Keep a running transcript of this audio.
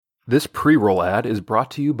This pre-roll ad is brought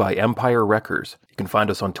to you by Empire Wreckers. You can find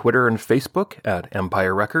us on Twitter and Facebook at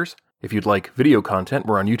Empire Wreckers. If you'd like video content,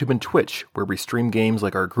 we're on YouTube and Twitch, where we stream games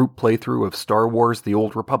like our group playthrough of Star Wars The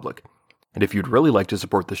Old Republic. And if you'd really like to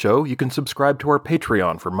support the show, you can subscribe to our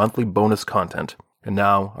Patreon for monthly bonus content. And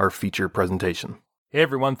now, our feature presentation. Hey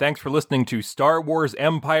everyone, thanks for listening to Star Wars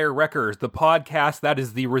Empire Wreckers, the podcast that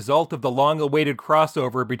is the result of the long-awaited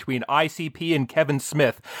crossover between ICP and Kevin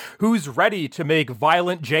Smith. Who's ready to make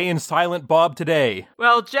Violent J and Silent Bob today?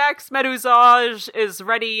 Well, Jax Meduzage is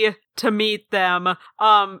ready to meet them.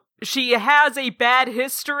 She has a bad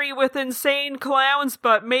history with insane clowns,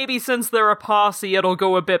 but maybe since they're a posse, it'll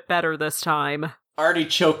go a bit better this time.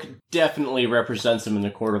 Artichoke definitely represents him in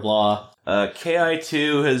the court of law.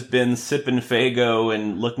 KI2 has been sipping Faygo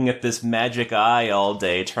and looking at this magic eye all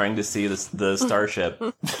day, trying to see the starship.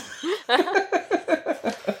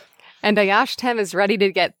 And Ayashtem is ready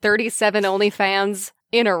to get 37 OnlyFans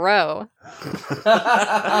in a row.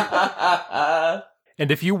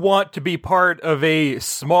 And if you want to be part of a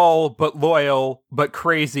small but loyal but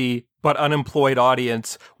crazy but unemployed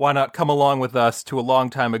audience, why not come along with us to a long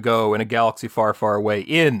time ago in a galaxy far, far away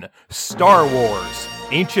in Star Wars?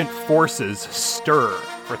 Ancient forces stir.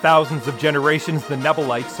 For thousands of generations, the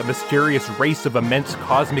Nebulites, a mysterious race of immense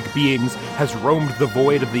cosmic beings, has roamed the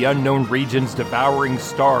void of the unknown regions, devouring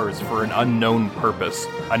stars for an unknown purpose.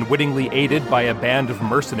 Unwittingly aided by a band of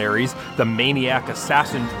mercenaries, the maniac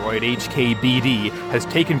assassin droid HKBD has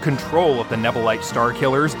taken control of the Nebulite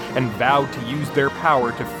Starkillers and vowed to use their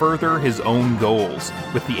power to further his own goals.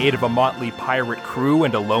 With the aid of a motley pirate crew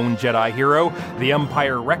and a lone Jedi hero, the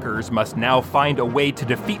Empire Wreckers must now find a way to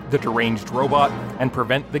defeat the deranged robot and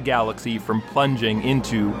prevent the galaxy from plunging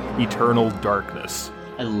into eternal darkness.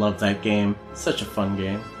 I love that game. Such a fun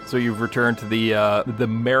game. So you've returned to the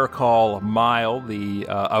Marikal Mile, the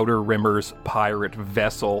Outer Rimmer's pirate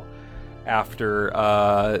vessel,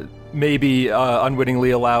 after maybe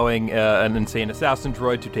unwittingly allowing an insane assassin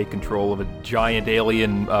droid to take control of a giant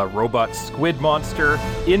alien robot squid monster.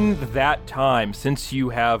 In that time, since you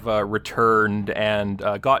have returned and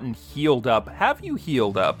gotten healed up, have you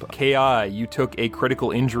healed up? KI, you took a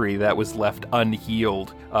critical injury that was left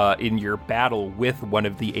unhealed in your battle with one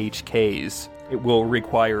of the HKs. It will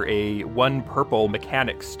require a 1 purple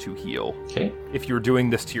mechanics to heal. Okay. If you're doing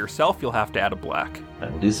this to yourself, you'll have to add a black. I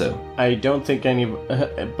will do so. I don't think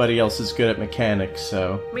anybody else is good at mechanics,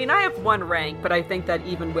 so... I mean, I have 1 rank, but I think that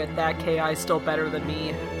even with that, KI is still better than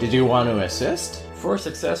me. Did you want to assist? 4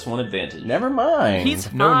 success, 1 advantage. Never mind.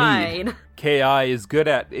 He's No fine. need. KI is good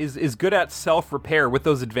at self-repair. With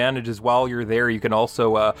those advantages, while you're there, you can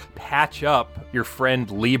also patch up your friend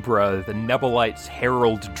Libra, the Nebulite's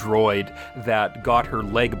herald droid that got her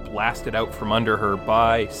leg blasted out from under her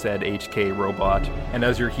by said HK robot. And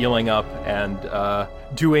as you're healing up and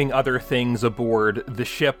doing other things aboard the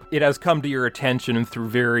ship, it has come to your attention through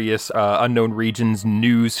various unknown regions,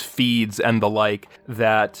 news feeds, and the like,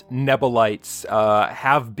 that Nebulites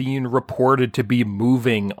have been reported to be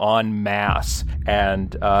moving en masse.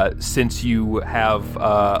 And since you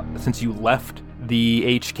left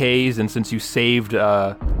the HKs and since you saved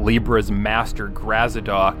Libra's master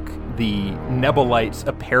Grazadok, the Nebulites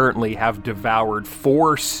apparently have devoured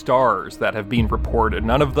 4 stars that have been reported.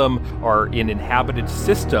 None of them are in inhabited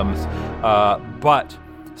systems, but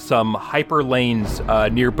some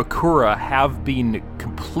hyperlanes near Bakura have been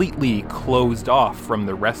completely closed off from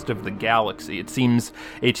the rest of the galaxy. It seems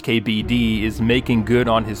HKBD is making good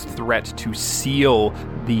on his threat to seal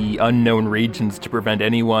the unknown regions to prevent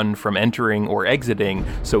anyone from entering or exiting,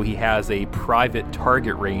 so he has a private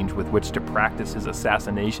target range with which to practice his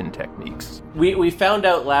assassination techniques. We found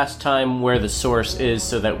out last time where the source is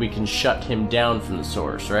so that we can shut him down from the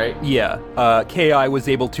source, right? Yeah, KI was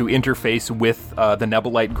able to interface with the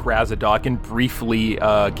Nebulite Grazadok and briefly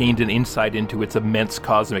gained an insight into its immense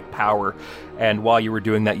cosmic power. And while you were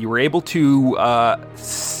doing that, you were able to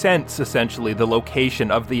sense, essentially, the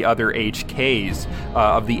location of the other HKs,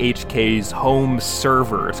 of the HK's home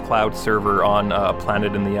server, its cloud server on a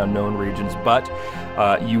planet in the unknown regions. But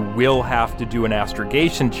you will have to do an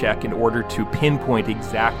astrogation check in order to pinpoint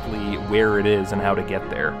exactly where it is and how to get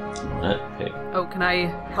there. Okay. Oh, can I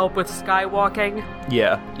help with skywalking?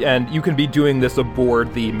 Yeah, and you can be doing this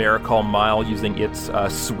aboard the Marikal Mile using its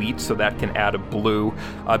suite, so that can add a blue,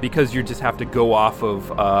 because you just have to go off of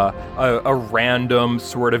a random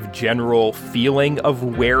sort of general feeling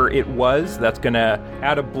of where it was. That's going to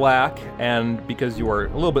add a black, and because you are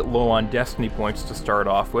a little bit low on destiny points to start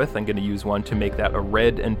off with, I'm going to use 1 to make that a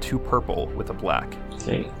red and 2 purple with a black.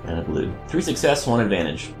 Okay, and a blue. 3 success, 1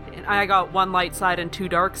 advantage. And I got 1 light side and 2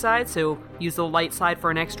 dark sides, so use the light side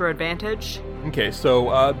for an extra advantage. Okay,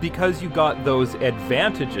 so because you got those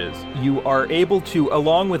advantages, you are able to,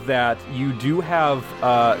 along with that, you do have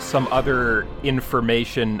some other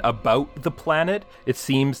information about the planet. It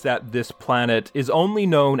seems that this planet is only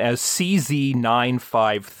known as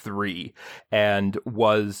CZ953 and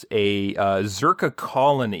was a Zerka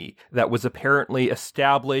colony that was apparently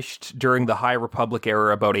established during the High Republic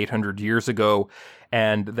era about 800 years ago,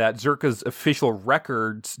 and that Zerka's official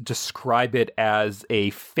records describe it as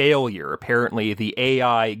a failure. Apparently, the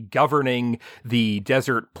AI governing the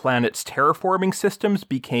desert planet's terraforming systems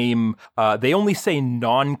became, they only say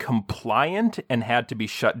non-compliant and had to be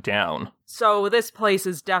shut down. So this place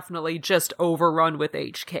is definitely just overrun with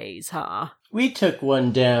HKs, huh? We took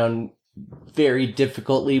one down very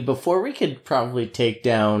difficultly before. We could probably take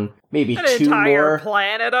down maybe An 2 entire more.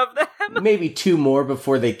 planet of them? Maybe 2 more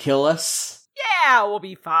before they kill us. Yeah, we'll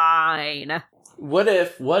be fine. What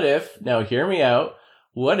if, now hear me out,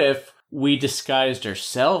 what if we disguised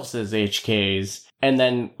ourselves as HKs and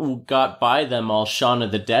then got by them all Shaun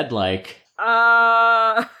of the Dead-like?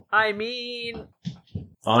 I mean,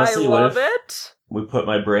 Honestly, I what love if it. we put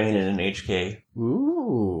my brain in an HK?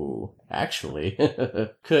 Ooh, actually.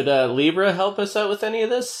 Could Libra help us out with any of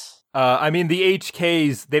this? I mean, the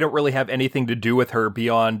HKs, they don't really have anything to do with her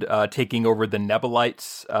beyond taking over the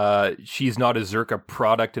Nebulites. She's not a Zerka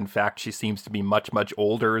product. In fact, she seems to be much, much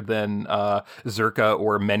older than Zerka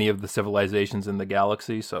or many of the civilizations in the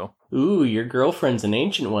galaxy, so... Ooh, your girlfriend's an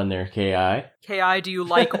ancient one there, Ki. Ki, do you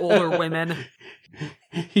like older women?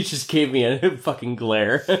 He just gave me a fucking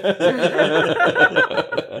glare.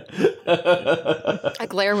 A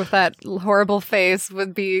glare with that horrible face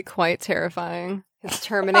would be quite terrifying. His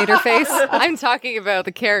Terminator face. I'm talking about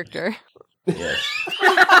the character. Yes.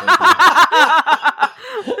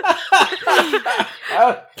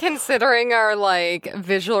 Considering our,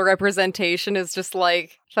 visual representation is just,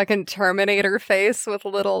 fucking Terminator face with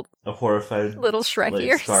little A horrified, Shrek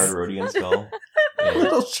ears. scarred Rhodian skull. Yeah.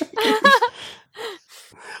 Little triggers.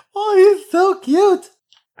 Oh, he's so cute.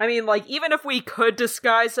 I mean, even if we could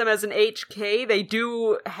disguise them as an HK, they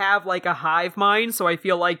do have, a hive mind, so I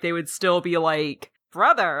feel like they would still be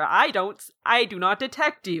brother, I do not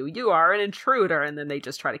detect you. You are an intruder, and then they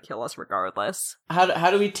just try to kill us regardless. How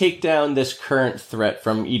do we take down this current threat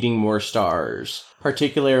from eating more stars?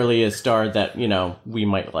 Particularly a star that, we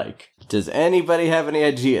might like. Does anybody have any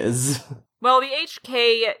ideas? Well, the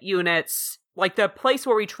HK units, the place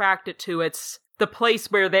where we tracked it to, it's the place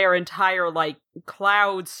where their entire,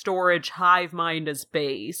 cloud storage hive mind is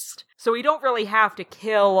based. So we don't really have to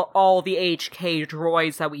kill all the HK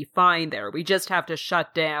droids that we find there. We just have to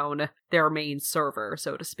shut down their main server,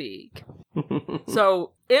 so to speak.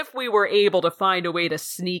 So if we were able to find a way to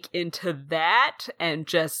sneak into that and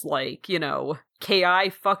just, KI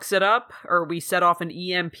fucks it up, or we set off an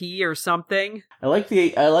EMP or something. I like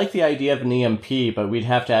the idea of an EMP, but we'd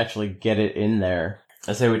have to actually get it in there.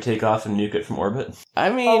 I say we take off and nuke it from orbit. I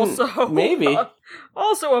mean, Also, maybe.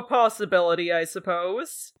 Also a possibility, I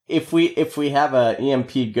suppose. If we have a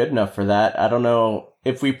EMP good enough for that, I don't know.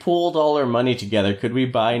 If we pooled all our money together, could we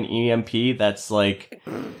buy an EMP that's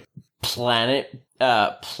planet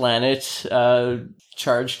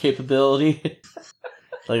charge capability?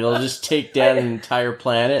 It'll just take down an entire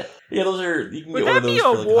planet. Yeah, those are. You can Would get one of that be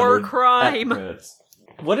those a for war 100 crime? credits.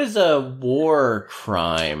 What is a war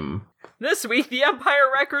crime? This week, the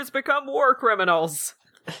Empire Wreckers become war criminals.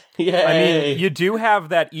 Yeah, I mean, you do have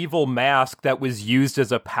that evil mask that was used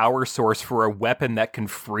as a power source for a weapon that can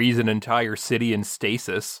freeze an entire city in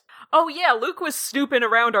stasis. Oh yeah, Luke was snooping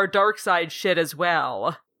around our dark side shit as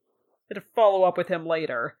well. Gonna follow up with him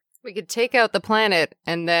later. We could take out the planet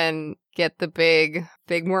and then get the big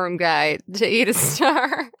worm guy to eat a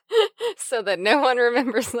star so that no one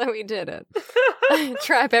remembers that we did it.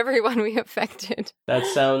 Trap everyone we affected. That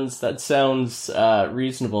sounds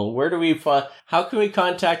reasonable. Where do we how can we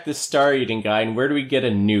contact this star-eating guy, and where do we get a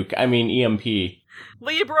nuke? I mean, EMP.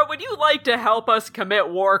 Libra, would you like to help us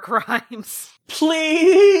commit war crimes?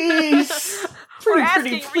 Please! We're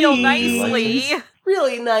asking real nicely.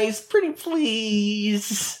 Really nice, pretty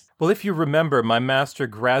please. Well, if you remember, my master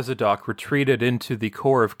Grazadok retreated into the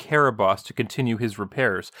core of Karabos to continue his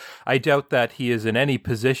repairs. I doubt that he is in any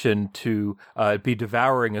position to be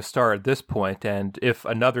devouring a star at this point, and if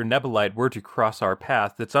another Nebulite were to cross our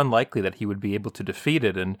path, it's unlikely that he would be able to defeat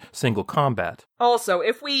it in single combat. Also,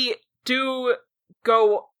 if we do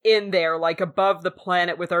go in there, above the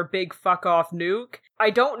planet with our big fuck-off nuke, I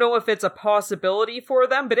don't know if it's a possibility for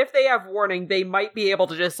them, but if they have warning, they might be able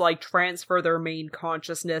to just, transfer their main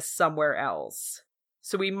consciousness somewhere else.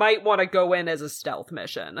 So we might want to go in as a stealth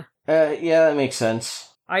mission. Yeah, that makes sense.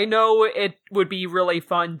 I know it would be really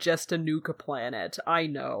fun just to nuke a planet. I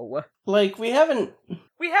know. Like, we haven't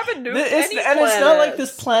nuked any it's planets. not like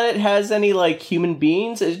this planet has any, like, human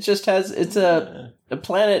beings. It just has, it's a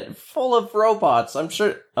planet full of robots. I'm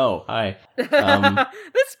sure. Oh, hi.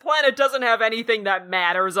 This planet doesn't have anything that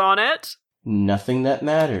matters on it. Nothing that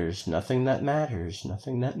matters. Nothing that matters.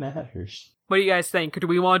 Nothing that matters. What do you guys think? Do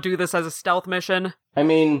we want to do this as a stealth mission? I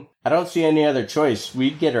mean, I don't see any other choice.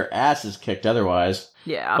 We'd get our asses kicked otherwise.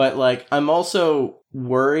 Yeah. But, like, I'm also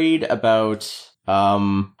worried about,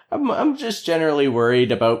 I'm just generally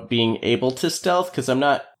worried about being able to stealth, because I'm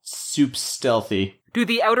not soup stealthy. Do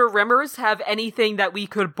the Outer Rimmers have anything that we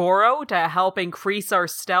could borrow to help increase our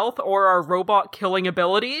stealth or our robot killing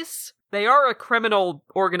abilities? They are a criminal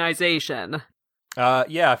organization.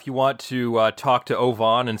 Yeah, if you want to talk to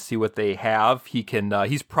Ovan and see what they have, he can.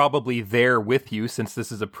 He's probably there with you since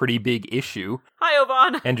this is a pretty big issue. Hi,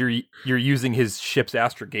 Ovan. And you're using his ship's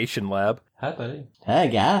astrogation lab. Hi, buddy. Hi,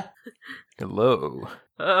 guy. Hello.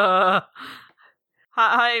 Hi,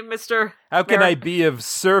 Mr. How can Merrick. I be of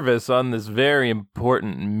service on this very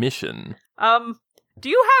important mission? Do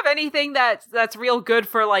you have anything that's real good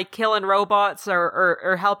for, like, killing robots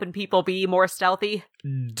or helping people be more stealthy?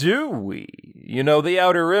 Do we? You know, the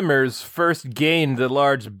Outer Rimmers first gained a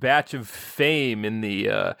large batch of fame in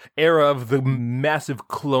the era of the massive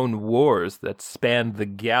clone wars that spanned the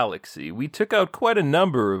galaxy. We took out quite a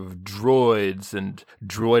number of droids and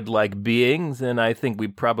droid-like beings, and I think we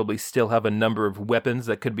probably still have a number of weapons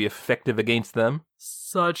that could be effective against them.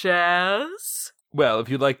 Such as? Well, if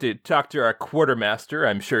you'd like to talk to our quartermaster,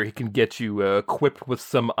 I'm sure he can get you equipped with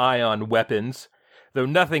some ion weapons, though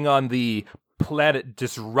nothing on the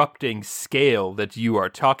planet-disrupting scale that you are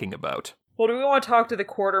talking about. Well, do we want to talk to the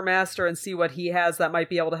quartermaster and see what he has that might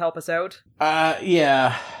be able to help us out?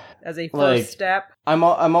 Yeah. As a first Like, step? I'm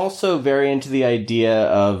also very into the idea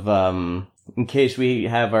of, in case we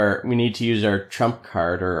need to use our trump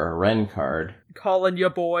card or our Ren card. Calling you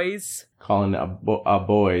boys. Calling a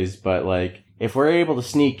boys, but, like, if we're able to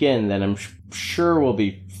sneak in, then I'm sure we'll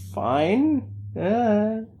be fine.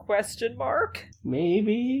 Question mark?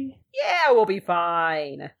 Maybe. Yeah, we'll be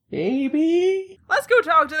fine. Maybe. Let's go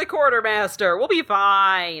talk to the quartermaster. We'll be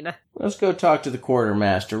fine. Let's go talk to the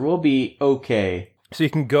quartermaster. We'll be okay. So you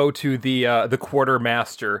can go to the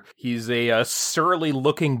quartermaster. He's a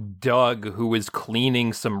surly-looking Doug who is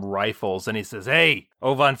cleaning some rifles, and he says, "Hey,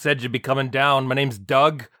 Ovan said you'd be coming down. My name's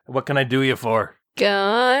Doug. What can I do you for?"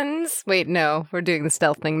 Guns. Wait, no, we're doing the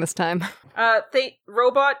stealth thing this time.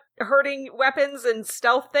 Robot hurting weapons and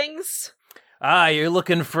stealth things? Ah, you're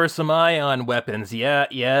looking for some ion weapons. Yeah.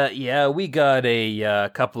 We got a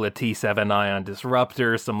couple of T7 ion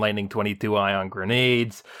disruptors, some Lightning 22 ion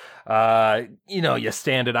grenades, your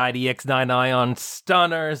standard IDX-9 ion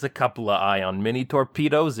stunners, a couple of ion mini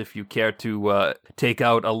torpedoes if you care to take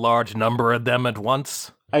out a large number of them at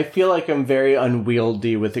once. I feel like I'm very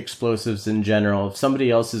unwieldy with explosives in general. If somebody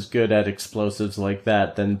else is good at explosives like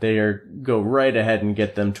that, then go right ahead and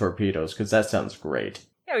get them torpedoes, because that sounds great.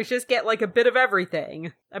 Yeah, we should just get, like, a bit of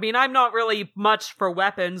everything. I mean, I'm not really much for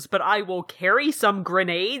weapons, but I will carry some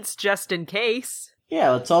grenades just in case.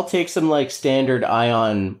 Yeah, let's all take some, like, standard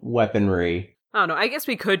ion weaponry. I don't know, I guess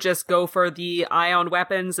we could just go for the ion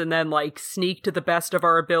weapons and then, like, sneak to the best of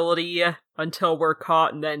our ability until we're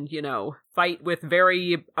caught and then, fight with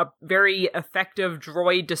very effective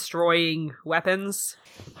droid-destroying weapons.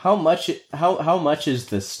 How much is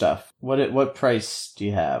this stuff? What price do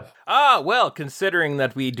you have? Well, considering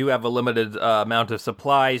that we do have a limited amount of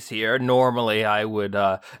supplies here, normally I would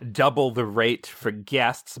double the rate for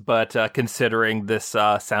guests, but considering this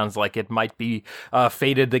sounds like it might be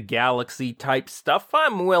Fate of the Galaxy type stuff,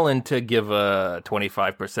 I'm willing to give a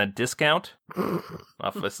 25% discount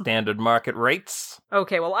off of standard market rates.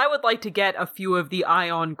 Okay, well, I would like to get a few of the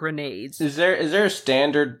ion grenades. Is there a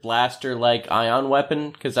standard blaster-like ion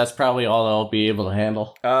weapon? Because that's probably all I'll be able to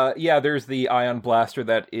handle. Yeah, there's the ion blaster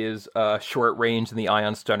that is short range and the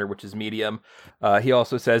ion stunner, which is medium. He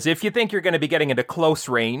also says, if you think you're going to be getting into close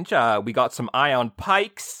range, we got some ion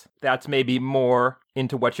pikes. That's maybe more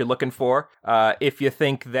into what you're looking for. If you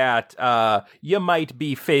think that you might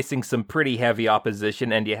be facing some pretty heavy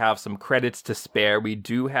opposition and you have some credits to spare, we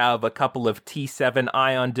do have a couple of T7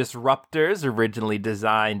 ion disruptors originally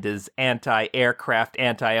designed as anti-aircraft,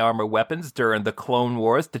 anti-armor weapons during the Clone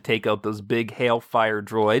Wars to take out those big Hailfire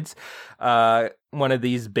droids. One of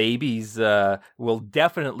these babies will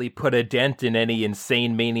definitely put a dent in any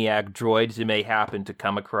insane maniac droids you may happen to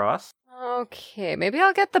come across. Okay, maybe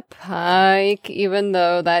I'll get the pike, even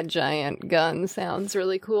though that giant gun sounds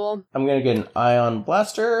really cool. I'm gonna get an ion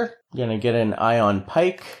blaster. I'm gonna get an ion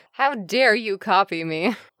pike. How dare you copy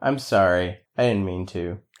me? I'm sorry. I didn't mean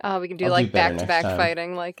to. Oh, we can do I'll like do better back-to-back next time.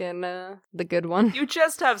 fighting like in the good one. You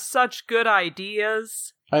just have such good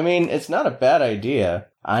ideas. I mean, it's not a bad idea.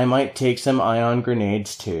 I might take some ion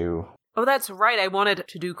grenades too. Oh, that's right. I wanted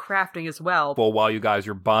to do crafting as well. Well, while you guys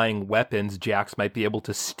are buying weapons, Jax might be able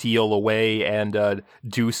to steal away and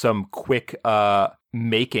do some quick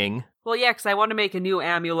making. Well, yeah, because I want to make a new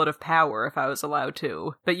amulet of power if I was allowed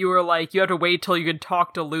to. But you were like, you have to wait till you can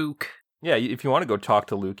talk to Luke. Yeah, if you want to go talk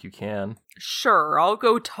to Luke, you can. Sure, I'll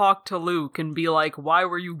go talk to Luke and be like, why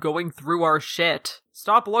were you going through our shit?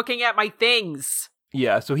 Stop looking at my things!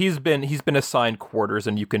 Yeah, so he's been assigned quarters,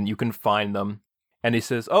 and you can find them. And he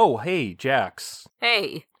says, "Oh, hey, Jax.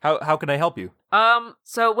 Hey. How can I help you?"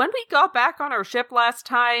 So when we got back on our ship last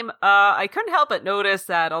time, I couldn't help but notice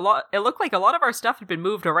that it looked like a lot of our stuff had been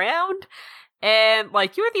moved around, and,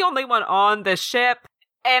 like, you were the only one on this ship,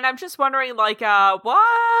 and I'm just wondering, like,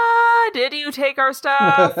 what? Did you take our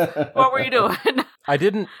stuff? What were you doing? I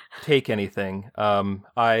didn't take anything.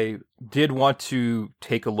 I did want to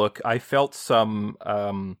take a look. I felt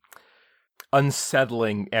some,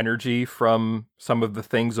 unsettling energy from some of the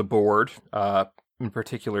things aboard. In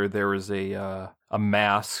particular, there was a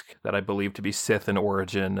mask that I believe to be Sith in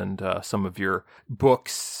origin, and some of your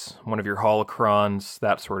books, one of your holocrons,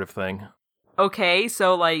 that sort of thing. Okay,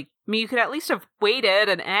 so, like, I mean, you could at least have waited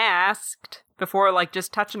and asked before, like,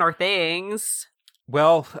 just touching our things.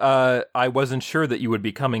 Well, I wasn't sure that you would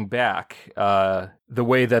be coming back. The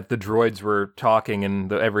way that the droids were talking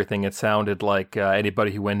and everything, it sounded like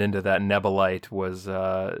anybody who went into that nebulite was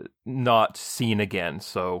not seen again,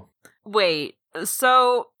 so... Wait,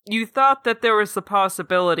 so you thought that there was the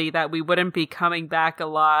possibility that we wouldn't be coming back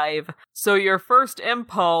alive, so your first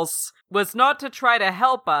impulse was not to try to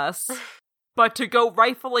help us, but to go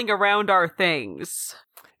rifling around our things.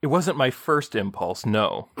 It wasn't my first impulse,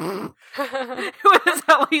 no. It was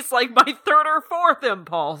at least like my third or fourth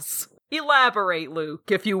impulse. Elaborate, Luke,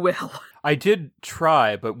 if you will. I did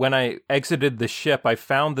try, but when I exited the ship, I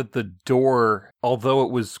found that the door, although it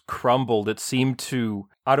was crumbled, it seemed to,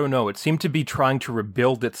 I don't know, it seemed to be trying to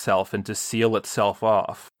rebuild itself and to seal itself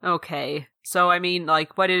off. Okay, so I mean,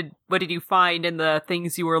 like, what did you find in the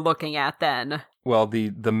things you were looking at then? Well,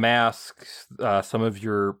 the masks, some of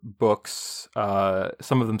your books,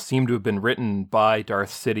 some of them seem to have been written by Darth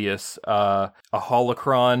Sidious. A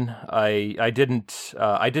holocron. I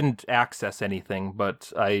didn't access anything,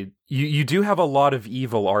 but you do have a lot of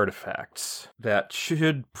evil artifacts that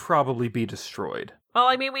should probably be destroyed. Well,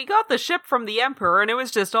 I mean, we got the ship from the Emperor, and it was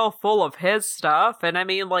just all full of his stuff, and I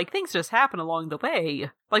mean, like, things just happen along the way.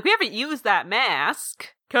 Like, we haven't used that mask,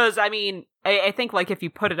 because, I mean, I think, like, if you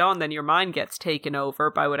put it on, then your mind gets taken over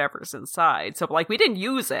by whatever's inside, so, like, we didn't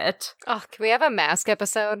use it. Oh, can we have a mask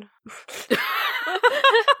episode?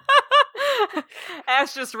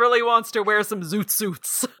 Ash just really wants to wear some zoot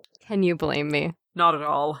suits. Can you blame me? Not at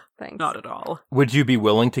all. Thanks. Not at all. Would you be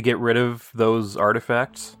willing to get rid of those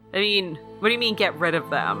artifacts? I mean, what do you mean get rid of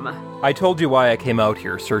them? I told you why I came out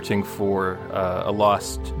here, searching for a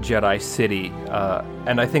lost Jedi city.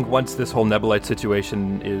 And I think once this whole Nebulite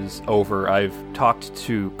situation is over, I've talked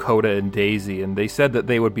to Coda and Daisy, and they said that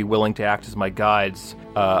they would be willing to act as my guides.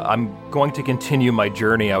 I'm going to continue my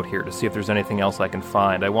journey out here to see if there's anything else I can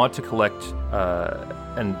find. I want to collect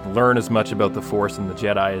and learn as much about the Force and the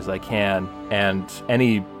Jedi as I can, and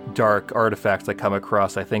any dark artifacts I come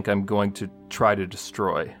across, I think I'm going to try to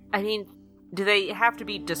destroy. I mean, do they have to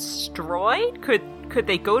be destroyed? Could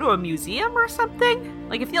they go to a museum or something?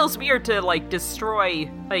 Like, it feels weird to, like,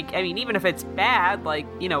 destroy, like, I mean, even if it's bad, like,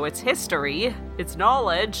 you know, it's history, it's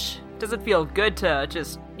knowledge. Doesn't feel good to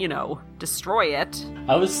just, you know, destroy it.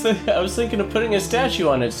 I was thinking of putting a statue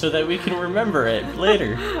on it so that we can remember it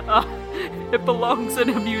later. It belongs in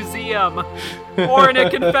a museum or in a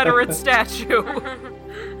Confederate statue.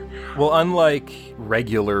 Well, unlike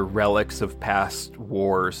regular relics of past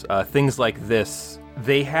wars, things like this,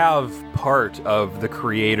 they have part of the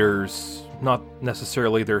creators, not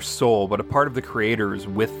necessarily their soul, but a part of the creators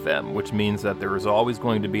with them, which means that there is always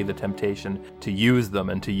going to be the temptation to use them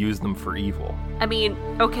and to use them for evil. I mean,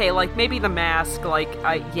 okay, like, maybe the mask, like,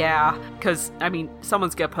 yeah, because, I mean,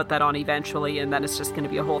 someone's gonna put that on eventually, and then it's just gonna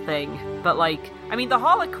be a whole thing. But, like, I mean, the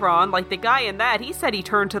holocron, like, the guy in that, he said he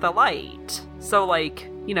turned to the light. So, like,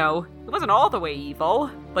 you know, it wasn't all the way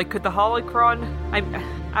evil. Like, could the holocron, I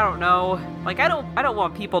don't know. Like, I don't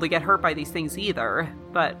want people to get hurt by these things either.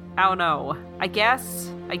 But, I don't know. I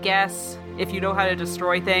guess, if you know how to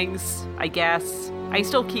destroy things, I guess. I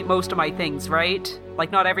still keep most of my things, right?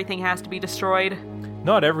 Like, not everything has to be destroyed.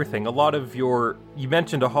 Not everything. A lot of you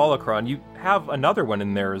mentioned a holocron. You have another one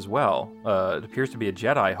in there as well. It appears to be a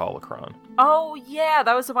Jedi holocron. Oh, yeah,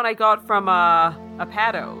 that was the one I got from,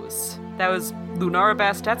 Apados. That was Lunara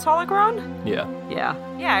Bastet's holocron? Yeah.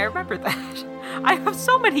 Yeah, I remember that. I have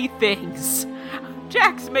so many things.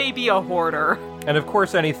 Jax may be a hoarder. And of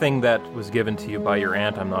course, anything that was given to you by your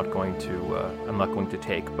aunt, I'm not going to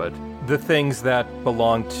take. But the things that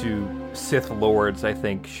belong to Sith Lords, I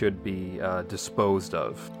think, should be disposed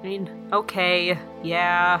of. I mean, okay,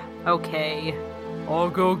 yeah, okay. I'll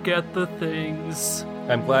go get the things.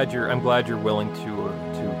 I'm glad you're willing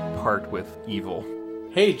to part with evil.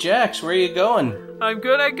 Hey, Jax, where are you going? I'm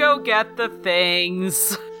gonna go get the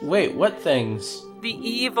things. Wait, what things? The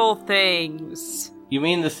evil things. You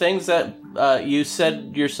mean the things that you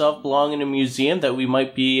said yourself belong in a museum that we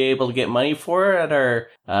might be able to get money for at our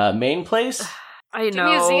main place? I Do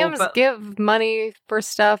know, museums but give money for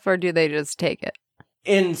stuff, or do they just take it?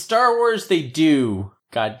 In Star Wars, they do.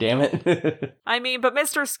 God damn it. I mean, but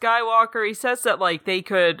Mr. Skywalker, he says that, like, they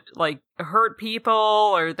could, like, hurt people,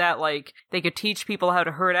 or that, like, they could teach people how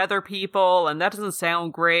to hurt other people, and that doesn't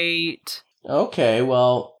sound great. Okay,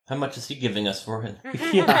 well... How much is he giving us for it?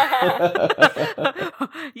 Yeah.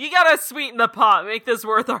 You gotta sweeten the pot, make this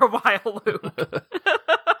worth our while, Luke.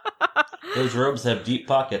 Those robes have deep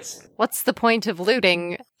pockets. What's the point of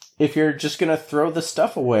looting? If you're just gonna throw the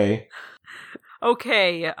stuff away.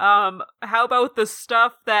 Okay, how about the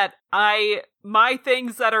stuff that my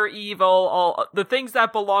things that are evil, the things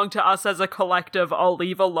that belong to us as a collective, I'll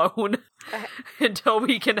leave alone until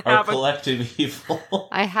we can Our have collective evil.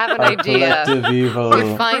 I have an Our idea. collective evil.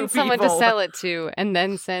 We find someone to Evil. sell it to, and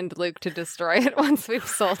then send Luke to destroy it once we've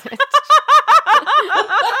sold it.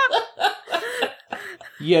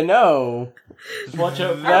 You know, Just watch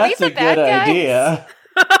out. that's the a bad good guys? idea.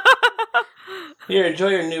 Here, enjoy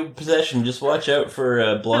your new possession. Just watch out for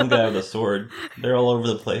a blonde guy with a sword. They're all over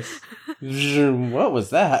the place. What was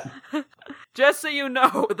that? Just so you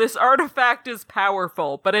know, this artifact is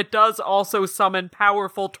powerful, but it does also summon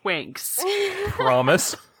powerful twinks.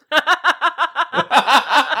 Promise. I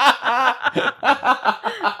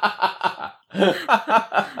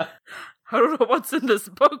don't know what's in this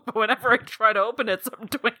book, but whenever I try to open it, some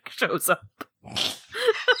twink shows up.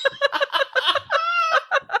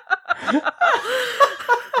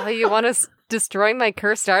 Oh, you want to destroy my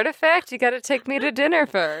cursed artifact? You gotta take me to dinner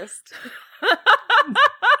first.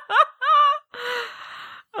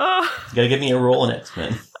 You gotta give me a role in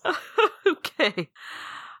X-Men. Okay.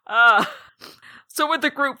 So would the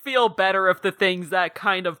group feel better if the things that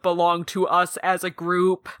kind of belong to us as a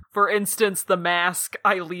group, for instance, the mask,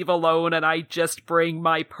 I leave alone and I just bring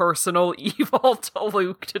my personal evil to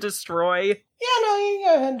Luke to destroy? Yeah, no, you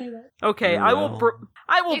go ahead and do that. Okay, I will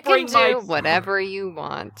You bring can do my... whatever you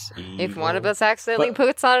want. If one of Evil. us accidentally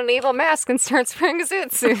puts on an evil mask and starts wearing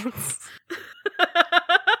zoot suits.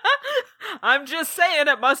 I'm just saying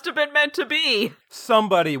it must have been meant to be.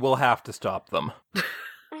 Somebody will have to stop them.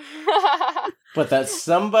 But that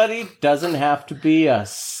somebody doesn't have to be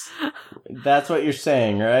us. That's what you're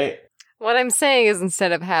saying, right? What I'm saying is,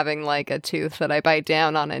 instead of having like a tooth that I bite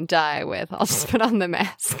down on and die with, I'll just put on the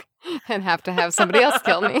mask and have to have somebody else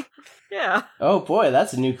kill me. Yeah. Oh boy,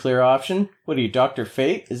 that's a nuclear option. What are you, Dr.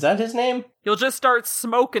 Fate? Is that his name? You'll just start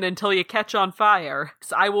smoking until you catch on fire.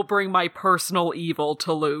 'Cause I will bring my personal evil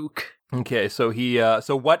to Luke. Okay, so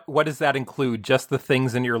what does that include? Just the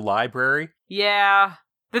things in your library? Yeah.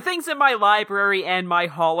 The things in my library and my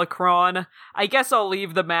holocron. I guess I'll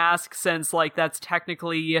leave the mask since, like, that's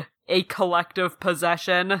technically a collective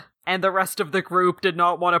possession, and the rest of the group did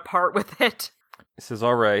not want to part with it. He says,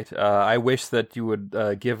 all right, I wish that you would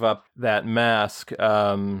give up that mask.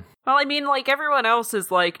 Well, I mean, like, everyone else is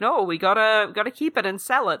like, no, we gotta keep it and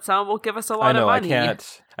sell it. Someone will give us a lot of money.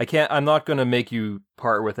 I can't, I'm not going to make you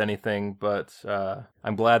part with anything, but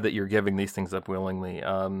I'm glad that you're giving these things up willingly.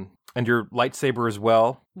 And your lightsaber as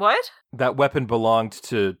well. What? That weapon belonged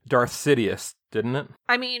to Darth Sidious, didn't it?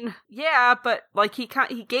 I mean, yeah, but like he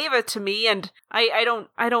gave it to me, and I don't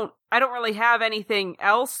really have anything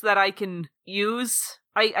else that I can use.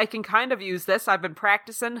 I can kind of use this. I've been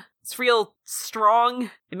practicing. It's real strong.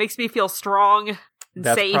 It makes me feel strong and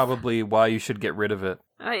That's safe. probably why you should get rid of it.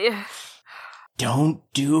 Don't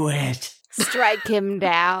do it. Strike him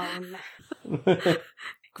down.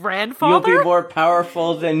 Grandfather? You'll be more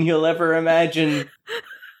powerful than you'll ever imagine.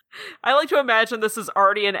 I like to imagine this is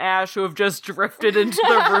Artie and Ash who have just drifted into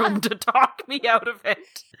the room to talk me out of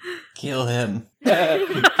it. Kill him.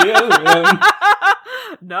 Kill him.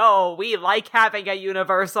 No, we like having a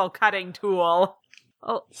universal cutting tool.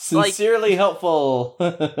 Oh, Sincerely helpful.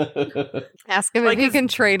 Ask him Like if you his- can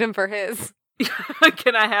trade him for his.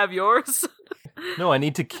 Can I have yours? No, I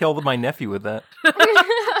need to kill my nephew with that.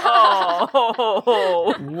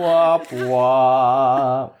 Oh. Wop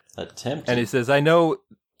wop. Attempt. And he says, I know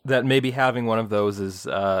that maybe having one of those is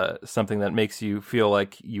something that makes you feel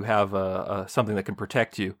like you have something that can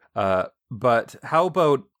protect you. But how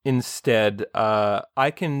about instead,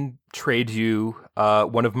 I can trade you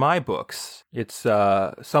one of my books. It's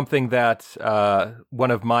something that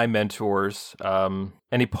one of my mentors, and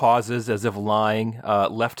he pauses as if lying,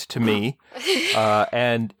 left to me,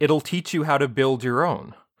 and it'll teach you how to build your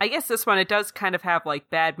own. I guess this one, it does kind of have, like,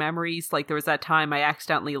 bad memories. Like, there was that time I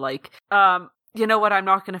accidentally, like, you know what, I'm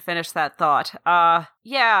not gonna finish that thought. Okay,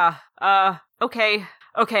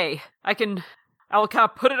 I'll kind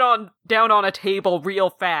of put it down on a table real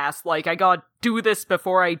fast. Like, I gotta do this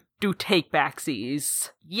before I do take-backsies.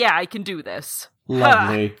 Yeah, I can do this.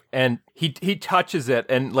 Lovely. And he touches it,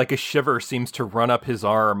 and like a shiver seems to run up his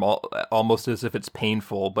arm, almost as if it's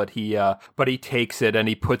painful. But he takes it and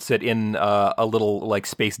he puts it in a little like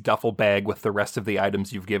space duffel bag with the rest of the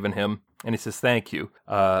items you've given him. And he says, "Thank you.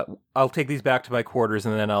 I'll take these back to my quarters,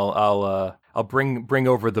 and then I'll bring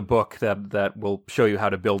over the book that will show you how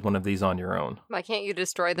to build one of these on your own." Why can't you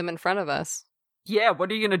destroy them in front of us? Yeah,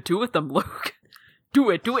 what are you gonna do with them, Luke? Do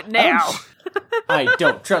it now. I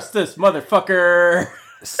don't trust this motherfucker.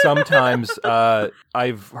 Sometimes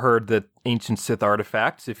I've heard that ancient Sith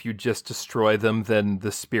artifacts, if you just destroy them, then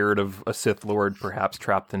the spirit of a Sith Lord, perhaps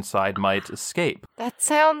trapped inside, might escape. That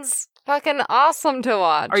sounds fucking awesome to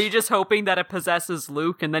watch. Are you just hoping that it possesses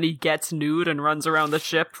Luke and then he gets nude and runs around the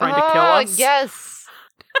ship trying to kill us? Yes.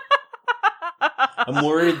 I'm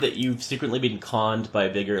worried that you've secretly been conned by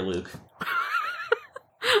bigger Luke.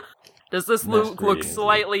 Does this Luke look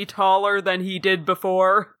slightly taller than he did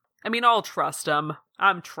before? I mean, I'll trust him.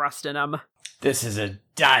 I'm trusting him. This is a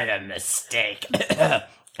dire mistake.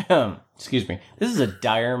 Excuse me. This is a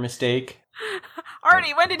dire mistake.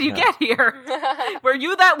 Artie, when did you get here? Were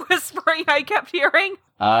you that whispering I kept hearing?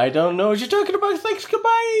 I don't know what you're talking about. Thanks,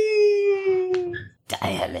 goodbye.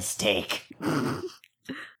 Dire mistake.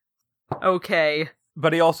 Okay.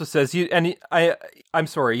 But he also says, I'm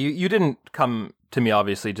sorry, you didn't come to me,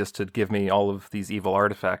 obviously, just to give me all of these evil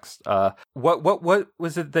artifacts. What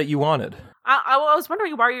was it that you wanted? I was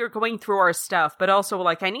wondering why you were going through our stuff, but also,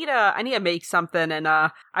 like, I need to make something, and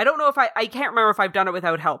I don't know if I can't remember if I've done it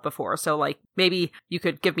without help before, so, like, maybe you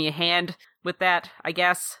could give me a hand with that, I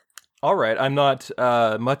guess. All right, I'm not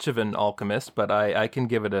much of an alchemist, but I can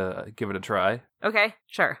give it a try. Okay,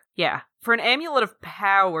 sure, yeah. For an amulet of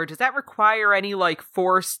power, does that require any, like,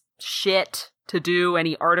 force shit to do,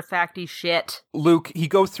 any artifacty shit? Luke, he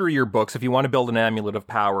goes through your books. If you want to build an amulet of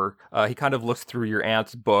power, he kind of looks through your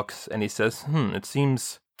aunt's books, and he says, it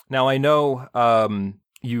seems... Now, I know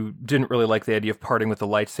you didn't really like the idea of parting with the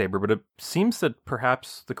lightsaber, but it seems that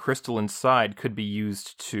perhaps the crystal inside could be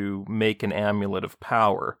used to make an amulet of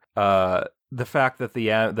power. The fact that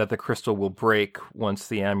the crystal will break once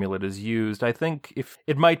the amulet is used, I think if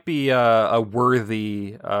it might be a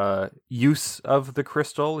worthy use of the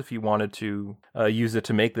crystal if you wanted to use it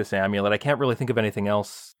to make this amulet. I can't really think of anything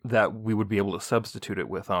else that we would be able to substitute it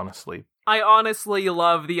with, honestly. I honestly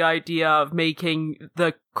love the idea of making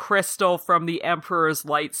the crystal from the Emperor's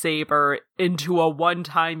lightsaber into a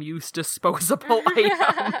one-time use disposable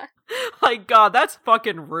item. Like, God, that's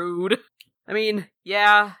fucking rude. I mean,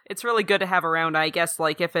 yeah, it's really good to have around, I guess,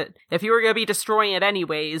 like, if you were gonna be destroying it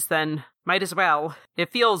anyways, then might as well.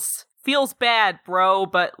 It feels bad, bro,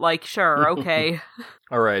 but, like, sure, okay.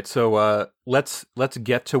 All right, so let's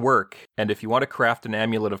get to work. And if you want to craft an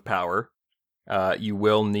amulet of power, you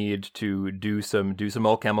will need to do some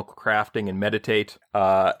alchemical crafting and meditate.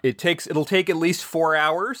 It'll take at least 4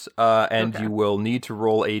 hours, and Okay. you will need to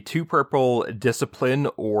roll a 2 purple discipline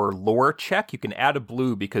or lore check. You can add a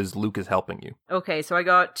blue because Luke is helping you. Okay, so I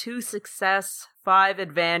got 2 success, 5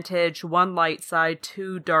 advantage, 1 light side,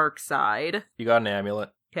 2 dark side. You got an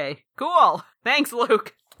amulet. Okay, cool. Thanks,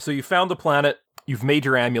 Luke. So you found the planet. You've made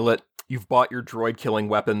your amulet. You've bought your droid-killing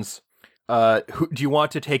weapons. Do you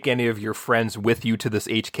want to take any of your friends with you to this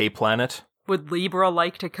HK planet? Would Libra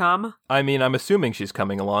like to come? I mean, I'm assuming she's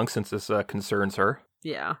coming along since this concerns her.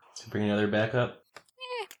 Yeah. To bring another backup.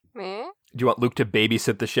 Meh. Do you want Luke to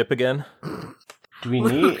babysit the ship again? Do we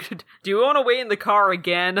need... Luke, do you want to wait in the car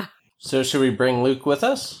again? So should we bring Luke with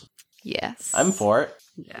us? Yes. I'm for it.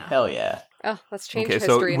 Yeah. Hell yeah. Oh, let's change Okay, history.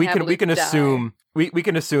 so and we have can Luke die. assume we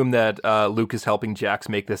can assume that Luke is helping Jax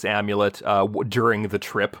make this amulet during the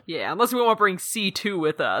trip. Yeah, unless we want to bring C2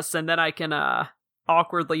 with us, and then I can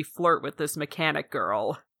awkwardly flirt with this mechanic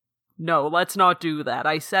girl. No, let's not do that.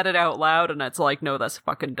 I said it out loud, and it's like, no, that's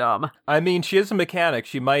fucking dumb. I mean, she is a mechanic.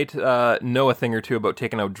 She might know a thing or two about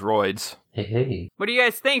taking out droids. Hey. What do you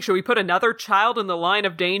guys think? Should we put another child in the line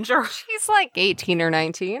of danger? She's like 18 or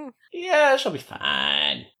 19. Yeah, she'll be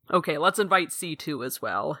fine. Okay, let's invite C2 as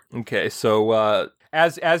well. Okay, so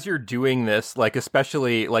as you're doing this, like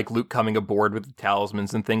especially like Luke coming aboard with the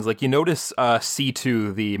talismans and things, like you notice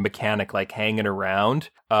C2, the mechanic, like hanging around.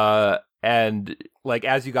 And like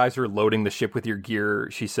as you guys are loading the ship with your gear,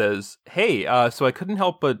 she says, "Hey, so I couldn't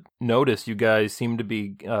help but notice you guys seem to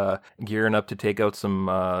be gearing up to take out some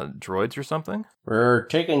droids or something." We're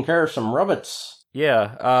taking care of some robots.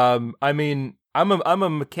 Yeah. I mean, I'm a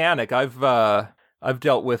mechanic. I've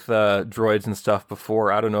dealt with droids and stuff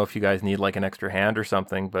before. I don't know if you guys need like an extra hand or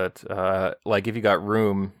something, but like if you got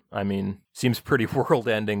room, I mean, seems pretty world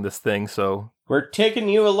ending, this thing. So We're taking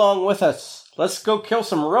you along with us. Let's go kill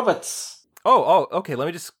some robots. Oh, okay. Let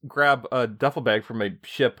me just grab a duffel bag from my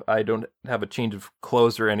ship. I don't have a change of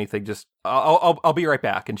clothes or anything. Just I'll be right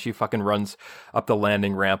back. And she fucking runs up the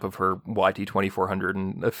landing ramp of her YT-2400,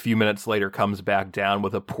 and a few minutes later comes back down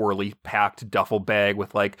with a poorly packed duffel bag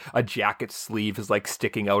with like a jacket sleeve is like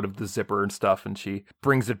sticking out of the zipper and stuff. And she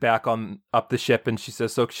brings it back on up the ship, and she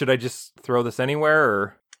says, "So should I just throw this anywhere,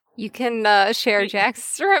 or?" You can share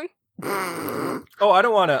Jax's room. Oh, I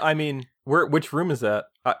don't want to. I mean, which room is that?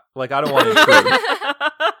 I don't want to intrude.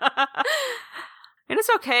 And it's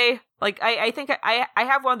okay. Like, I think I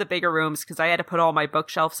have one of the bigger rooms because I had to put all my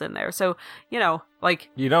bookshelves in there. So, you know, like...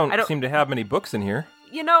 You don't seem to have many books in here.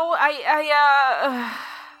 You know, a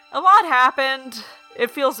lot happened. It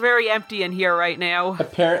feels very empty in here right now.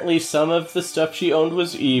 Apparently some of the stuff she owned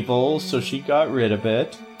was evil, so she got rid of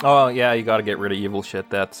it. Oh, yeah, you gotta get rid of evil shit.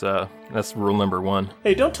 That's rule number 1.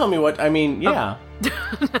 Hey, don't tell me what... I mean, yeah.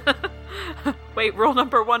 Wait, rule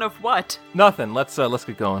number 1 of what? Nothing. Let's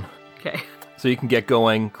get going. Okay. So you can get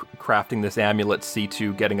going, crafting this amulet,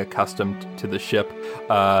 C2, getting accustomed to the ship.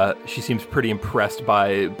 She seems pretty impressed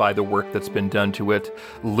by the work that's been done to it.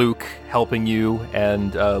 Luke helping you,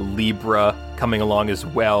 and Libra coming along as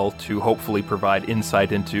well to hopefully provide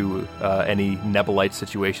insight into any Nebulite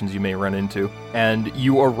situations you may run into. And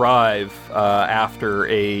you arrive after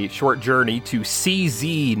a short journey to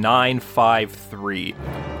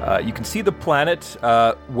CZ953. You can see the planet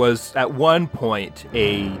was at one point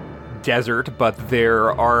a desert, but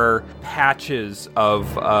there are patches of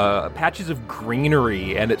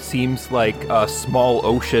greenery, and it seems like small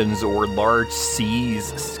oceans or large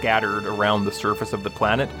seas scattered around the surface of the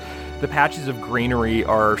planet. The patches of greenery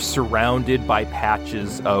are surrounded by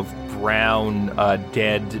patches of brown,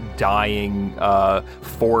 dead, dying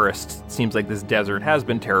forests. It seems like this desert has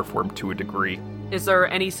been terraformed to a degree. Is there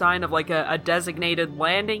any sign of like a designated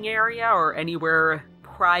landing area or anywhere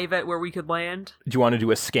private where we could land? Do you want to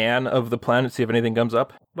do a scan of the planet, see if anything comes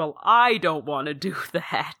up? Well, I don't want to do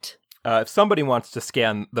that. If somebody wants to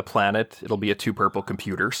scan the planet, it'll be a 2 purple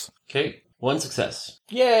computers. Okay, 1 success.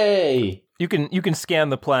 Yay! You can scan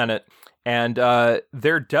the planet, and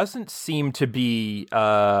there doesn't seem to be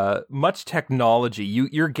much technology.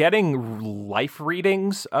 You're getting life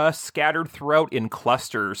readings scattered throughout in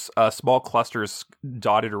clusters, small clusters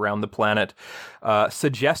dotted around the planet,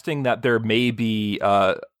 suggesting that there may be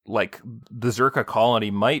like the Zerka colony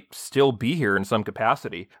might still be here in some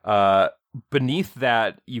capacity. Beneath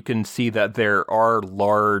that, you can see that there are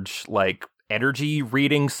large like energy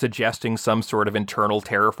readings suggesting some sort of internal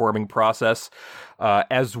terraforming process.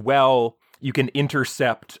 As well, you can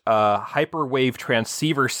intercept hyperwave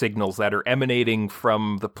transceiver signals that are emanating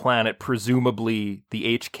from the planet, presumably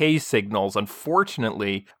the HK signals.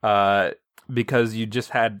 Unfortunately, because you just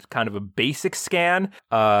had kind of a basic scan,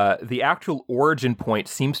 the actual origin point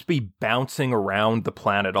seems to be bouncing around the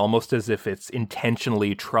planet, almost as if it's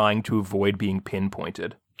intentionally trying to avoid being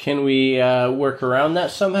pinpointed. Can we work around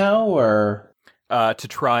that somehow, or...? To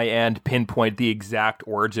try and pinpoint the exact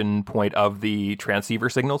origin point of the transceiver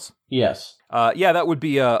signals? Yes. Yeah, that would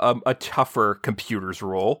be a tougher computer's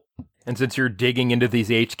role. And since you're digging into these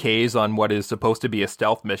HKs on what is supposed to be a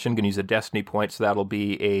stealth mission, going to use a destiny point, so that'll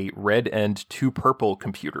be a red and 2 purple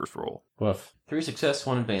computer's roll. Woof. 3 success,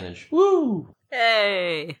 1 advantage. Woo!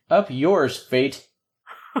 Hey! Up yours, fate.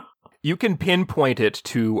 You can pinpoint it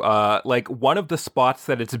to, like, one of the spots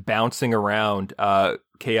that it's bouncing around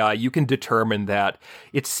Ki, you can determine that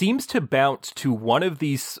it seems to bounce to one of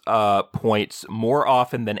these points more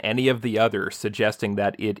often than any of the others, suggesting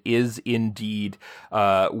that it is indeed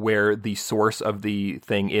where the source of the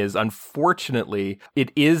thing is. Unfortunately,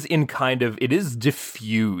 it is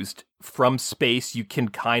diffused. From space, you can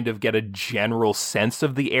kind of get a general sense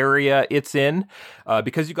of the area it's in.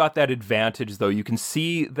 Because you got that advantage, though, you can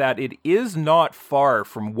see that it is not far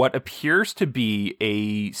from what appears to be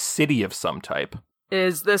a city of some type.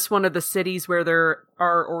 Is this one of the cities where there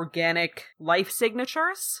are organic life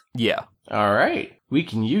signatures? Yeah. All right, we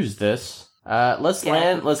can use this. Let's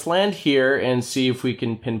land here and see if we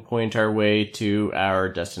can pinpoint our way to our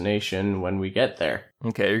destination when we get there.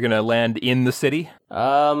 Okay, you're gonna land in the city?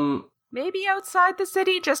 Maybe outside the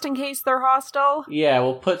city, just in case they're hostile? Yeah,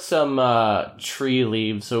 we'll put some tree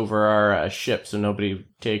leaves over our ship so nobody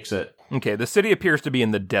takes it. Okay, the city appears to be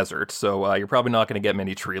in the desert, so you're probably not gonna get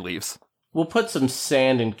many tree leaves. We'll put some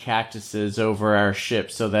sand and cactuses over our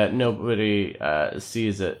ship so that nobody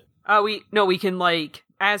sees it. We can, like,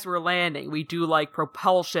 as we're landing, we do, like,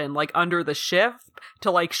 propulsion, like, under the ship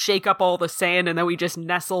to, like, shake up all the sand, and then we just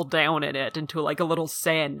nestle down in it into, like, a little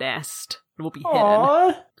sand nest. We'll be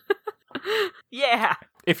hidden. Yeah.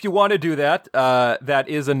 If you want to do that, that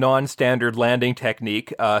is a non-standard landing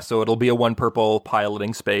technique, so it'll be a one purple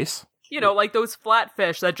piloting space. You know, like those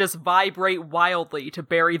flatfish that just vibrate wildly to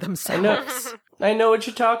bury themselves. I know what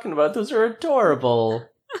you're talking about. Those are adorable.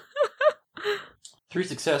 3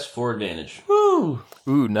 success, 4 advantage. Woo!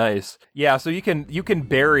 Ooh, nice. Yeah, so you can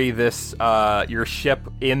bury this your ship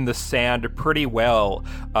in the sand pretty well,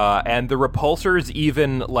 and the repulsors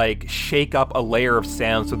even like shake up a layer of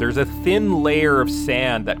sand. So there's a thin layer of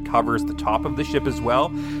sand that covers the top of the ship as well.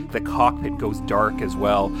 The cockpit goes dark as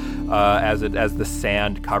well as the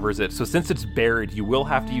sand covers it. So since it's buried, you will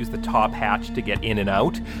have to use the top hatch to get in and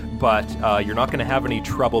out, but you're not going to have any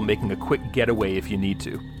trouble making a quick getaway if you need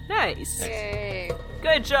to. Nice. Yay.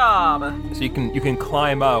 Good job. So you can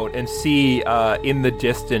climb out and see in the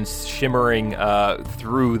distance, shimmering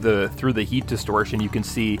through the heat distortion, you can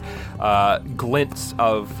see glints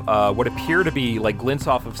of what appear to be like glints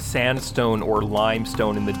off of sandstone or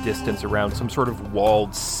limestone in the distance around some sort of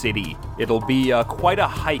walled city. It'll be quite a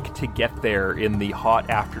hike to get there in the hot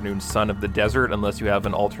afternoon sun of the desert, unless you have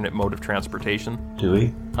an alternate mode of transportation. Do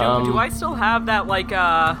we? Do I still have that, like,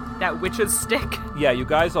 that witch's stick? Yeah, you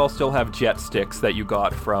guys all still have jet sticks that you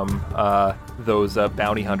got from those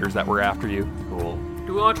bounty hunters that were after you. Cool.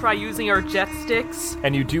 Do we want to try using our jet sticks?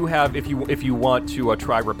 And you do have, if you want to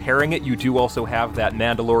try repairing it, you do also have that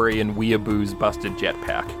Mandalorian Weeaboo's busted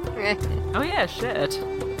jetpack. Oh yeah, shit.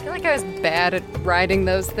 I feel like I was bad at riding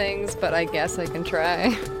those things, but I guess I can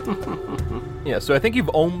try. Yeah, so I think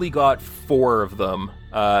you've only got 4 of them.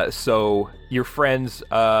 So your friends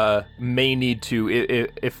may need to,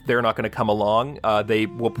 if they're not going to come along, they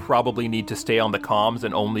will probably need to stay on the comms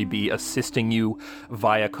and only be assisting you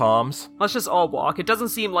via comms. Let's just all walk. It doesn't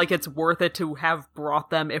seem like it's worth it to have brought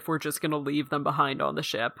them if we're just going to leave them behind on the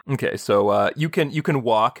ship. Okay, so you can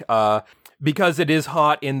walk. Because it is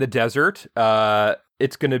hot in the desert,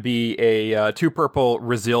 it's going to be a 2 purple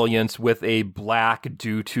resilience with a black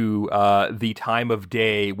due to the time of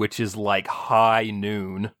day, which is like high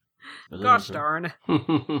noon. Gosh darn.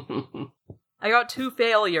 I got 2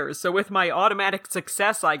 failures, so with my automatic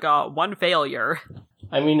success, I got 1 failure.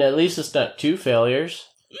 I mean, at least it's not 2 failures.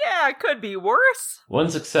 Yeah, it could be worse. 1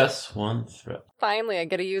 success, 1 threat. Finally, I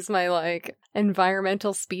get to use my, like,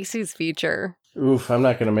 environmental species feature. Oof, I'm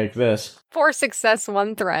not going to make this. 4 success,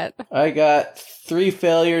 1 threat. I got 3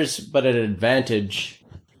 failures, but at advantage.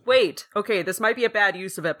 Wait, okay, this might be a bad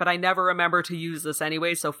use of it, but I never remember to use this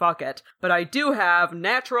anyway, so fuck it. But I do have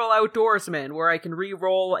Natural Outdoorsman, where I can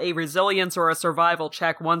re-roll a resilience or a survival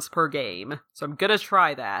check once per game. So I'm gonna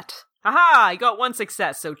try that. Aha! I got 1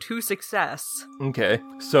 success, so 2 success. Okay,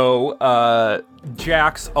 so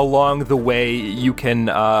Jax, along the way, you can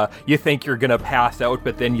you think you're gonna pass out,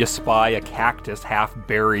 but then you spy a cactus half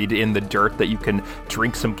buried in the dirt that you can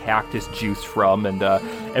drink some cactus juice from, and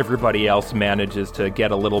everybody else manages to get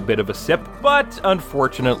a little bit of a sip, but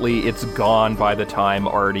unfortunately, it's gone by the time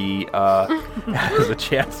Artie has a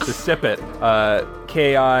chance to sip it.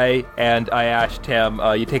 Ki and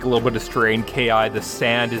Ayashtem, you take a little bit of strain. Ki, the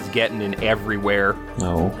sand is getting in everywhere.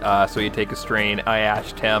 No. So you take a strain.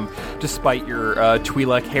 Ayashtem, despite your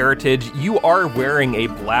Twi'lek heritage, you are wearing a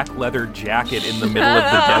black leather jacket in the middle of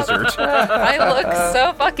the desert. I look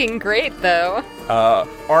so fucking great, though.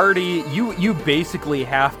 Artie, you basically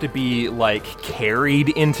have to be, like, carried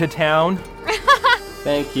into town.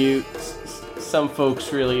 Thank you. Some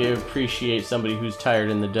folks really appreciate somebody who's tired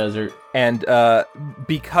in the desert. And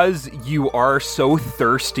because you are so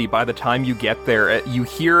thirsty by the time you get there, you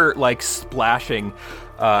hear like splashing,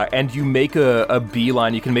 and you make a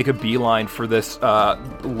beeline. You can make a beeline for this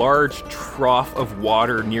large trough of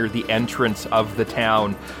water near the entrance of the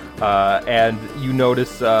town. And you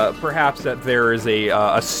notice perhaps that there is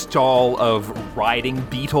a stall of riding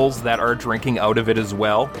beetles that are drinking out of it as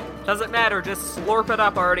well. Doesn't matter, just slurp it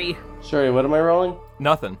up, Artie. Sorry, what am I rolling?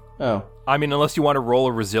 Nothing. Oh. I mean, unless you want to roll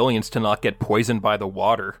a resilience to not get poisoned by the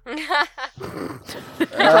water. I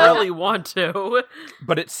really want to.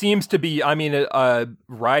 But it seems to be, I mean,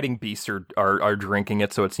 riding beasts are drinking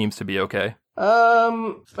it, so it seems to be okay.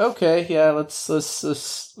 Okay, yeah, let's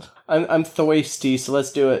I'm thirsty, so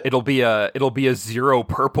let's do it. It'll be a 0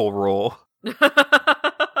 purple roll.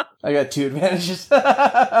 I got 2 advantages.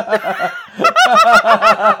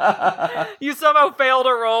 You somehow failed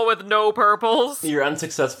a roll with no purples. You're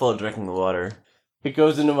unsuccessful at drinking the water. It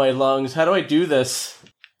goes into my lungs. How do I do this?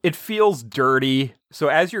 It feels dirty. So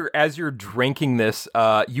as you're drinking this,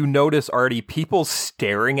 you notice already people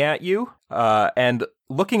staring at you, and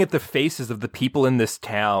looking at the faces of the people in this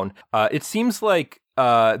town. It seems like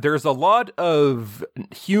there's a lot of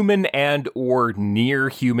human and or near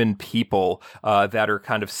human people that are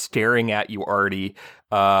kind of staring at you, Artie.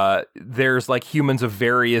 There's like humans of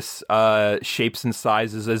various shapes and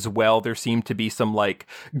sizes as well. There seem to be some like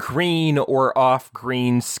green or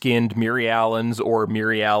off-green skinned Mirialans or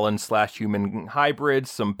Mirialan/human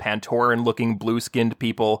hybrids, some Pantoran-looking blue-skinned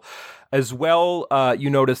people. As well, you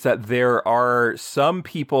notice that there are some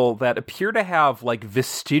people that appear to have like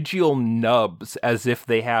vestigial nubs, as if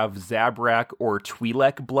they have Zabrak or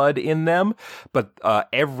Twi'lek blood in them, but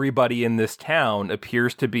everybody in this town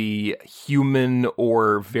appears to be human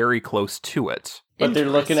or very close to it. But they're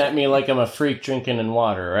looking at me like I'm a freak drinking in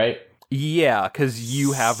water, right? Yeah, because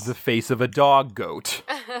you have the face of a dog goat.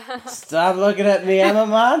 Stop looking at me, I'm a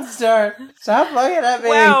monster! Stop looking at me!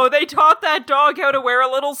 Wow, they taught that dog how to wear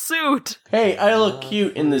a little suit! Hey, I look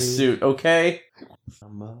cute in this suit, okay?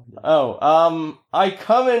 Oh, I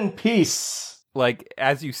come in peace. Like,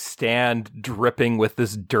 as you stand dripping with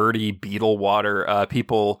this dirty beetle water,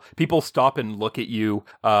 people stop and look at you.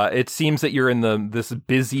 It seems that you're in this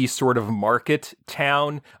busy sort of market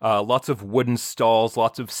town. Lots of wooden stalls,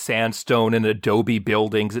 lots of sandstone and adobe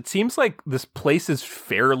buildings. It seems like this place is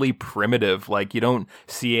fairly primitive. Like, you don't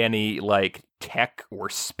see any, like, tech or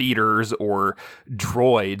speeders or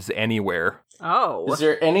droids anywhere. Oh. Is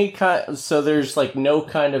there any kind... So there's, like, no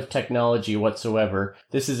kind of technology whatsoever.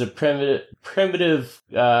 This is a primitive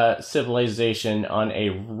civilization on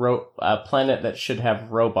a planet that should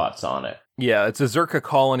have robots on it. Yeah, it's a Zerka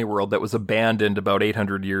colony world that was abandoned about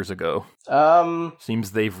 800 years ago.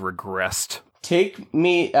 Seems they've regressed. Take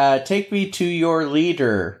me to your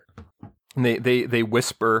leader. And they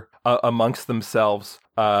whisper amongst themselves,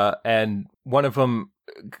 and one of them,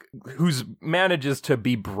 who's manages to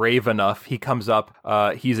be brave enough, he comes up.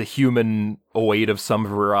 He's a humanoid of some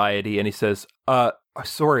variety, and he says,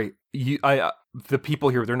 "Sorry, the people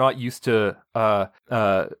here, they're not used to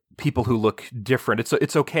people who look different.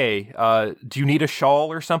 It's okay. Do you need a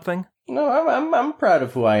shawl or something?" No, I'm proud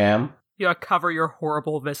of who I am. You cover your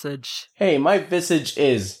horrible visage. Hey, my visage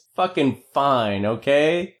is fucking fine,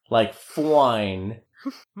 okay? Like fine.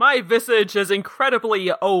 My visage is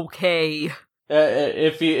incredibly okay.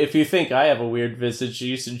 If you think I have a weird visage,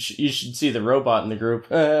 you should see the robot in the group.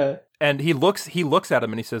 And he looks at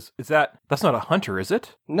him and he says, that's not a hunter, is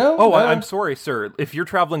it?" No. Oh, no. I'm sorry, sir. If you're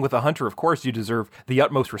traveling with a hunter, of course you deserve the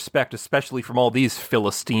utmost respect, especially from all these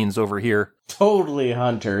Philistines over here. Totally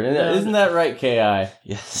hunter. Isn't that right, K.I.?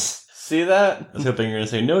 Yes. See that? I was hoping you were going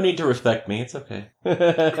to say, no need to respect me, it's okay.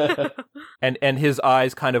 And his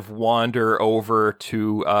eyes kind of wander over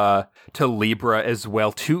to Libra as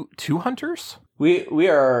well. Two hunters? We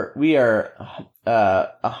are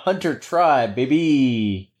a hunter tribe,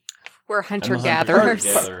 baby. We're hunter-gatherers.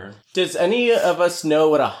 hunter-gatherers. Does any of us know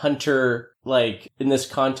what a hunter, like, in this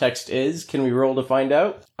context is? Can we roll to find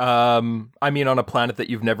out? I mean, on a planet that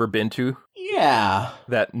you've never been to? Yeah.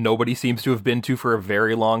 That nobody seems to have been to for a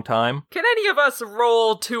very long time? Can any of us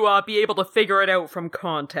roll to be able to figure it out from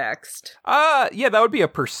context? Yeah, that would be a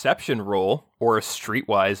perception roll, or a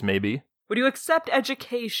streetwise, maybe. Would you accept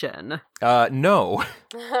education? No.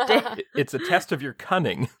 It's a test of your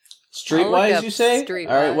cunning. Streetwise, you say? Streetwise.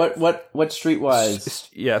 All right, what streetwise?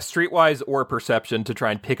 Yeah, streetwise or perception to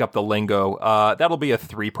try and pick up the lingo. That'll be a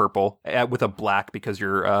 3 purple with a black because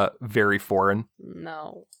you're very foreign.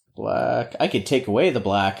 No. Black. I could take away the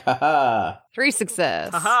black. Haha. 3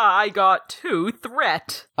 success. Haha, I got 2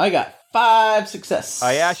 threat. I got 5 success.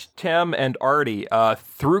 Ayash, Tem, and Artie,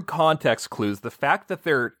 through context clues, the fact that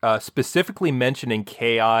they're specifically mentioning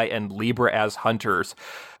Ki and Libra as hunters,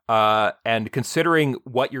 and considering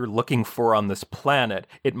what you're looking for on this planet,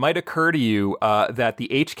 it might occur to you that the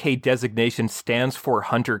HK designation stands for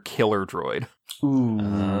Hunter-Killer Droid. Ooh.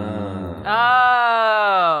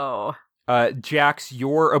 Oh. Jax,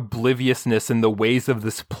 your obliviousness in the ways of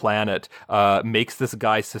this planet makes this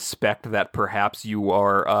guy suspect that perhaps you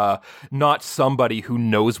are not somebody who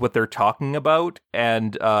knows what they're talking about,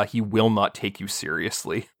 and he will not take you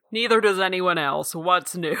seriously. Neither does anyone else.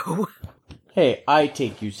 What's new? Hey, I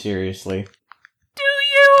take you seriously. Do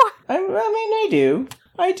you? I do.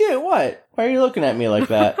 I do. What? Why are you looking at me like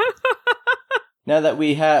that? Now that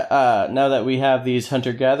we have these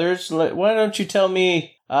hunter-gatherers, why don't you tell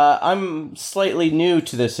me? I'm slightly new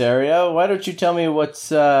to this area. Why don't you tell me what's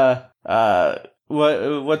going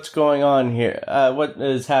on here? What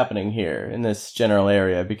is happening here in this general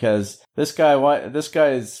area? Because this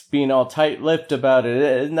guy's being all tight-lipped about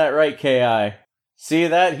it. Isn't that right, Ki? See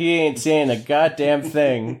that? He ain't saying a goddamn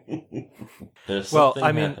thing. Well,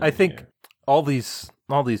 I mean, I think all these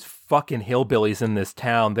fucking hillbillies in this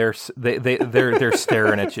town, they're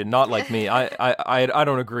staring at you. Not like me. I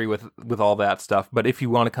don't agree with all that stuff. But if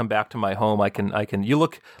you want to come back to my home, I can. You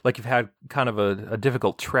look like you've had kind of a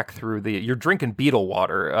difficult trek through you're drinking beetle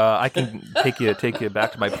water. I can take you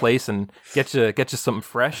back to my place and get you something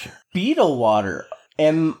fresh. Beetle water.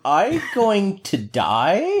 Am I going to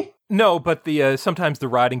die? No, but sometimes the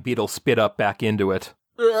riding beetles spit up back into it.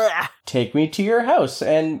 Ugh. Take me to your house,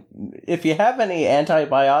 and if you have any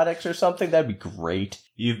antibiotics or something, that'd be great.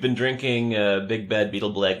 You've been drinking Big Bad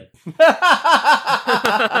Beetle Black.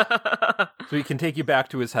 So he can take you back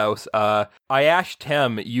to his house. Ayash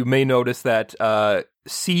Tem, you may notice that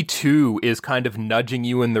C2 is kind of nudging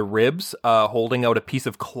you in the ribs, holding out a piece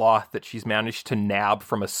of cloth that she's managed to nab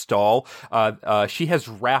from a stall. She has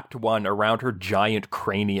wrapped one around her giant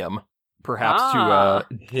cranium, perhaps to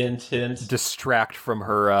hint, distract from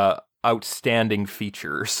her outstanding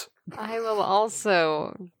features. I will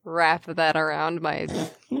also wrap that around my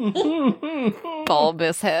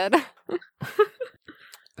bulbous head.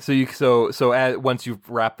 So once you've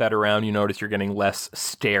wrapped that around, you notice you're getting less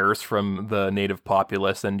stares from the native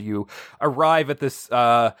populace, and you arrive at this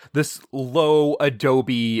low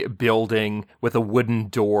adobe building with a wooden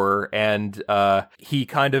door, and he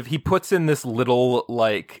puts in this little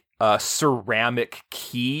ceramic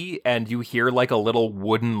key, and you hear like a little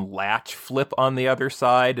wooden latch flip on the other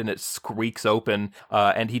side, and it squeaks open,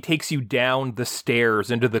 and he takes you down the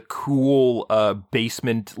stairs into the cool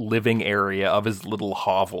basement living area of his little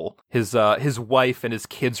hovel. His wife and his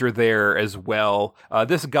kids are there as well.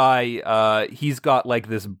 This guy, he's got like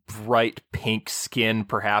this bright pink skin.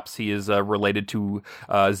 Perhaps he is related to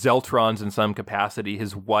Zeltrons in some capacity.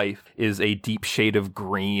 His wife is a deep shade of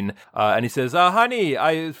green, and he says, honey,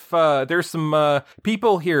 there's some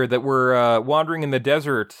people here that were wandering in the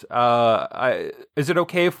desert. Is it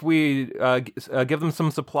okay if we give them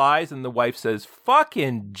some supplies? And the wife says,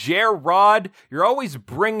 fucking Gerard, you're always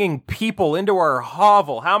bringing people into our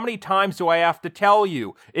hovel. How many times do I have to tell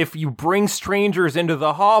you? If you bring strangers into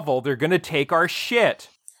the hovel, they're going to take our shit.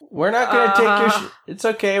 We're not going to take your shit. It's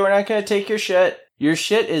okay. We're not going to take your shit. Your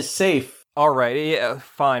shit is safe. All right, yeah,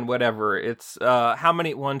 fine, whatever. It's, how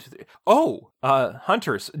many? 1, 2, 3. Oh,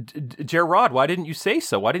 hunters. Gerard, why didn't you say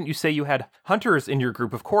so? Why didn't you say you had hunters in your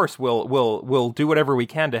group? Of course, we'll do whatever we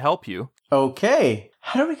can to help you. Okay.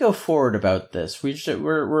 How do we go forward about this?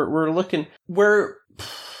 We're looking.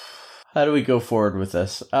 How do we go forward with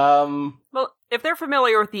this? Well, if they're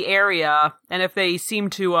familiar with the area, and if they seem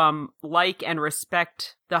to like and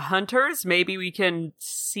respect the hunters, maybe we can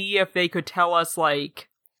see if they could tell us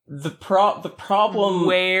the problem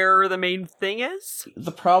where the main thing is.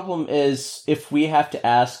 The problem is if we have to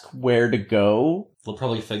ask where to go, they'll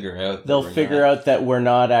probably figure out. They'll figure out that we're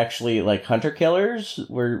not actually hunter killers.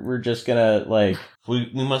 We're just gonna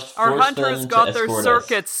We must. Our force hunters them got to their escort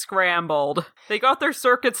circuits us. scrambled. They got their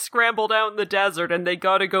circuits scrambled out in the desert, and they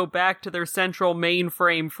gotta go back to their central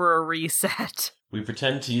mainframe for a reset. We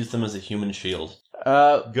pretend to use them as a human shield.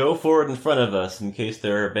 Go forward in front of us in case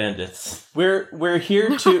there are bandits. We're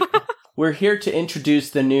here to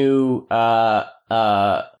introduce the new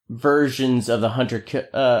versions of the hunter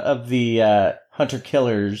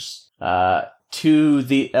killers to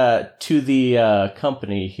the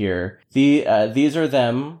company here. These are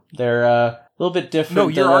them. They're a little bit different. No,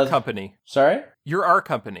 you're our company. Sorry? You're our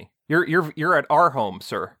company. You're at our home,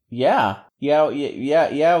 sir. Yeah, we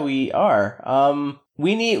are.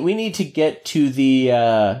 We need to get to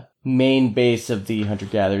the main base of the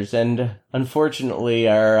hunter-gatherers, and unfortunately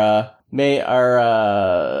our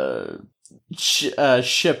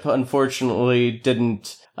ship unfortunately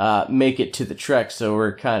didn't make it to the trek, so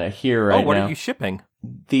we're kind of here right now. Oh, what are you shipping?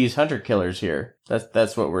 These hunter-killers here.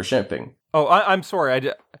 That's what we're shipping. Oh, I'm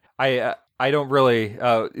sorry. I don't really.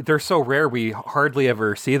 They're so rare. We hardly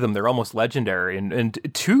ever see them. They're almost legendary, and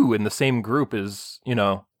two in the same group is,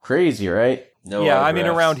 crazy, right? No yeah, autographs. I mean,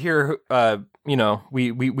 around here,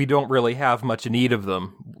 we don't really have much need of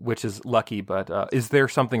them, which is lucky. But is there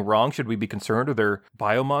something wrong? Should we be concerned? Are there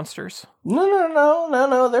biomonsters?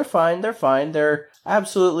 No. They're fine. They're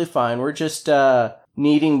absolutely fine. We're just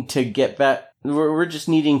needing to get back. We're just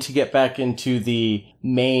needing to get back into the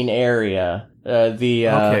main area.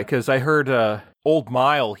 Okay, because I heard Old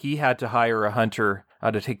Mile, he had to hire a hunter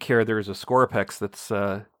to take care. There's a Scorpex that's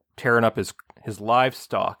tearing up his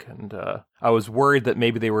livestock, and I was worried that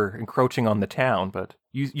maybe they were encroaching on the town. But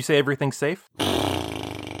you say everything's safe?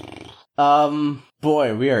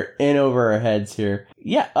 Boy, we are in over our heads here.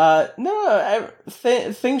 Yeah,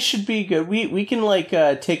 things should be good. We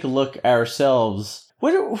can take a look ourselves.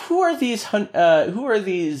 Who are these? Who are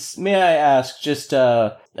these? May I ask? Just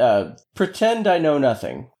pretend I know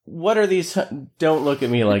nothing. What are these? Don't look at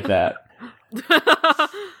me like that.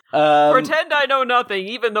 Pretend I know nothing,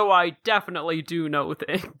 even though I definitely do know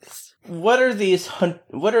things. What are these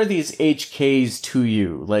HKs to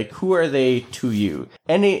you? Like, who are they to you?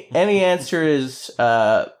 Any answer is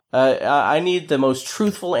I need the most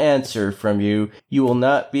truthful answer from you. You will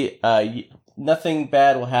not be nothing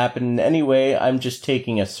bad will happen anyway. I'm just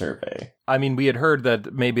taking a survey. I mean, we had heard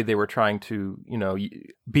that maybe they were trying to,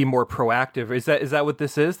 be more proactive. Is that what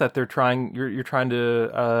this is? That they're trying? You're trying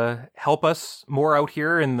to help us more out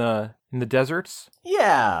here in the deserts?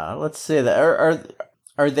 Yeah, let's say that.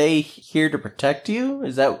 Are they here to protect you?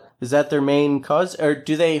 Is that their main cause, or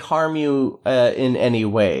do they harm you in any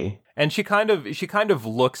way? And she kind of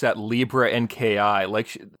looks at Libra and Ki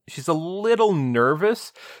like she's a little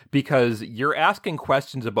nervous because you're asking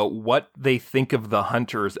questions about what they think of the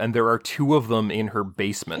hunters, and there are two of them in her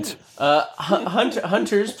basement.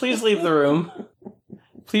 Hunters, please leave the room.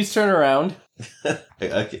 Please turn around.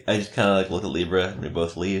 I just kind of look at Libra, and we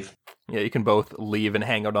both leave. Yeah, you can both leave and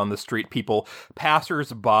hang out on the street. People,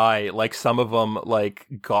 passers-by, some of them,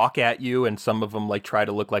 gawk at you, and some of them, try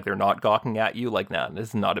to look like they're not gawking at you. Nah, this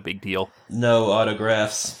is not a big deal. No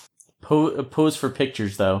autographs. Pose for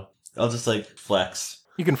pictures, though. I'll just, flex.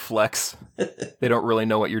 You can flex. They don't really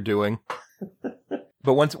know what you're doing.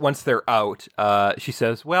 But once they're out, she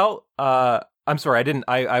says, well, I'm sorry,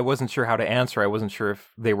 I wasn't sure how to answer. I wasn't sure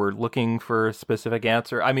if they were looking for a specific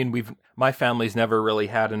answer. I mean, my family's never really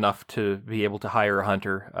had enough to be able to hire a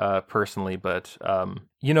hunter, personally, but,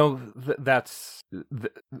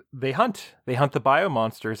 they hunt the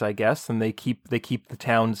biomonsters, I guess, and they keep the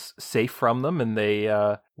towns safe from them, and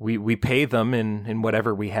we pay them in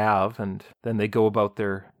whatever we have, and then they go about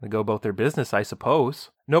their business, I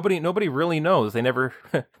suppose. Nobody really knows. They never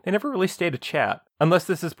really stay to chat. Unless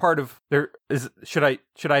this is part of their should I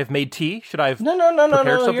have made tea? Should I have No,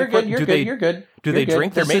 you're good. You're good. Do they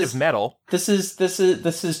drink? They're made of metal. This is just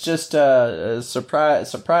a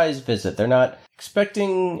surprise visit. They're not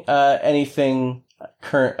expecting anything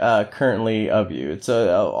currently of you. It's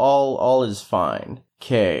all is fine.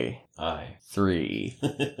 K. I 3.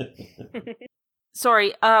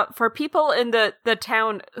 Sorry, for people in the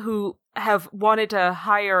town who have wanted to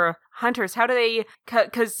hire hunters, how do they,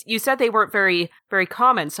 because you said they weren't very, very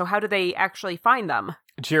common, so how do they actually find them?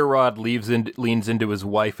 Gerard leans into his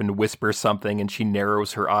wife and whispers something, and she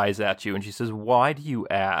narrows her eyes at you, and she says, "Why do you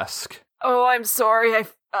ask?" Oh, I'm sorry.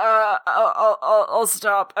 I'll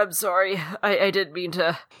stop. I'm sorry. I didn't mean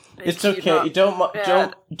to. It's okay. Don't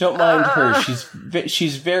mind her.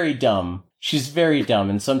 She's very dumb. She's very dumb,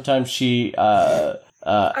 and sometimes she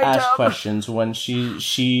asks questions when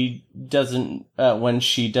she doesn't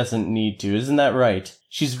need to. Isn't that right?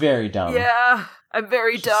 She's very dumb. Yeah, I'm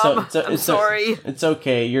very dumb. I'm sorry. It's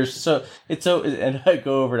okay. And I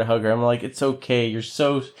go over to hug her. I'm like, it's okay. You're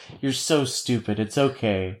so stupid. It's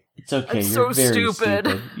okay. It's okay. You're very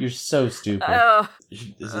stupid. You're so stupid.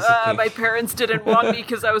 My parents didn't want me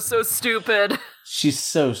because I was so stupid. She's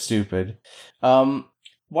so stupid.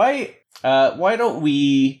 Why don't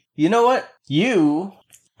we? You know what? You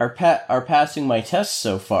are passing my test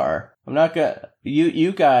so far. I'm not gonna.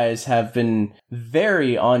 You guys have been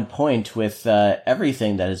very on point with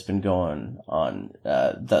everything that has been going on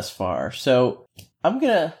thus far. So I'm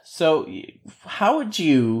gonna. So how would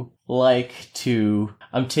you like to?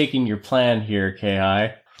 I'm taking your plan here, Ki.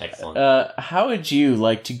 Excellent. How would you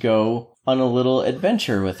like to go on a little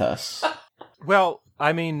adventure with us? Well,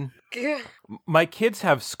 I mean, my kids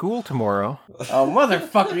have school tomorrow. Oh,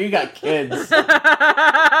 motherfucker, you got kids.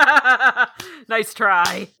 Nice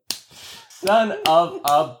try. Son of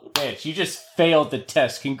a bitch. You just failed the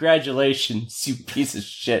test. Congratulations, you piece of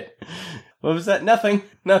shit. What was that? Nothing.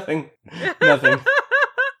 I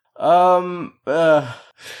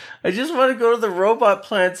just want to go to the robot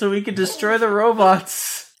plant so we can destroy the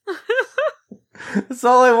robots. That's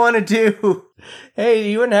all I want to do. Hey,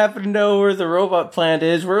 you wouldn't happen to know where the robot plant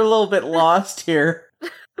is? We're a little bit lost here.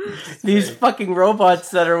 These fucking robots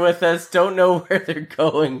that are with us don't know where they're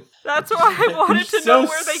going. That's why I wanted to know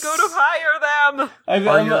where they go to hire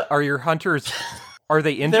them. Are your hunters? Are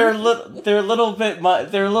they injured? They're a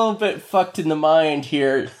little bit fucked in the mind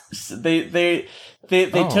here. They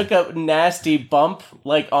took a nasty bump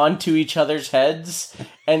like onto each other's heads,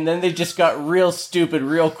 and then they just got real stupid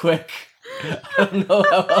real quick. I don't know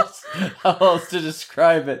how else to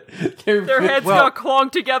describe it. Their heads got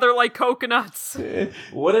clonked together like coconuts.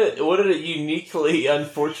 What a uniquely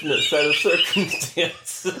unfortunate set of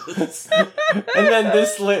circumstances. And then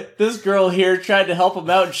this girl here tried to help him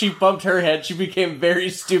out, and she bumped her head. She became very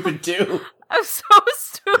stupid too. I'm so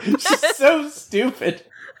stupid. She's so stupid.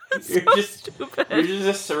 You're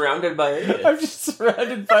just surrounded by idiots. I'm just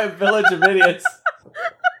surrounded by a village of idiots.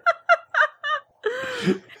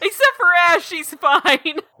 Except for Ash, she's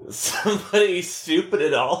fine. Somebody stupid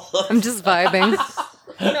at all. I'm just vibing.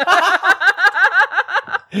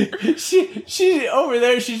 She over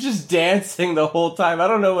there, she's just dancing the whole time. I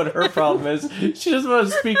don't know what her problem is. She doesn't want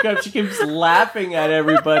to speak up. She keeps laughing at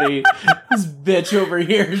everybody. This bitch over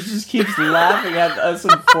here just keeps laughing at us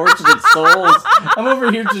unfortunate souls. I'm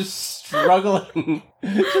over here just struggling,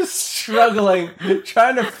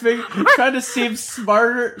 trying to seem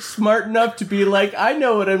smart enough to be like, I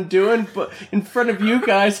know what I'm doing, but in front of you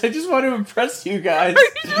guys, I just want to impress you guys.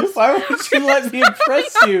 Why won't you let me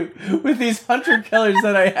impress you with these hunter killers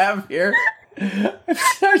that I have here?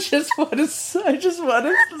 I just want to seem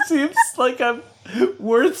like I'm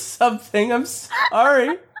worth something. I'm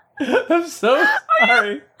sorry. I'm so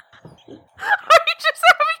sorry. Are you just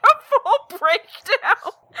having a full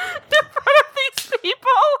breakdown in front of these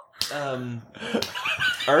people?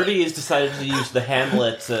 Artie has decided to use the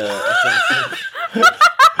Hamlet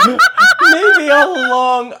Maybe all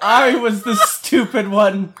along I was the stupid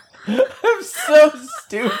one. I'm so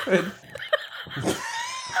stupid. We're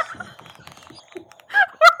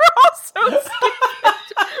all so stupid.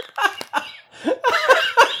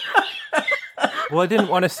 Well, I didn't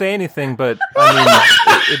want to say anything, but I mean,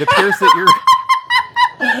 it appears that your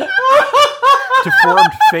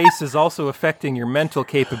deformed face is also affecting your mental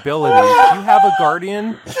capabilities. Do you have a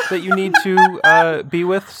guardian that you need to be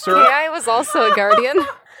with, sir? I was also a guardian.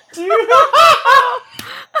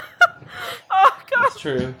 Oh, God. That's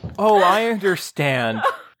true. Oh, I understand.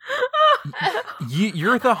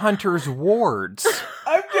 You're the hunter's wards.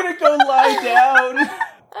 I'm gonna go lie down.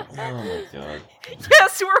 Oh my god.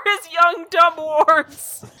 Yes, we're his young dumb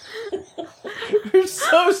wards. You're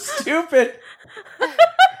so stupid.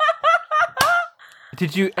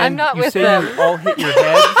 Did you? I'm And not you with say them. you all hit your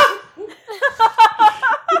heads.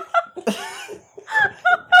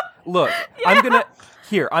 Look,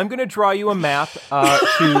 I'm gonna draw you a map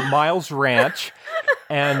to Miles Ranch,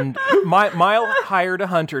 and Mile hired a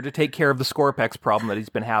hunter to take care of the Scorpex problem that he's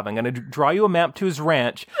been having. I'm gonna draw you a map to his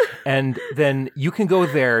ranch, and then you can go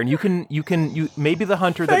there, and you maybe the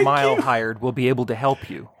hunter that Thank Mile you. hired will be able to help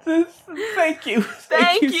you. Thank you.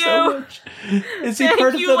 Thank you so you. much. Is he Thank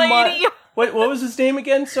part of you, the lady. What was his name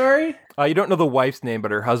again? Sorry. You don't know the wife's name,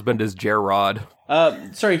 but her husband is Gerard.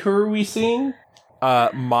 Sorry. Who are we seeing?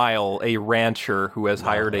 Mile, a rancher who has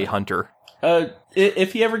hired a hunter.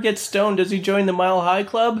 If he ever gets stoned, does he join the Mile High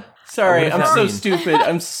Club? Sorry, What does I'm that so mean? stupid.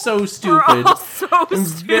 I'm so We're stupid. all so I'm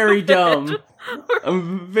stupid. very dumb.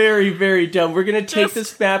 I'm very, very dumb. We're gonna take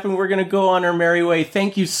this map and we're gonna go on our merry way.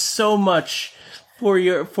 Thank you so much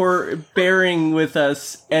for bearing with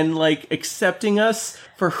us and like accepting us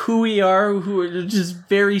for who we are, who are just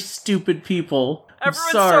very stupid people. I'm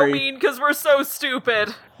Everyone's sorry. so mean because we're so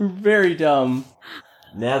stupid. We're very dumb.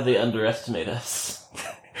 Now they underestimate us.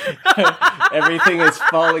 Everything is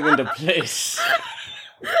falling into place.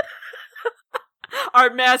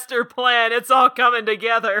 Our master plan, it's all coming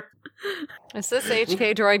together. Is this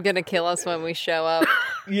HK droid gonna kill us when we show up?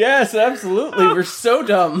 Yes, absolutely. We're so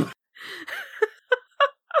dumb.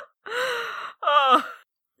 Oh.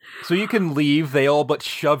 So you can leave. They all but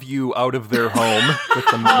shove you out of their home with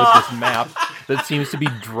this map that seems to be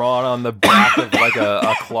drawn on the back of like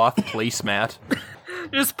a cloth placemat.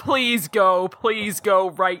 Just please go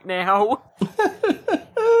right now.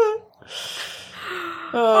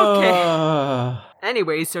 Okay.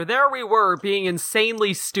 Anyway, so there we were, being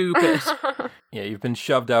insanely stupid. Yeah, you've been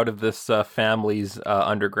shoved out of this family's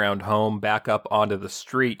underground home, back up onto the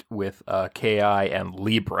street with Ki and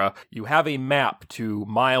Libra. You have a map to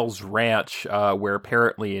Miles Ranch, where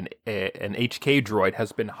apparently an HK droid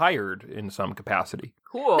has been hired in some capacity.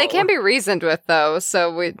 Cool. They can be reasoned with, though,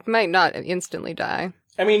 so we might not instantly die.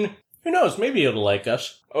 I mean, who knows? Maybe it'll like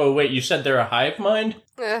us. Oh, wait, you said they're a hive mind?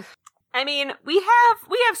 Ugh. I mean, we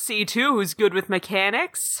have C2 who's good with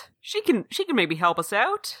mechanics. She can maybe help us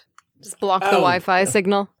out. Just block the Wi-Fi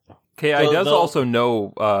signal. Ki does also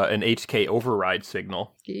know an HK override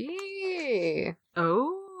signal. Yee.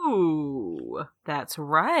 Oh, that's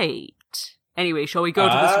right. Anyway, shall we go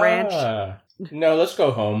to this ranch? No, let's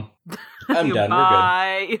go home. I'm done. We're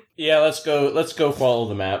Bye. good. Yeah, let's go follow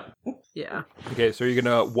the map. Yeah. Okay, so you're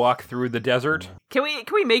gonna walk through the desert? Can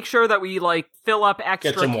we make sure that we like fill up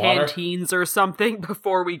extra some water? canteens or something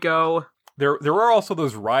before we go? There are also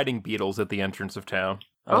those riding beetles at the entrance of town.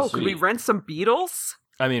 Oh, could we rent some beetles?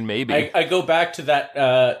 I mean, maybe. I go back to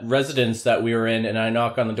that residence that we were in, and I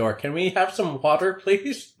knock on the door. Can we have some water,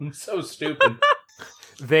 please? I'm so stupid.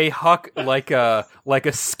 They huck like a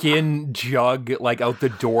skin jug like out the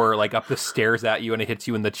door, like up the stairs at you, and it hits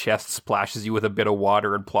you in the chest, splashes you with a bit of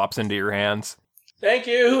water, and plops into your hands. Thank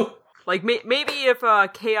you. Like maybe if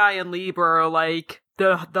Ki and Libra are like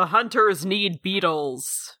the hunters need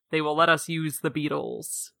beetles, they will let us use the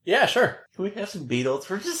beetles. Yeah, sure. Can we have some beetles?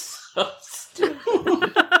 We're just so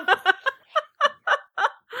stupid.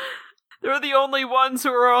 They're the only ones who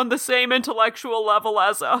are on the same intellectual level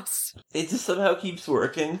as us. It just somehow keeps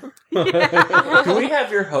working. Yeah. Can we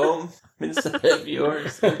have your home instead of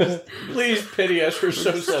yours? Please pity us. We're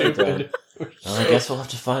so stupid. Well, I guess we'll have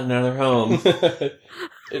to find another home.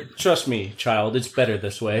 Trust me, child. It's better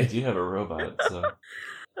this I way. do have a robot, so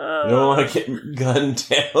I don't want to get gunned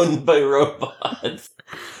down by robots.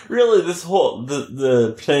 Really, this whole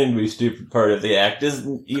the pretending to be stupid part of the act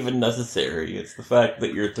isn't even necessary. It's the fact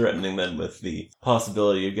that you're threatening them with the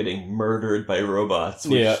possibility of getting murdered by robots,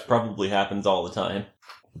 which probably happens all the time.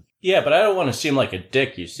 Yeah, but I don't want to seem like a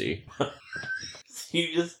dick, you see. So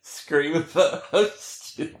you just scream about how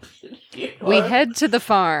stupid you are. We head to the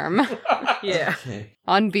farm Yeah. Okay.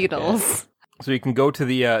 on beetles. So you can go to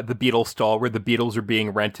the beetle stall where the beetles are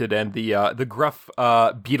being rented, and the gruff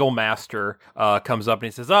beetle master comes up and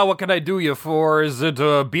he says, "Oh, what can I do you for? Is it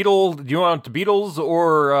beetle? Do you want beetles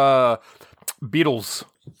or beetles?"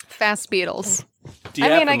 Fast beetles. Do you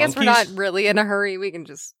have the I guess we're not monkeys? really in a hurry. We can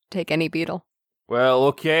just take any beetle. Well,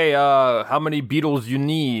 okay. How many beetles you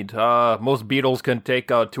need? Most beetles can take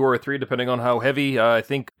 2 or 3, depending on how heavy. I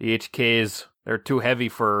think the HKs, they're too heavy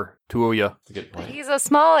for 2 of you. That's a good But point. he's a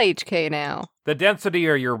small HK now. The density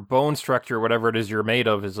or your bone structure, whatever it is you're made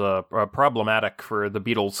of, is problematic for the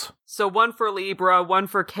beetles. So 1 for Libra, 1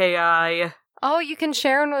 for Ki. Oh, you can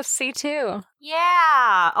share one with C2.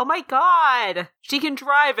 Yeah! Oh my god! She can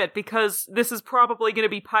drive it because this is probably going to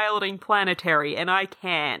be piloting planetary, and I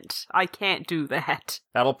can't. I can't do that.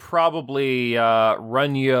 That'll probably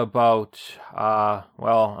run you about,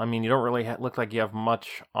 well, I mean, you don't really look like you have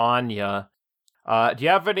much on you. Do you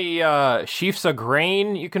have any sheafs of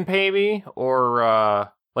grain you can pay me?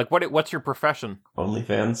 Or, what's your profession?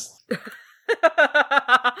 OnlyFans.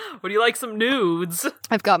 Would you like some nudes?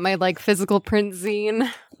 I've got my, physical print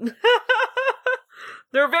zine.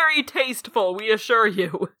 They're very tasteful, we assure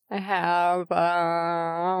you. I have,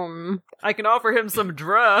 I can offer him some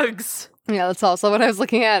drugs. yeah, that's also what I was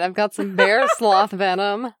looking at. I've got some bear sloth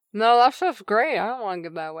venom. No, that stuff's great. I don't want to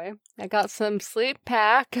give that away. I got some sleep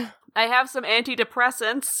pack. I have some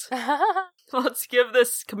antidepressants. Let's give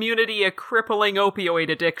this community a crippling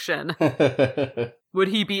opioid addiction. Would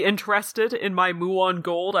he be interested in my Muon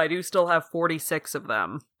Gold? I do still have 46 of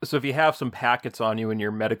them. So if you have some packets on you in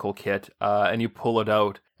your medical kit, and you pull it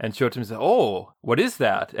out and show it to him and say, "Oh, what is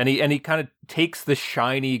that?" And he kind of takes the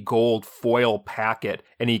shiny gold foil packet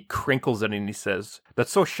and he crinkles it and he says,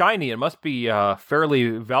 "That's so shiny, it must be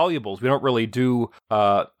fairly valuable. We don't really do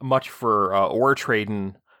much for ore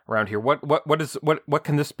trading around here. What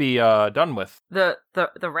can this be done with?" The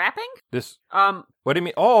wrapping? This What do you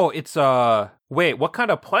mean? Oh, it's wait, what kind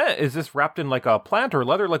of plant is this wrapped in? Like a plant or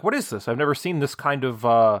leather? Like what is this? I've never seen this kind of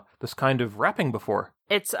wrapping before.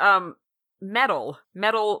 It's metal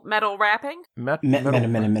wrapping. Metal.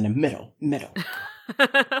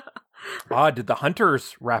 Did the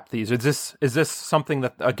hunters wrap these? Is this something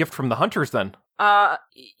a gift from the hunters then?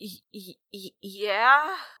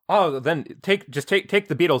 Yeah. Oh, then take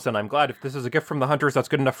the beetles then. I'm glad if this is a gift from the hunters, that's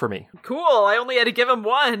good enough for me. Cool, I only had to give him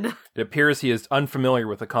one. It appears he is unfamiliar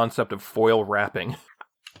with the concept of foil wrapping.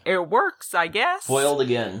 It works, I guess. Foiled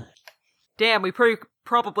again. Damn, we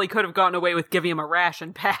probably could have gotten away with giving him a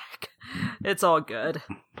ration pack. It's all good.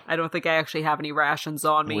 I don't think I actually have any rations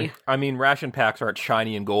on me. I mean, ration packs aren't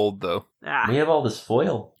shiny and gold, though. We have all this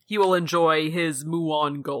foil. He will enjoy his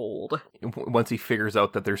Muon gold. Once he figures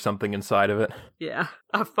out that there's something inside of it. Yeah,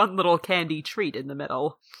 a fun little candy treat in the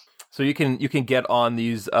middle. So you can get on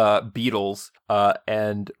these beetles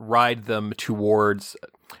and ride them towards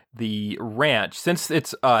the ranch. Since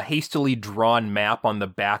it's a hastily drawn map on the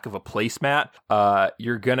back of a placemat,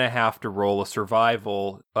 you're gonna have to roll a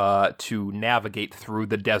survival to navigate through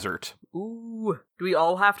the desert. Ooh, do we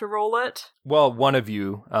all have to roll it? Well, one of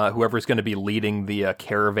you, whoever's going to be leading the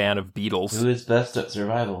caravan of beetles. Who is best at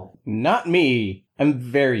survival? Not me. I'm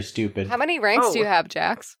very stupid. How many ranks do you have,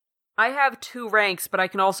 Jax? I have 2 ranks, but I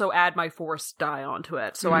can also add my force die onto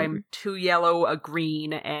it. So I'm 2 yellow, a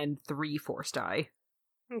green, and 3 force die.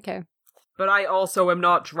 Okay. But I also am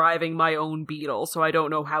not driving my own beetle, so I don't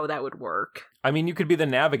know how that would work. I mean, you could be the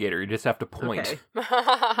navigator. You just have to point.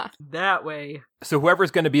 Okay. That way. So whoever's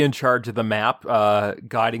going to be in charge of the map,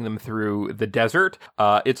 guiding them through the desert,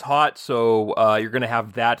 it's hot, so you're going to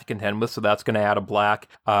have that to contend with, so that's going to add a black,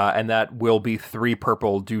 and that will be 3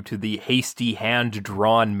 purple due to the hasty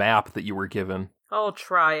hand-drawn map that you were given. I'll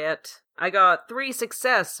try it. I got 3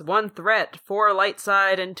 success, 1 threat, 4 light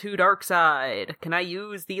side, and 2 dark side. Can I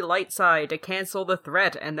use the light side to cancel the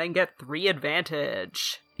threat and then get 3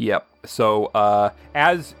 advantage? Yep. So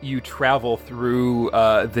as you travel through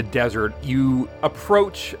the desert, you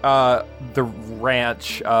approach the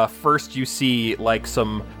ranch. First, you see like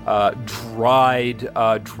some dried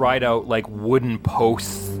out like wooden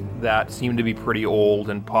posts that seem to be pretty old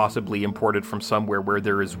and possibly imported from somewhere where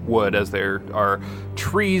there is wood, as there are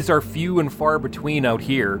trees are few and far between out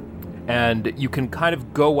here. And you can kind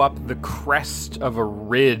of go up the crest of a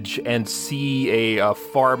ridge and see a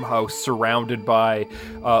farmhouse surrounded by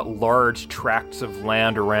large tracts of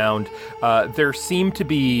land around. There seem to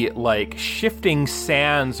be like shifting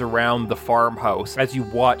sands around the farmhouse as you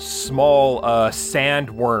watch small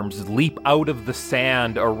sandworms leap out of the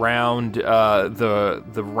sand around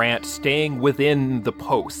the ranch, staying within the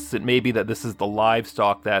posts. It may be that this is the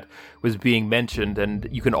livestock that was being mentioned, and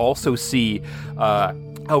you can also see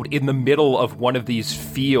out in the middle of one of these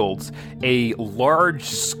fields, a large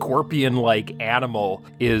scorpion-like animal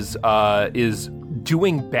is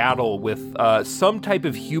doing battle with some type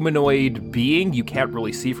of humanoid being. You can't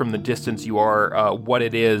really see from the distance you are what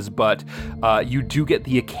it is, but you do get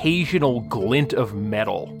the occasional glint of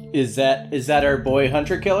metal. Is that our boy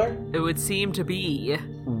Hunter Killer? It would seem to be.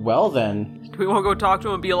 Well then. Do we want to go talk to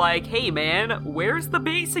him and be like, hey man, where's the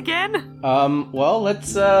base again? Well,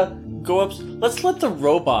 let's go up. Let's let the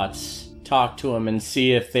robots talk to him and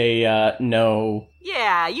see if they know.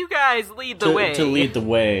 Yeah, you guys lead the way. To lead the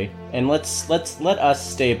way, and let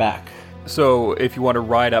us stay back. So if you want to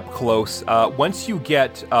ride up close, once you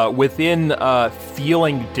get within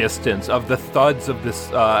feeling distance of the thuds of this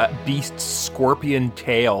beast's scorpion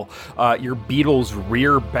tail, your beetles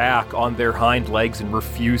rear back on their hind legs and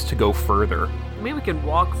refuse to go further. Maybe we can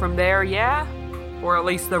walk from there, yeah? Or at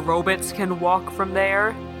least the robots can walk from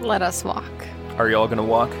there. Let us walk. Are you all going to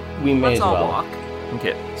walk? We may Let's as all well. walk.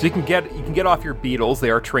 Okay, so you can get off your beetles.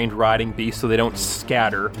 They are trained riding beasts, so they don't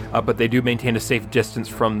scatter, but they do maintain a safe distance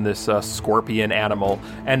from this scorpion animal.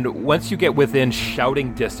 And once you get within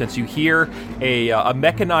shouting distance, you hear a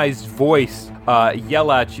mechanized voice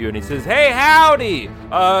yell at you, and he says, "Hey, howdy!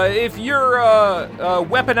 If you're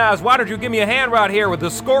weaponized, why don't you give me a hand right here with the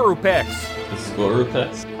Skorupex?" The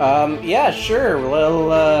Skorupex? Yeah, sure.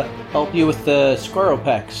 We'll help you with the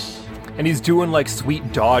Skorupex. And he's doing like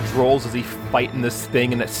sweet dodge rolls as he's fighting this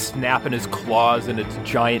thing, and it's snapping his claws and its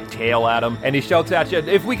giant tail at him. And he shouts at you,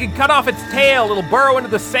 "If we can cut off its tail, it'll burrow into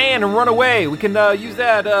the sand and run away. We can use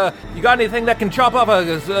that. You got anything that can chop off a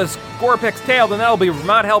Skorupex tail, then that'll be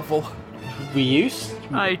not helpful."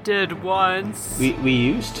 I did once. We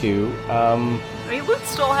used to. I mean, Luke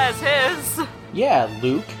still has his. Yeah,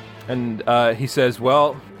 Luke. And he says,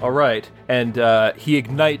 "Well, all right." and he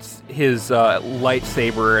ignites his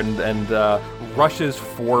lightsaber and rushes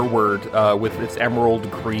forward with its emerald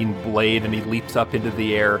green blade, and he leaps up into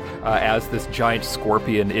the air as this giant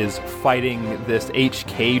scorpion is fighting this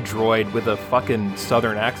HK droid with a fucking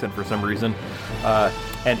southern accent for some reason.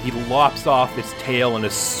 And he lops off its tail in a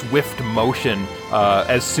swift motion.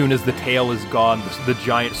 As soon as the tail is gone, the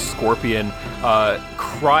giant scorpion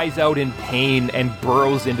cries out in pain and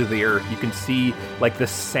burrows into the earth. You can see like the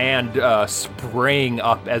sand spraying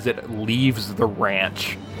up as it leaves the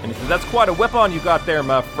ranch. And he says, "That's quite a weapon you got there,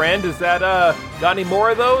 my friend. Is that, got any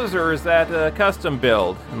more of those, or is that a custom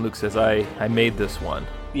build?" And Luke says, I made this one.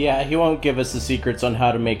 Yeah, he won't give us the secrets on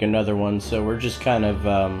how to make another one, so we're just kind of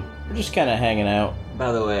hanging out.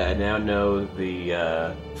 By the way, I now know the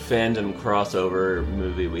fandom crossover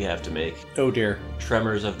movie we have to make. Oh dear.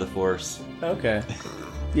 Tremors of the Force. Okay.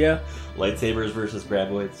 Yeah. Lightsabers versus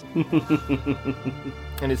graboids.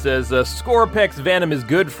 And he says, Scorpek's venom is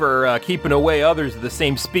good for keeping away others of the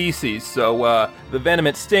same species, so the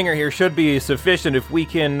venomant stinger here should be sufficient. If we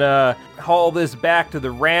can haul this back to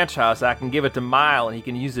the ranch house, I can give it to Mile, and he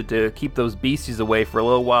can use it to keep those beasties away for a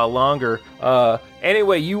little while longer.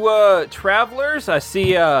 Anyway, you travelers, I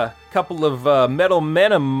see a couple of metal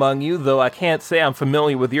men among you, though I can't say I'm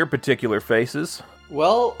familiar with your particular faces.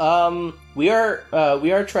 Well, we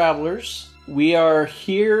are travelers. We are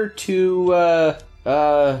here to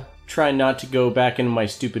try not to go back into my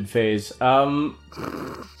stupid phase.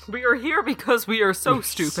 We are here because we are so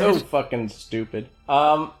stupid. So fucking stupid.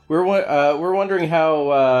 We're wondering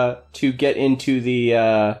how to get into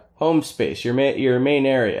the home space, your main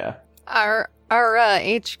area. Our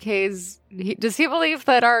HKs. Does he believe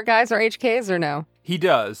that our guys are HKs or no? He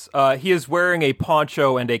does. He is wearing a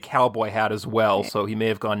poncho and a cowboy hat as well, so he may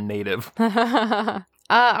have gone native.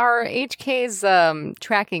 Our HK's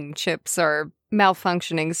tracking chips are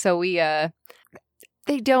malfunctioning, so we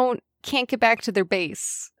can't get back to their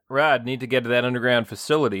base. Right, need to get to that underground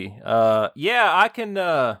facility. Yeah, I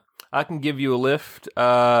can give you a lift.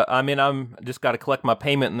 I'm just got to collect my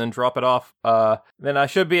payment and then drop it off. Then I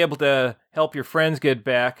should be able to help your friends get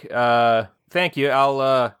back. Thank you.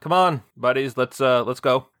 I'll come on, buddies. Let's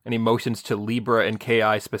go. And he motions to Libra and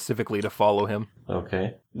Ki specifically to follow him.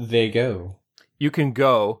 Okay. They go. You can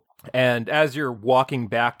go. And as you're walking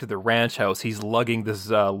back to the ranch house, he's lugging this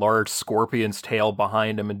large scorpion's tail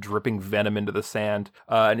behind him and dripping venom into the sand.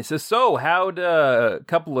 And he says, "So, how'd a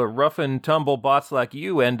couple of rough and tumble bots like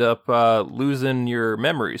you end up losing your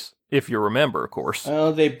memories? If you remember, of course."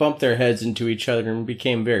 Oh, they bumped their heads into each other and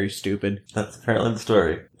became very stupid. That's apparently the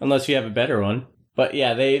story. Unless you have a better one. But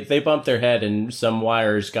yeah, they bumped their head and some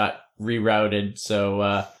wires got rerouted,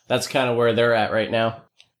 so that's kind of where they're at right now.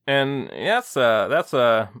 And that's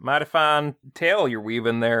a mighty fine tale you're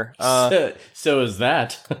weaving there. So is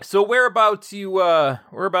that. So whereabouts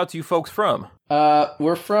you folks from?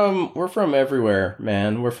 We're from everywhere,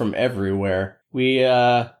 man. We're from everywhere. We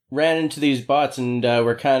ran into these bots and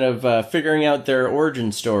we're kind of figuring out their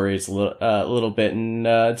origin stories a little bit, and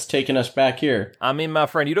it's taking us back here. I mean, my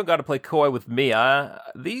friend, you don't got to play coy with me.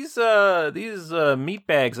 These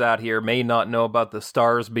meatbags out here may not know about the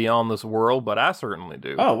stars beyond this world, but I certainly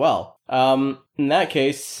do. Oh well. In that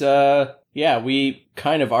case, yeah, we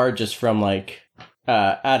kind of are just from like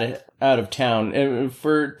out of town. And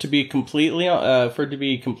to be completely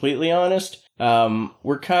honest,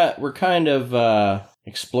 we're kind of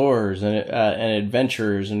explorers and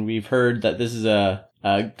adventurers, and we've heard that this is a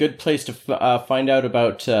good place to find out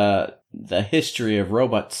about the history of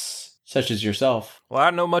robots such as yourself. Well, I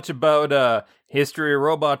don't know much about history of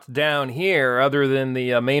robots down here, other than the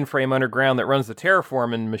mainframe underground that runs the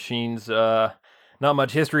terraforming machines. Not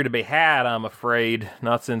much history to be had, I'm afraid.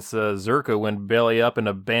 Not since Zerka went belly up and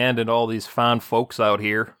abandoned all these fine folks out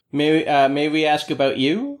here. May we ask about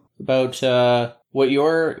you? About what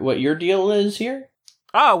your deal is here?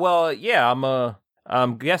 Ah, well, yeah,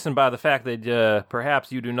 I'm guessing by the fact that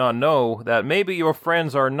perhaps you do not know that maybe your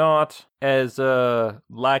friends are not as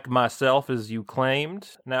like myself as you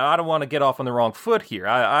claimed. Now, I don't want to get off on the wrong foot here.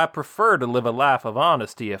 I prefer to live a life of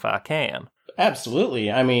honesty if I can.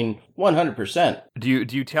 Absolutely. I mean, 100%. Do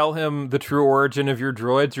you tell him the true origin of your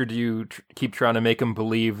droids, or do you keep trying to make him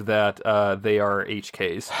believe that they are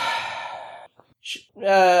HKs?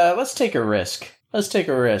 Let's take a risk. Let's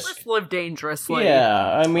live dangerously.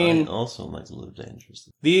 Yeah, I mean... I also like to live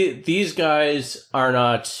dangerously. These guys are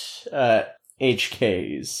not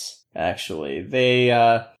HKs, actually.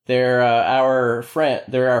 They're our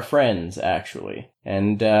friends, actually.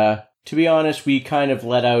 And to be honest, we kind of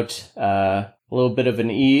let out a little bit of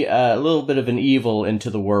an evil into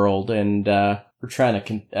the world, and we're trying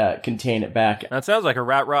to contain it back. That sounds like a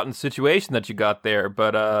rat-rotten situation that you got there,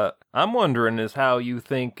 but I'm wondering is how you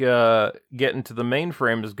think getting to the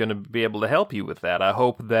mainframe is going to be able to help you with that. I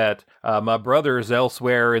hope that my brothers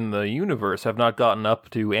elsewhere in the universe have not gotten up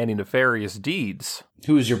to any nefarious deeds.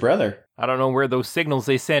 Who is your brother? I don't know where those signals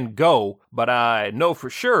they send go, but I know for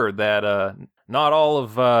sure that not all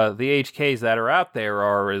of the HKs that are out there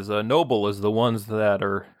are as noble as the ones that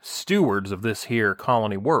are stewards of this here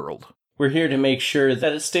colony world. We're here to make sure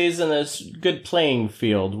that it stays in a good playing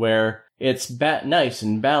field where it's nice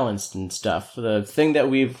and balanced and stuff. The thing that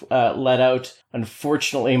we've let out,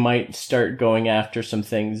 unfortunately, might start going after some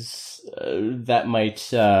things that might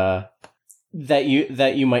that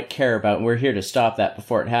you might care about, and we're here to stop that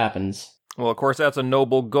before it happens. Well, of course, that's a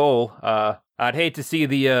noble goal. I'd hate to see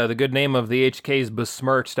the good name of the HKs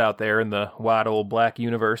besmirched out there in the wide old black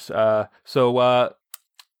universe. So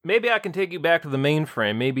maybe I can take you back to the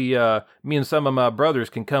mainframe. Maybe me and some of my brothers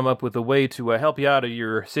can come up with a way to help you out of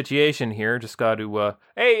your situation here. Just got to,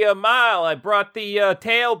 hey, Mile, I brought the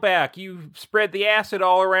tail back. You spread the acid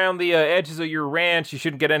all around the edges of your ranch. You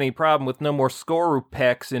shouldn't get any problem with no more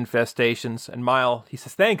Skorupex infestations. And Mile, he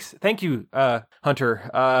says, thank you,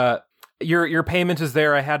 Hunter. Your payment is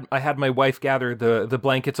there. I had my wife gather the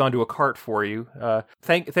blankets onto a cart for you.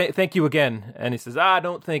 Thank you again. And he says, I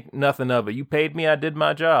don't think nothing of it. You paid me. I did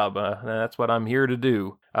my job. That's what I'm here to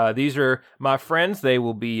do. These are my friends. They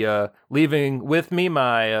will be leaving with me,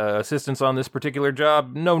 my assistants on this particular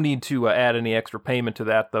job. No need to add any extra payment to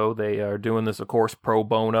that, though. They are doing this, of course, pro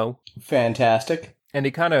bono. Fantastic. And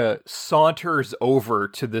he kind of saunters over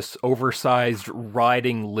to this oversized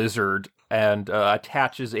riding lizard and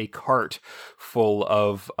attaches a cart full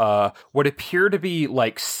of what appear to be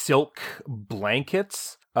like silk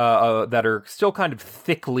blankets that are still kind of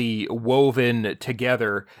thickly woven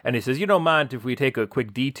together. And he says, you don't mind if we take a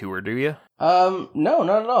quick detour, do you? No,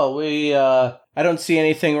 not at all. I don't see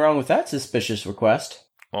anything wrong with that suspicious request.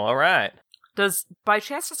 All right. By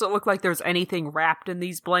chance, does it look like there's anything wrapped in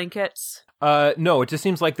these blankets? No, it just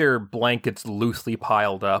seems like they're blankets loosely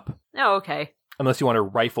piled up. Oh, okay. Unless you want to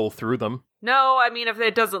rifle through them. No, I mean, if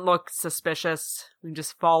it doesn't look suspicious, we can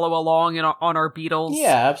just follow along on our beetles.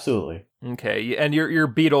 Yeah, absolutely. Okay, and your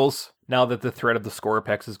beetles, now that the threat of the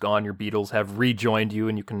Skorupex is gone, your beetles have rejoined you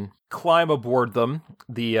and you can climb aboard them.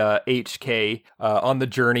 The HK, on the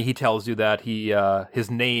journey, he tells you that his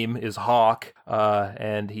name is Hawk,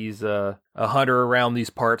 and he's a hunter around these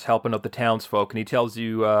parts helping out the townsfolk, and he tells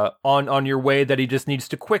you on your way that he just needs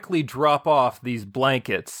to quickly drop off these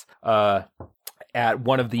blankets at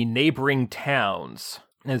one of the neighboring towns.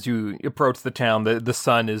 As you approach the town, the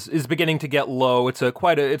sun is beginning to get low. It's a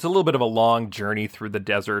little bit of a long journey through the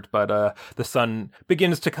desert, but the sun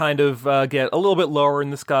begins to kind of get a little bit lower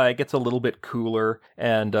in the sky. It gets a little bit cooler,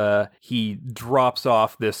 and he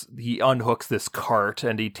unhooks this cart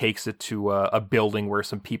and he takes it to a building where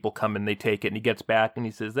some people come and they take it, and he gets back and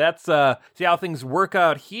he says, "That's see how things work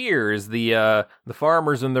out here. Is the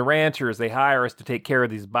farmers and the ranchers, they hire us to take care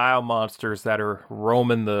of these bio monsters that are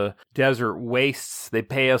roaming the desert wastes. They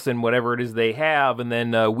pay us in whatever it is they have, and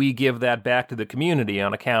then we give that back to the community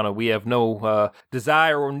on account of we have no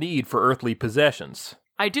desire or need for earthly possessions."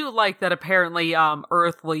 I do like that apparently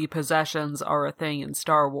earthly possessions are a thing in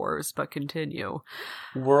Star Wars, but continue.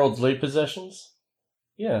 Worldly possessions?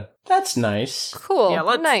 Yeah, that's nice. Cool.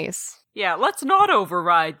 Yeah, nice. Yeah, let's not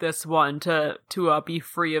override this one to be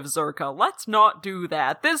free of Zerka. Let's not do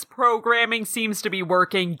that. This programming seems to be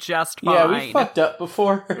working just fine. Yeah, we fucked up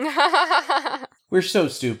before. We're so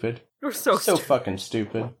stupid. We're so fucking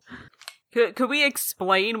stupid. Could we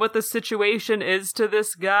explain what the situation is to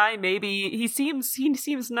this guy? Maybe he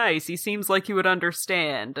seems nice. He seems like he would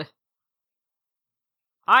understand.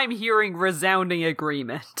 I'm hearing resounding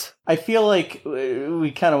agreement. I feel like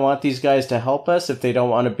we kind of want these guys to help us if they don't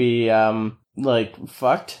want to be,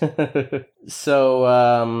 fucked.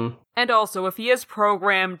 So, And also, if he is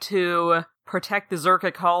programmed to protect the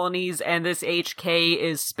Zerka colonies and this HK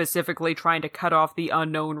is specifically trying to cut off the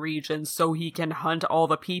unknown region so he can hunt all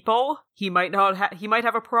the people, he might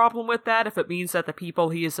have a problem with that if it means that the people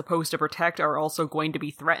he is supposed to protect are also going to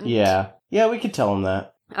be threatened. Yeah, we could tell him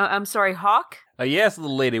that. I'm sorry, Hawk? Yes,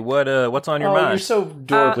 little lady, what's on your mind? Oh, you're so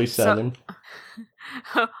adorably southern.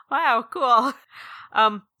 Wow, cool.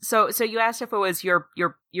 So you asked if it was your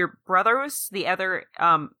brothers, the other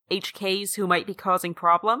HKs who might be causing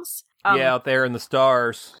problems? Yeah, out there in the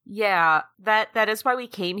stars. Yeah, that is why we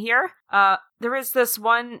came here. There is this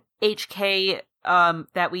one HK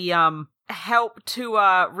that we help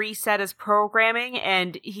to reset his programming,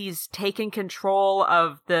 and he's taken control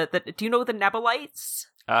of the do you know the Nebulites?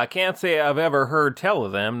 I can't say I've ever heard tell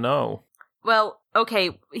of them, no. Well,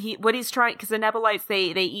 okay, what he's trying, because the Nebulites,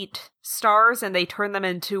 they eat stars and they turn them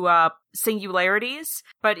into singularities,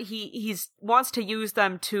 but he wants to use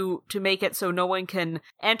them to make it so no one can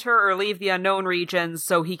enter or leave the unknown regions,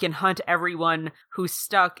 so he can hunt everyone who's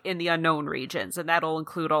stuck in the unknown regions, and that'll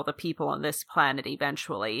include all the people on this planet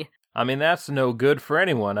eventually. I mean, that's no good for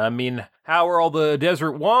anyone. I mean, how are all the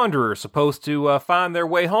desert wanderers supposed to find their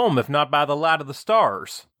way home if not by the light of the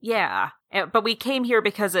stars? Yeah, but we came here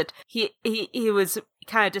because he was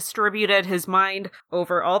kind of distributed his mind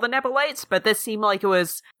over all the Nebulites, but this seemed like it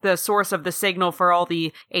was the source of the signal for all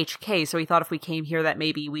the HK, so we thought if we came here that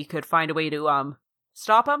maybe we could find a way to,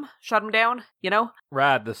 stop him, shut him down, you know?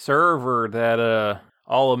 Right, the server that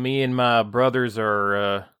all of me and my brothers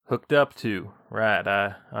are hooked up to. Right,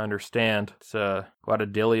 I understand. It's quite a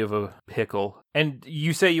dilly of a pickle. And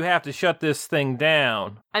you say you have to shut this thing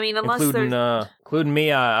down. I mean, unless including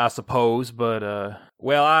me, I suppose. But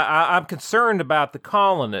well, I'm concerned about the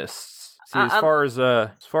colonists. See, as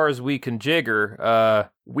far as we can jigger,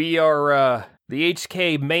 we are. The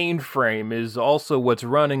HK mainframe is also what's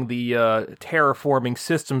running the terraforming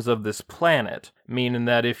systems of this planet, meaning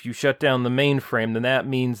that if you shut down the mainframe, then that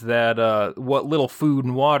means that what little food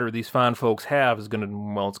and water these fine folks have is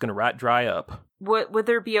it's gonna dry up. Would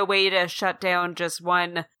there be a way to shut down just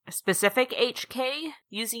one specific HK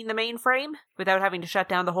using the mainframe without having to shut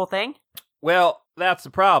down the whole thing? Well, that's the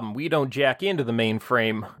problem. We don't jack into the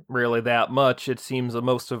mainframe really that much. It seems that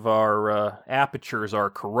most of our apertures are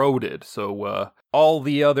corroded, so all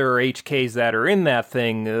the other HKs that are in that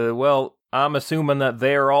thing, well, I'm assuming that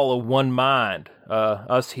they're all of one mind.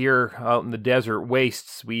 Us here out in the desert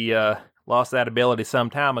wastes, we lost that ability some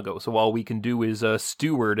time ago, so all we can do is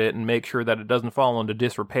steward it and make sure that it doesn't fall into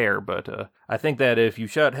disrepair, but I think that if you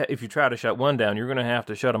try to shut one down, you're going to have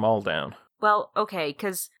to shut them all down. Well, okay,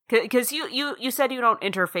 because you said you don't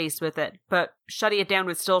interface with it, but shutting it down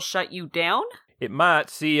would still shut you down? It might.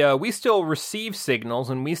 See, we still receive signals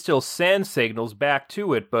and we still send signals back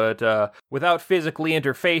to it, but without physically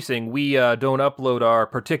interfacing, we don't upload our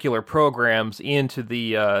particular programs into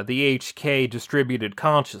the HK distributed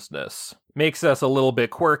consciousness. Makes us a little bit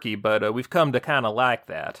quirky, but we've come to kind of like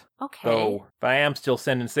that. Okay. So, if I am still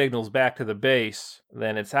sending signals back to the base,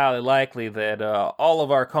 then it's highly likely that all of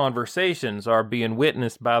our conversations are being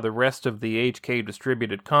witnessed by the rest of the HK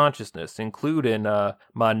distributed consciousness, including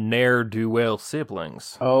my ne'er-do-well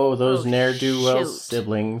siblings. Oh, those ne'er-do-well shoot.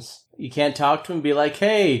 siblings. You can't talk to them and be like,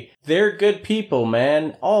 hey, they're good people,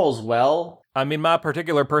 man. All's well. I mean, my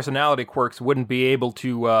particular personality quirks wouldn't be able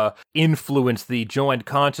to influence the joined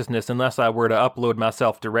consciousness unless I were to upload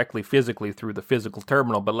myself directly physically through the physical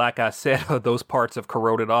terminal, but like I said, those parts have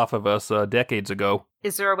corroded off of us decades ago.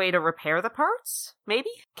 Is there a way to repair the parts? Maybe?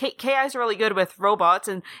 KI's really good with robots,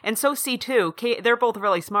 and so C2. They're both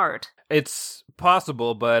really smart. It's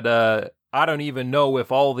possible, but I don't even know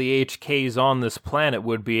if all the HKs on this planet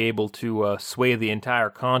would be able to sway the entire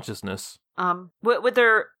consciousness. Would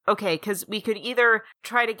there... Okay, because we could either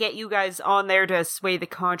try to get you guys on there to sway the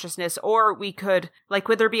consciousness, or we could... Like,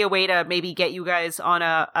 would there be a way to maybe get you guys on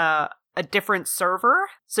a different server?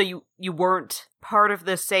 So you weren't part of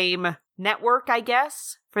the same network, I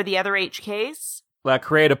guess, for the other HKs? Like,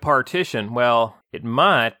 create a partition. Well, it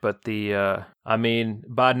might, but I mean,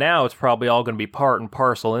 by now it's probably all going to be part and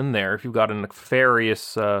parcel in there. If you've got a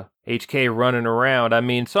nefarious HK running around, I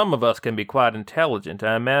mean, some of us can be quite intelligent.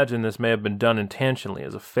 I imagine this may have been done intentionally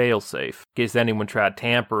as a failsafe. In case anyone tried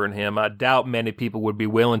tampering him, I doubt many people would be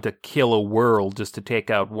willing to kill a world just to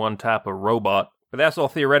take out one type of robot. But that's all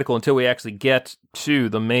theoretical until we actually get to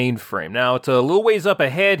the mainframe. Now, it's a little ways up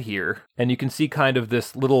ahead here, and you can see kind of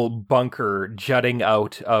this little bunker jutting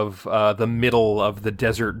out of the middle of the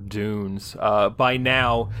desert dunes. By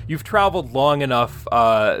now, you've traveled long enough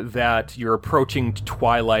that you're approaching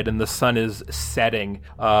twilight and the sun is setting.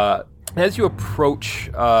 As you approach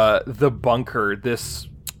the bunker,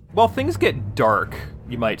 things get dark,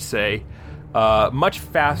 you might say. Much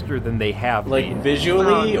faster than they have like been.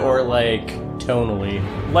 Visually or like tonally?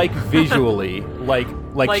 Like visually,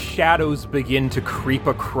 like shadows begin to creep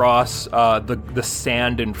across the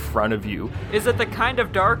sand in front of you. Is it the kind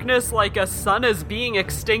of darkness like a sun is being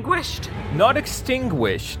extinguished? Not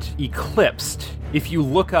extinguished, eclipsed. If you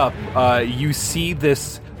look up, you see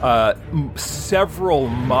this several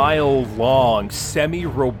mile long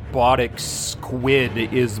semi-robotic squid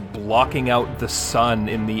is blocking out the sun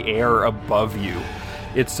in the air above you.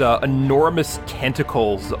 Its enormous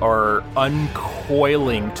tentacles are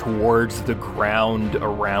uncoiling towards the ground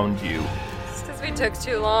around you. It's because we took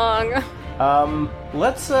too long.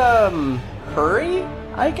 Let's hurry,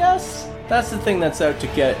 I guess? That's the thing that's out to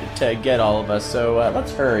get all of us, so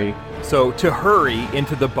let's hurry. So to hurry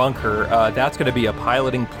into the bunker, that's going to be a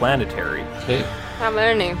piloting planetary. Okay. How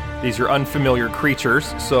many? These are unfamiliar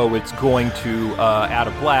creatures, so it's going to add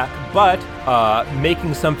a black, but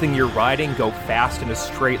making something you're riding go fast in a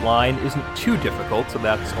straight line isn't too difficult, so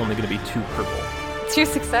that's only going to be 2 purple. 2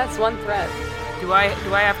 success, 1 threat. Do I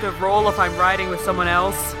have to roll if I'm riding with someone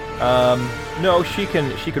else? No, she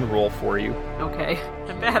can roll for you. Okay.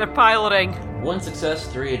 I'm bad at piloting. 1 success,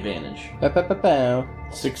 3 advantage. Ba-ba-ba-bow.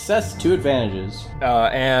 Success, 2 advantages.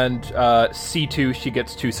 And C2, she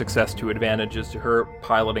gets 2 success, 2 advantages to her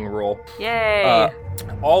piloting roll. Yay!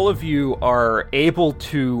 All of you are able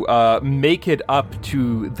to make it up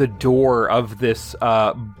to the door of this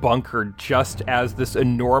bunker just as this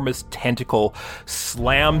enormous tentacle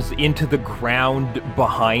slams into the ground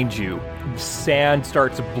behind you. Sand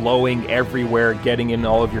starts blowing everywhere, getting in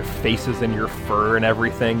all of your faces and your fur and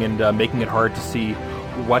everything, and making it hard to see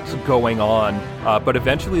what's going on. But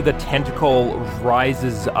eventually the tentacle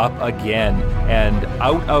rises up again, and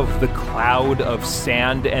out of the cloud of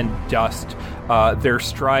sand and dust, there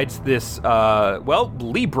strides this,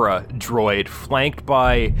 Libra droid, flanked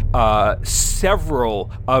by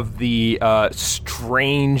several of the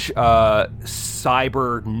strange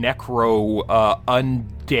cyber necro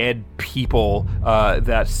undead people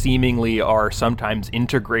that seemingly are sometimes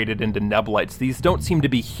integrated into Nebulites. These don't seem to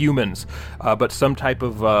be humans, but some type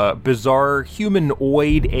of bizarre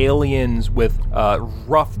humanoid aliens with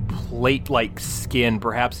rough plate-like skin,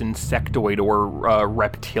 perhaps insectoid or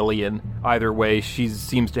reptilian. Either way, she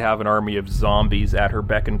seems to have an army of zombies at her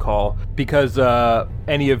beck and call. Because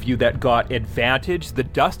any of you that got advantage, the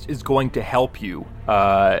dust is going to help you,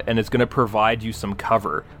 and it's going to provide you some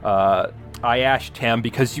cover. I asked Tam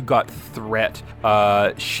because you got threat.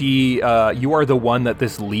 You are the one that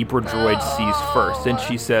this Libra droid sees first, and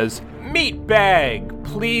she says, "Meatbag,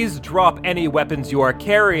 please drop any weapons you are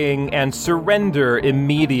carrying and surrender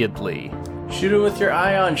immediately." Shoot him with your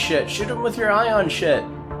ion shit. Shoot him with your ion shit.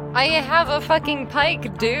 I have a fucking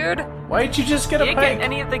pike, dude. Why'd you just get a Can't pike? get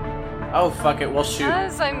any of the... Oh, fuck it, we'll shoot.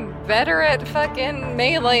 Because I'm better at fucking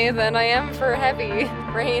melee than I am for heavy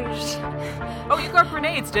ranged. Oh, you got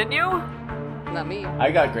grenades, didn't you? Not me.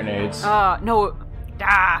 I got grenades. No.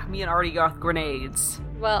 Me and Artie got grenades.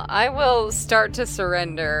 Well, I will start to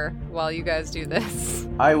surrender while you guys do this.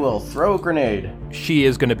 I will throw a grenade. She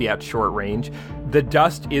is going to be at short range. The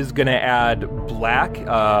dust is going to add black.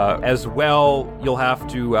 As well, you'll have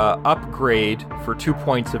to upgrade for 2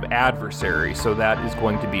 points of adversary, so that is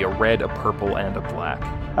going to be a red, a purple, and a black.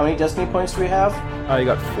 How many destiny points do we have? You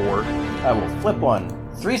got 4. I will flip one.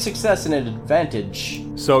 3 success and an advantage.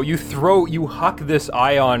 So you huck this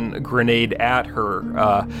ion grenade at her,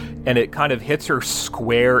 and it kind of hits her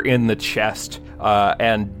square in the chest,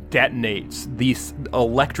 and detonates. This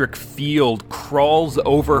electric field crawls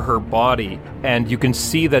over her body, and you can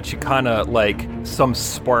see that she kind of, like, some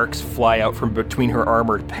sparks fly out from between her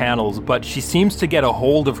armored panels, but she seems to get a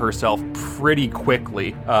hold of herself pretty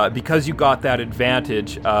quickly. Because you got that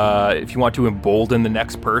advantage, if you want to embolden the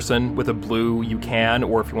next person with a blue, you can,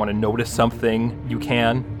 or if you want to notice something, you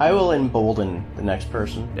can. I will embolden the next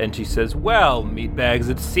person. And she says, "Well, Meatbags,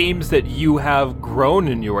 it seems that you have grown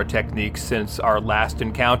in your techniques since our last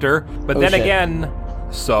encounter, but then shit. again,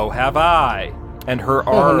 so have I." And her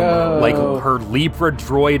arm, no. like her Libra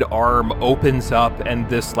droid arm, opens up, and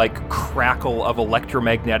this like crackle of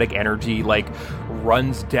electromagnetic energy like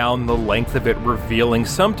runs down the length of it, revealing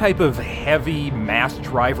some type of heavy mass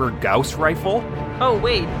driver Gauss rifle. Oh,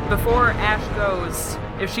 wait. Before Ash goes,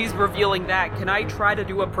 if she's revealing that, can I try to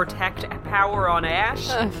do a protect power on Ash?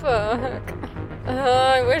 Fuck.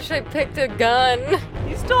 I wish I picked a gun.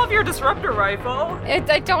 You still have your disruptor rifle.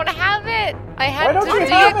 I don't have it. I Why had don't to you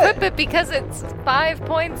have de-equip it because it's 5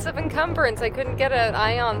 points of encumbrance. I couldn't get an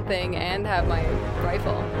ion thing and have my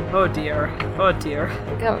rifle. Oh dear. Oh dear.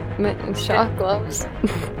 I got my shock gloves.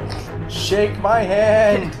 Shake my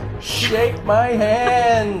hand! Shake my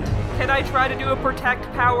hand! Can I try to do a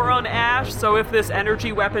protect power on Ash so if this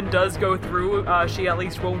energy weapon does go through, she at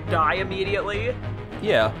least won't die immediately?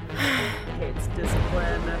 Yeah. Okay, it's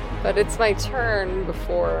discipline. But it's my turn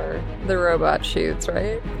before the robot shoots,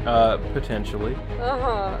 right? Potentially.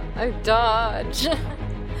 I dodge.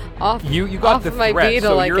 off You got off the of my threat, beetle,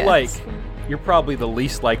 so I you're guess. like, you're probably the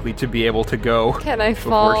least likely to be able to go Can I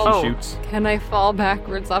before fall? she shoots. Can I fall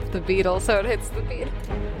backwards off the beetle so it hits the beetle?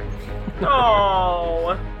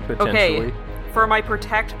 Oh. Potentially. Okay. For my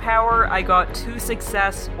protect power, I got 2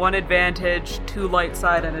 success, 1 advantage, 2 light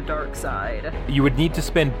side, and a dark side. You would need to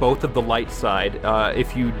spend both of the light side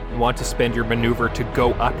if you want to spend your maneuver to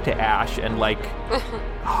go up to Ash and, like,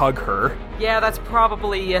 hug her. Yeah, that's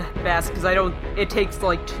probably best, because it takes,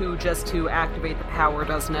 like, 2 just to activate the power,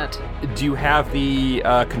 doesn't it? Do you have the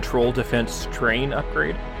control defense train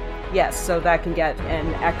upgrade? Yes, so that can get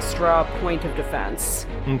an extra point of defense.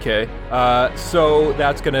 Okay, so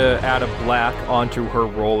that's gonna add a black onto her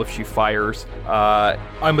roll if she fires.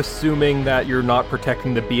 I'm assuming that you're not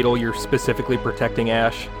protecting the beetle, you're specifically protecting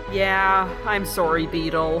Ash. Yeah, I'm sorry,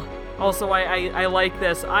 Beetle. Also, I like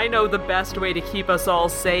this. I know the best way to keep us all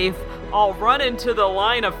safe. I'll run into the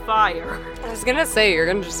line of fire. I was gonna say, you're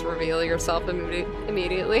gonna just reveal yourself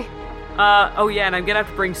immediately. Oh yeah, and I'm gonna have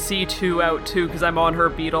to bring C2 out too, because I'm on her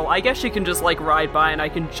beetle. I guess she can just, like, ride by and I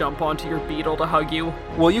can jump onto your beetle to hug you.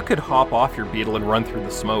 Well, you could hop off your beetle and run through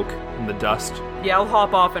the smoke and the dust. Yeah, I'll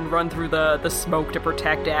hop off and run through the smoke to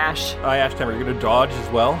protect Ash. Ashtam, are you gonna dodge as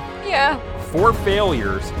well? Yeah. 4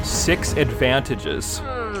 failures, 6 advantages.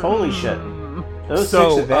 Holy shit. Those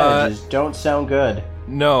So, 6 advantages don't sound good.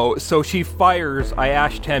 No, so she fires.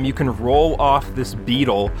 Ashtam, you can roll off this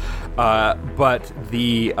beetle, but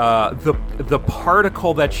the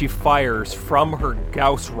particle that she fires from her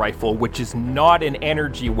Gauss rifle, which is not an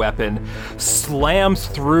energy weapon, slams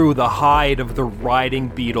through the hide of the riding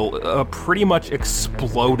beetle, pretty much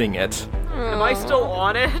exploding it. Am I still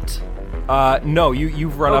on it? No,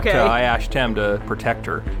 you've run Okay. up to Ashtam to protect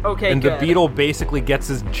her. Okay, And good. the beetle basically gets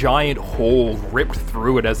this giant hole ripped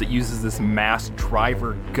through it as it uses this mass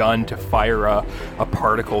driver gun to fire a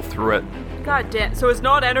particle through it. God damn. So it's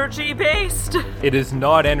not energy based? It is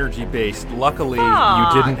not energy based. Luckily,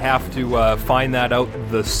 Fuck. you didn't have to find that out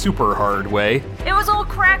the super hard way. It was all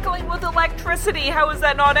crackling with electricity. How is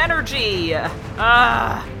that not energy?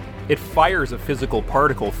 It fires a physical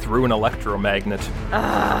particle through an electromagnet.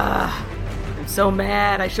 I'm so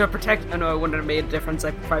mad. I should have protected. Oh no, it wouldn't have made a difference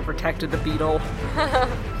if I protected the beetle.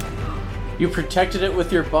 You protected it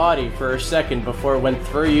with your body for a second before it went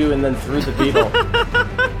through you and then through the beetle.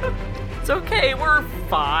 It's okay, we're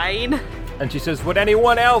fine. And she says, would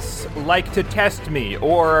anyone else like to test me?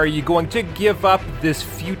 Or are you going to give up this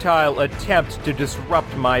futile attempt to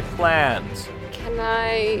disrupt my plans?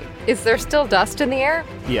 Is there still dust in the air?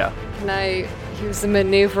 Yeah. Can I use a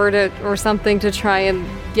maneuver or something to try and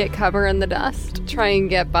get cover in the dust? Try and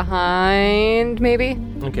get behind, maybe?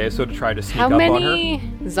 Okay, so to try to sneak How up on her. many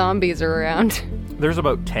zombies are around? There's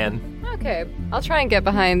about 10. Okay, I'll try and get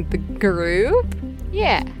behind the group.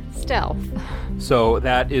 Yeah, stealth. So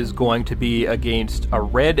that is going to be against a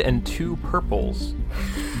red and 2 purples.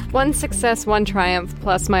 1 success, 1 triumph,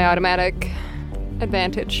 plus my automatic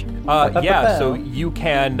advantage. Yeah, so you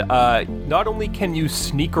can, not only can you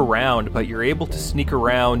sneak around, but you're able to sneak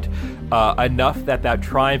around enough that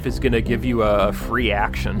triumph is going to give you a free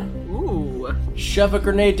action. Ooh. Shove a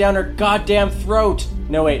grenade down her goddamn throat!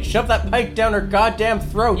 No, wait, shove that pike down her goddamn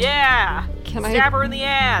throat! Yeah! Stab her in the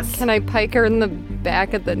ass! Can I pike her in the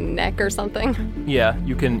back of the neck or something? Yeah,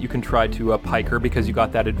 you can try to pike her because you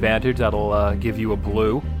got that advantage. That'll give you a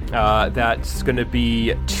blue. That's going to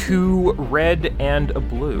be 2 red and a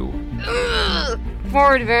blue.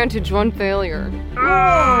 4 advantage, 1 failure.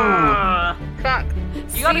 Fuck. You got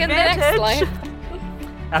See you in the next advantage. life.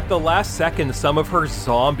 At the last second, some of her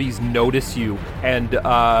zombies notice you, and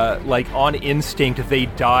like on instinct, they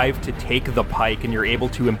dive to take the pike, and you're able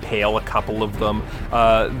to impale a couple of them.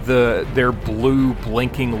 Their blue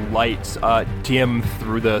blinking lights dim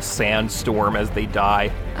through the sandstorm as they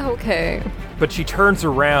die. Okay. But she turns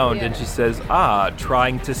around Yeah. and she says,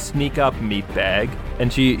 trying to sneak up, meatbag.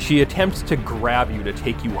 And she attempts to grab you to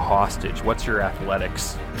take you hostage. What's your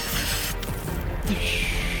athletics?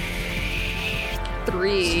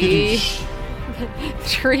 3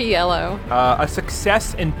 yellow. A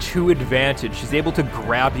success and 2 advantage. She's able to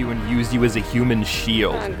grab you and use you as a human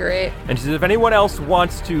shield. Oh, great. And she says, if anyone else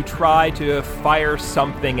wants to try to fire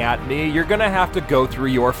something at me, you're gonna have to go through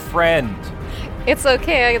your friend. It's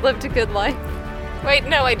okay, I lived a good life. Wait,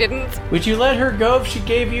 no, I didn't. Would you let her go if she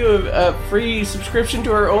gave you a free subscription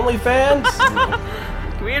to her OnlyFans?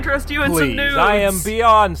 Can we interest you in some Please, news? I am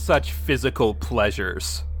beyond such physical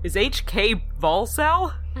pleasures. Is HK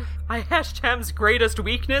Volcel? Ashtam's greatest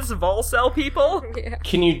weakness, Volcel people? Yeah.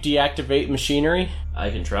 Can you deactivate machinery? I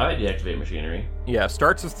can try deactivate machinery. Yeah,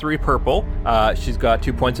 starts with 3 purple. She's got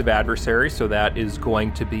 2 points of adversary, so that is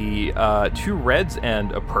going to be 2 reds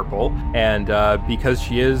and a purple. And because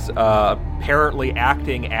she is apparently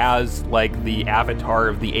acting as like the avatar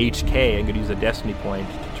of the HK, I'm going to use a destiny point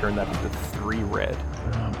to turn that into 3 red.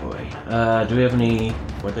 Oh boy. Do we have any...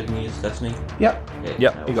 What they can use? Destiny? Yep. Okay,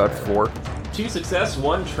 Yep, you got 4. 2 success,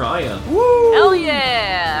 1 triumph. Woo! Hell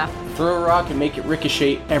yeah! Throw a rock and make it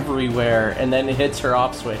ricochet everywhere, and then it hits her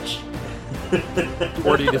off switch.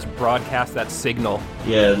 Or do you just broadcast that signal?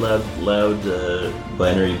 Yeah, loud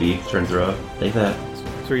binary beep turns her off. Take that.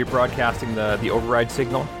 So you're broadcasting the override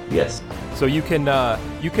signal? Yes. So you can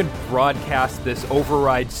broadcast this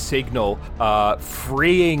override signal,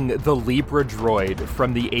 freeing the Libra droid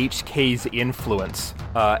from the HK's influence,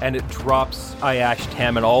 and it drops Ayash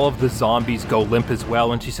Tam, and all of the zombies go limp as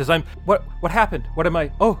well. And she says, What happened? What am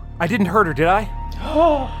I? Oh, I didn't hurt her, did I?"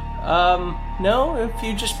 No. If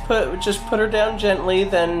you just put her down gently,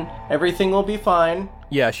 then everything will be fine.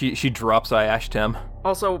 Yeah, she drops Ayash Tam.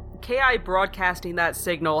 Also, KI broadcasting that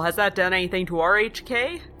signal, has that done anything to our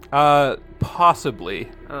HK? Possibly.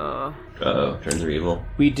 Uh-oh, turns her evil.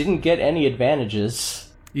 We didn't get any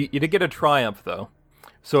advantages. You did get a triumph, though.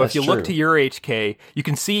 So That's if you look true. to your HK, you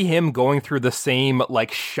can see him going through the same,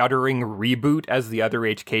 like, shuddering reboot as the other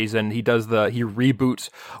HKs, and he reboots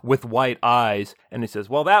with white eyes, and he says,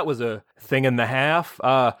 "Well, that was a thing and a half.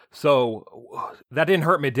 So that didn't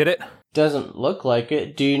hurt me, did it?" Doesn't look like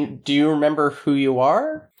it. Do you remember who you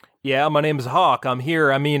are? Yeah, my name's Hawk. I'm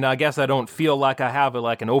here. I mean, I guess I don't feel like I have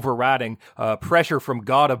an overriding pressure from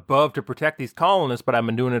God above to protect these colonists, but I've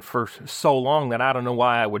been doing it for so long that I don't know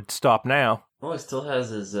why I would stop now. Oh, he still has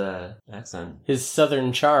his accent. His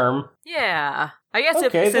southern charm. Yeah. I guess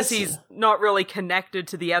Okay, since he's not really connected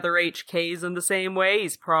to the other HKs in the same way,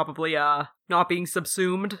 he's probably not being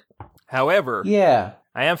subsumed. However, Yeah.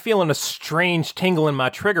 I am feeling a strange tingle in my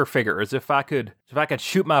trigger finger, as if I could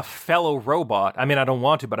shoot my fellow robot. I mean, I don't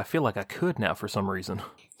want to, but I feel like I could now for some reason.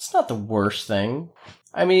 It's not the worst thing.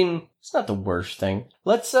 I mean, it's not the worst thing.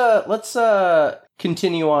 Let's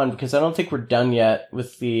continue on, because I don't think we're done yet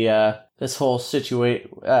with the this whole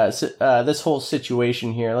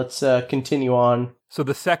situation here. Let's continue on. So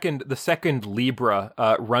the second Libra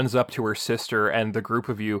runs up to her sister and the group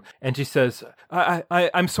of you, and she says,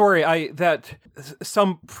 I'm sorry, that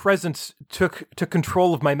some presence took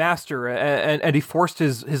control of my master, and he forced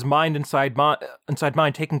his mind inside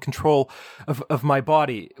mine, taking control of my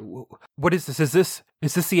body. What is this? Is this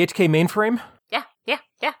the HK mainframe? Yeah.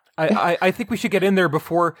 I think we should get in there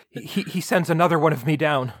before he sends another one of me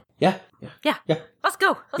down. Yeah. Let's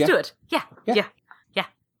go. Let's do it. Yeah.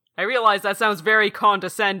 I realize that sounds very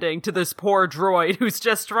condescending to this poor droid who's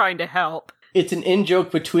just trying to help. It's an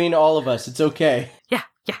in-joke between all of us. It's okay. Yeah.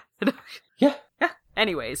 Yeah.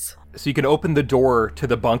 Anyways. So you can open the door to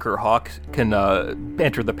the bunker. Hawk can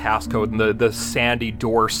enter the passcode, and the sandy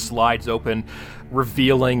door slides open,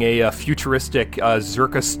 revealing a futuristic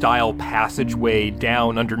Zerka-style passageway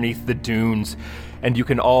down underneath the dunes. And you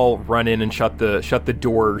can all run in and shut the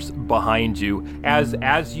doors behind you.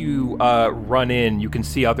 As you run in, you can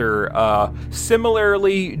see other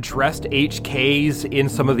similarly dressed HKs in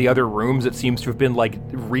some of the other rooms. It seems to have been like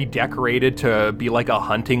redecorated to be like a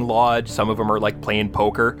hunting lodge. Some of them are like playing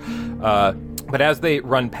poker. But as they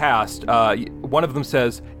run past, one of them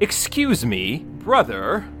says, "Excuse me,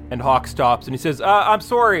 brother." And Hawk stops and he says, "I'm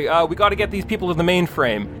sorry, we gotta get these people to the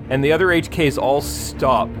mainframe." And the other HKs all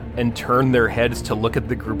stop and turn their heads to look at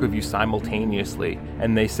the group of you simultaneously.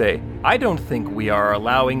 And they say, "I don't think we are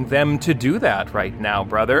allowing them to do that right now,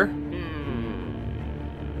 brother."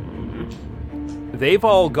 They've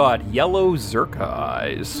all got yellow Zerka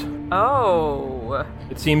eyes. Oh.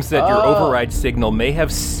 It seems that your override signal may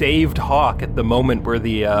have saved Hawk at the moment where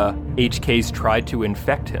the HKs tried to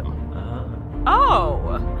infect him.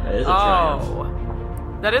 Oh. That is a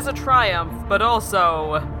triumph. That is a triumph, but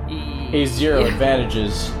also... A zero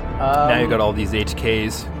advantages. Now you got all these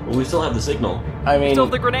HKs. Well, we still have the signal. I mean, Still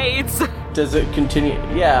the grenades. does it continue?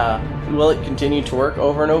 Yeah. Will it continue to work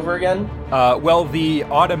over and over again? Well, the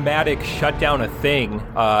automatic shutdown of thing,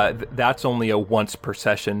 that's only a once per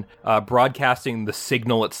session. Broadcasting the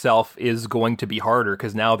signal itself is going to be harder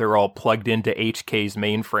because now they're all plugged into HK's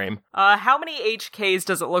mainframe. How many HKs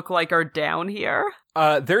does it look like are down here?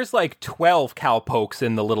 There's like 12 cowpokes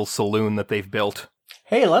in the little saloon that they've built.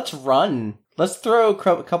 Hey, let's run. Let's throw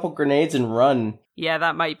a couple grenades and run. Yeah,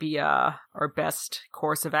 that might be our best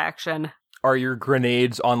course of action. Are your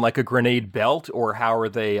grenades on like a grenade belt, or how are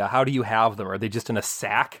they? How do you have them? Are they just in a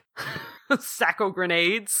sack? Sacco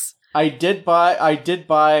grenades. I did buy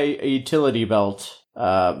a utility belt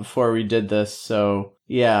before we did this, so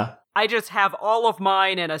yeah. I just have all of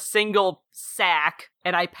mine in a single sack,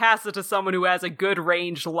 and I pass it to someone who has a good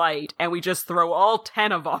range light, and we just throw all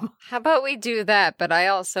 10 of them. How about we do that, but I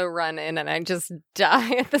also run in and I just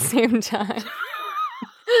die at the same time?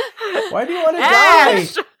 Why do you want to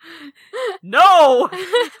Ash! die? No!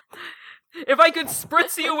 If I could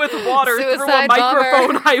spritz you with water through a Suicide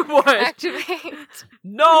microphone, bomber. I would. Activate.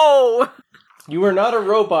 No! You are not a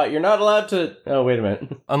robot. You're not allowed to... Oh, wait a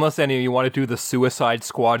minute. Unless any of you want to do the Suicide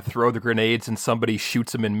Squad throw the grenades and somebody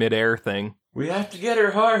shoots them in midair thing. We have to get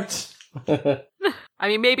her heart. I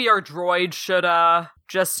mean, maybe our droid should,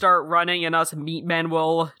 just start running and us meat men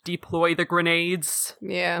will deploy the grenades.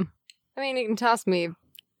 Yeah. I mean, you can toss me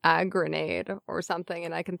a grenade or something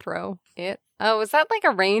and I can throw it. Oh, is that like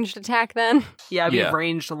a ranged attack then? Yeah, it'd Yeah. be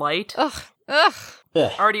ranged light. Ugh. Ugh.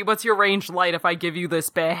 Ugh. Artie, what's your ranged light if I give you this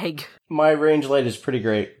bag? My range light is pretty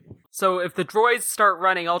great. So if the droids start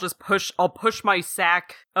running, I'll push my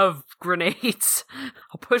sack of grenades.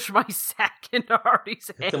 I'll push my sack into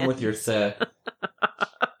Artie's Hit them hand. with your sack.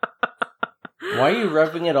 Why are you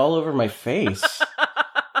rubbing it all over my face?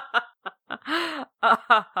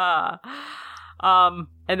 And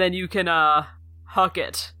then you can, huck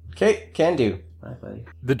it. Okay, can do. Bye, buddy.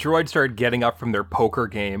 The droids start getting up from their poker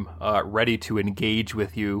game, ready to engage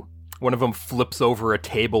with you. One of them flips over a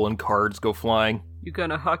table and cards go flying. You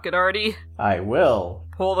gonna huck it, Artie? I will.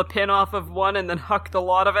 Pull the pin off of one and then huck the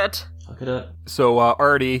lot of it? Hook it up. So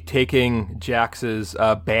Artie, taking Jax's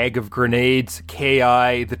bag of grenades, Ki,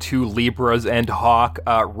 the two Libras, and Hawk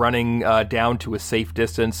running down to a safe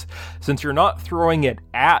distance. Since you're not throwing it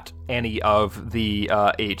at any of the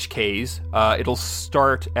HKs, it'll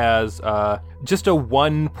start as just a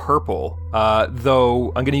 1 purple, though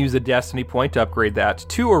I'm going to use a destiny point to upgrade that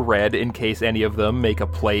to a red in case any of them make a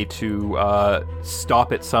play to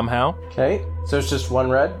stop it somehow. Okay, so it's just 1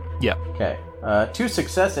 red? Yeah. Okay. 2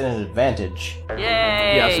 success and an advantage. Yay!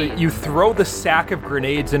 Yeah, so you throw the sack of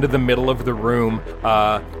grenades into the middle of the room,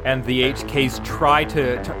 and the HKs try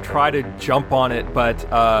to jump on it, but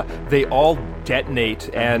they all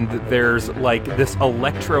detonate, and there's like this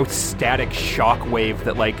electrostatic shockwave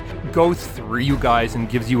that like goes through you guys and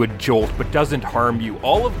gives you a jolt, but doesn't harm you.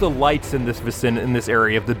 All of the lights in this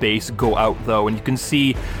area of the base go out though, and you can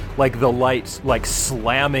see like the lights like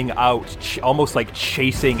slamming out, almost like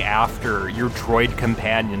chasing after your droid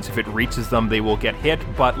companions. If it reaches them, they will get hit,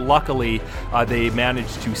 but luckily they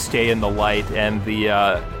manage to stay in the light, and the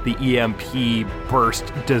EMP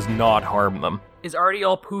burst does not harm them. Is Artie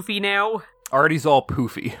all poofy now? Artie's all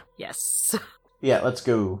poofy. Yes. Yeah, let's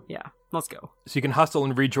go. Yeah, let's go. So you can hustle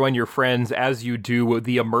and rejoin your friends. As you do,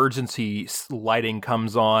 the emergency lighting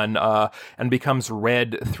comes on and becomes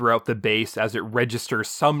red throughout the base as it registers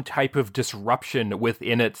some type of disruption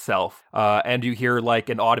within itself. And you hear like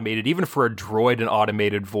an automated, even for a droid, an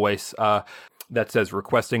automated voice that says,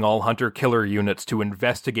 requesting all hunter-killer units to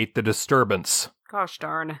investigate the disturbance. Gosh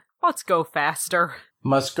darn. Let's go faster.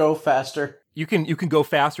 Must go faster. You can go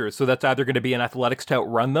faster, so that's either going to be an athletics to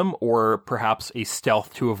outrun them, or perhaps a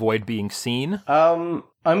stealth to avoid being seen. I'm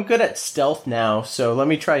good at stealth now, so let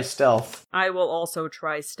me try stealth. I will also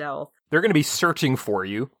try stealth. They're going to be searching for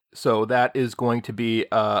you, so that is going to be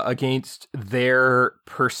against their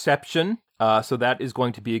perception. So that is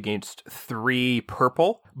going to be against 3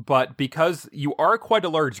 purple, but because you are quite a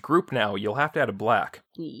large group now, you'll have to add a black.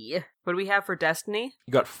 Yeah. What do we have for destiny?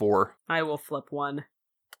 You got 4. I will flip 1.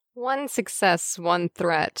 1 success, 1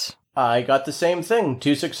 threat. I got the same thing.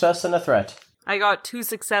 2 success and a threat. I got 2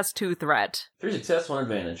 success, 2 threat. 3 success, 1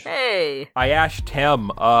 advantage. Hey! Ayash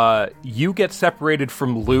Tem, you get separated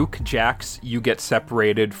from Luke. Jax, you get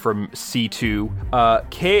separated from C2.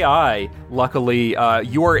 Ki, luckily,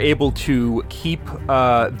 you are able to keep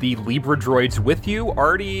the Libra droids with you.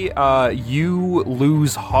 Artie, you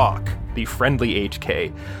lose Hawk, the friendly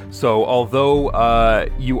HK. So although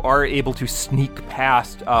you are able to sneak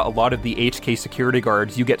past a lot of the HK security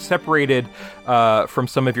guards, you get separated from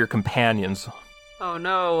some of your companions. Oh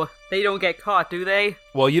no. They don't get caught, do they?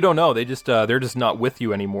 Well, you don't know. They're just not with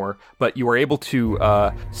you anymore. But you are able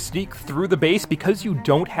to sneak through the base because you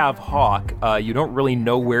don't have Hawk. You don't really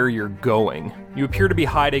know where you're going. You appear to be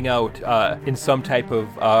hiding out in some type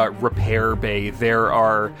of repair bay. There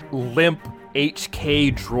are limp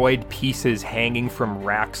HK droid pieces hanging from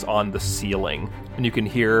racks on the ceiling. And you can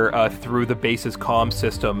hear through the base's comm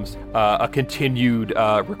systems a continued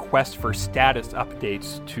request for status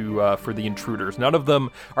updates for the intruders. None of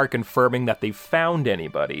them are confirming that they've found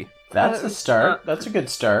anybody. That's a start. That's a good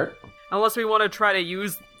start. Unless we want to try to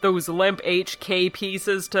use those limp HK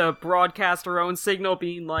pieces to broadcast our own signal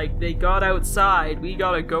being like, they got outside, we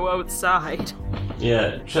gotta go outside.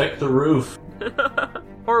 Yeah, check the roof.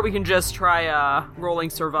 Or we can just try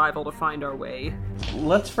rolling survival to find our way.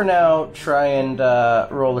 Let's for now try and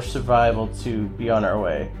roll a survival to be on our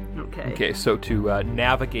way. Okay, so to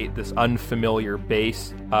navigate this unfamiliar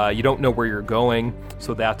base, you don't know where you're going,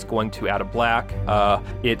 so that's going to add a black.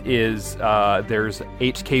 It is, there's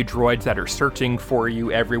HK droids that are searching for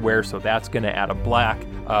you everywhere, so that's going to add a black.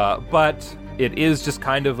 But it is just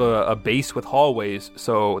kind of a base with hallways,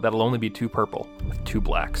 so that'll only be 2 purple with 2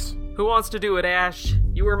 blacks. Who wants to do it, Ash?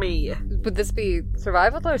 You or me? Would this be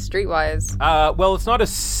survival or streetwise? Well, it's not a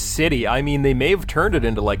city. I mean, they may have turned it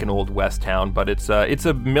into like an old west town, but it's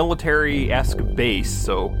a military-esque base,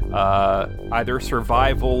 so either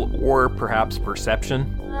survival or perhaps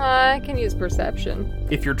perception. I can use perception.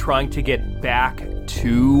 If you're trying to get back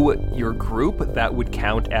to your group, that would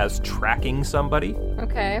count as tracking somebody.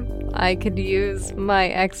 Okay. I could use my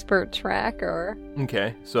expert tracker.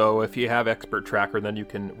 Okay, so if you have expert tracker, then you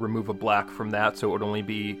can remove a black from that, so it would only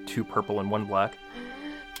be 2 purple and 1 black.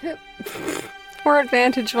 4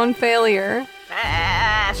 advantage, 1 failure.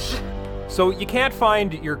 Ash! So you can't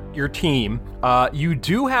find your team. You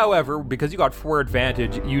do, however, because you got 4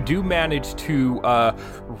 advantage, you do manage to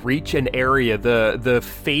reach an area. The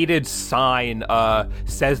faded sign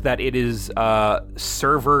says that it is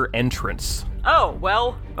server entrance. Oh,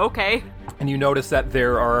 well, okay. And you notice that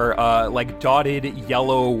there are like dotted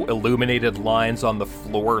yellow illuminated lines on the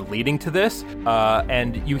floor leading to this.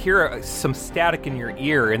 And you hear some static in your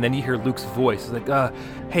ear, and then you hear Luke's voice. It's like,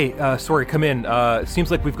 hey, sorry, come in.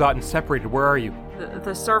 Seems like we've gotten separated. Where are you?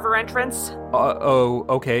 The server entrance? Oh,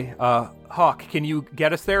 okay. Hawk, can you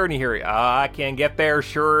get us there? And you hear, I can't get there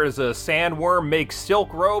sure as a sandworm makes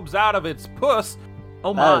silk robes out of its puss.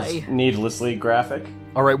 Oh my. That is needlessly graphic.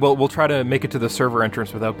 All right, well, we'll try to make it to the server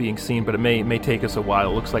entrance without being seen, but it may take us a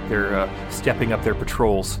while. It looks like they're stepping up their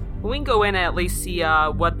patrols. We can go in and at least see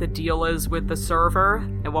what the deal is with the server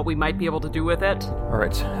and what we might be able to do with it. All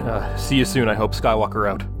right, see you soon. I hope Skywalker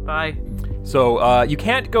out. Bye. So you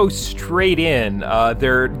can't go straight in.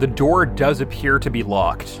 The door does appear to be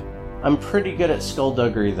locked. I'm pretty good at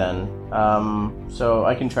skullduggery then, so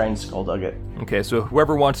I can try and skulldug it. Okay, so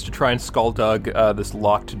whoever wants to try and skulldug this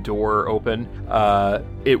locked door open,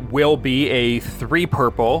 it will be a 3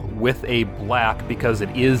 purple with a black because it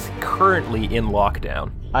is currently in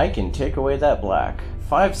lockdown. I can take away that black.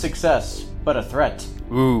 5 success, but a threat.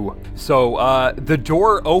 Ooh. So the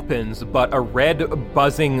door opens, but a red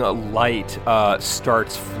buzzing light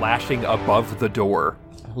starts flashing above the door.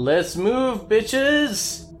 Let's move,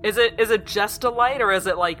 bitches! Is it just a light, or is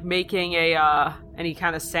it like making a any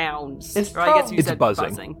kind of sounds? It's Or I guess you it's said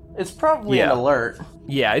buzzing. It's probably Yeah. an alert.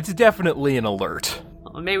 Yeah, it's definitely an alert.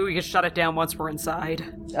 Well, maybe we can shut it down once we're inside.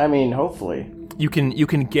 I mean, hopefully. You can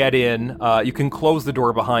get in, you can close the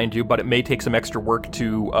door behind you, but it may take some extra work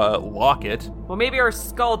to lock it. Well, maybe our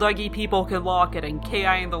skullduggy people can lock it, and Ki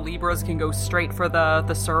and the Libras can go straight for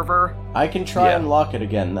the server. I can try Yeah. and lock it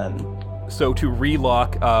again then. So to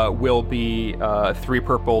relock will be 3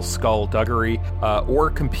 purple skullduggery or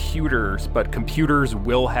computers, but computers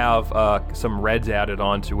will have some reds added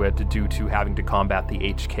onto it due to having to combat the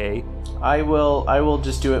HK. I will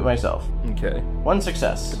just do it myself. Okay. 1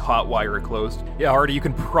 success. Hot wire it closed. Yeah, Artie, you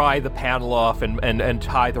can pry the panel off and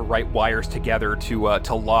tie the right wires together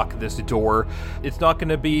to lock this door. It's not going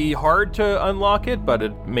to be hard to unlock it, but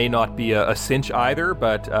it may not be a cinch either.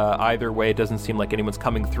 But either way, it doesn't seem like anyone's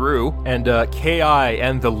coming through. And Ki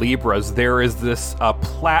and the Libras, there is this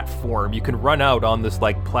platform. You can run out on this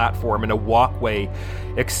like platform, and a walkway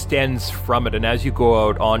extends from it. And as you go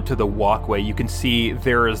out onto the walkway, you can see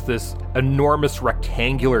there is this enormous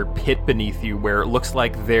rectangular pit beneath you where it looks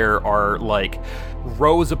like there are like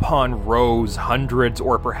rows upon rows, hundreds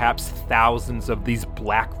or perhaps thousands of these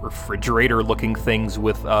black refrigerator looking things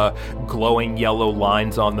with glowing yellow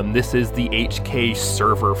lines on them. This is the HK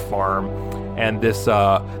server farm. And this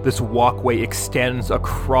walkway extends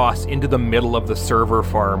across into the middle of the server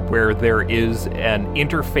farm where there is an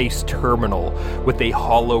interface terminal with a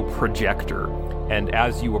holo projector. And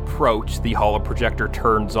as you approach, the holo projector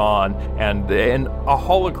turns on, and a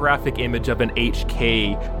holographic image of an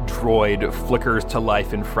HK droid flickers to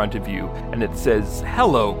life in front of you. And it says,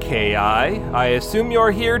 "Hello, Ki. I assume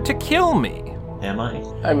you're here to kill me." Am I?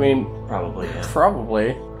 I mean, Probably. Yeah.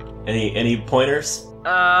 probably. Any pointers?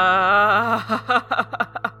 I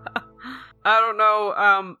don't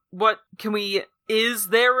know. What can we? Is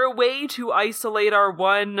there a way to isolate our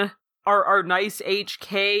nice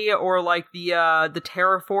HK or like the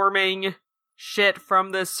terraforming shit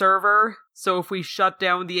from this server? So if we shut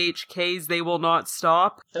down the HKs, they will not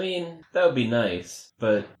stop. I mean, that would be nice,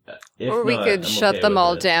 but if Or we not, could I'm shut okay them with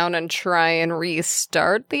all it. down and try and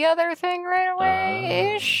restart the other thing right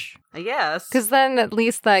away-ish. I guess. Because then at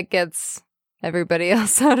least that gets everybody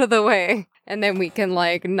else out of the way. And then we can,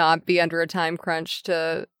 like, not be under a time crunch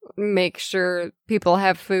to make sure people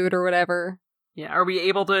have food or whatever. Yeah, are we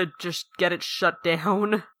able to just get it shut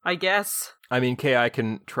down, I guess? I mean, Kay, I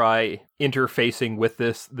can try interfacing with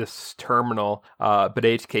this terminal, but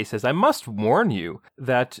HK says, I must warn you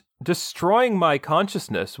that destroying my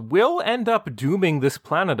consciousness will end up dooming this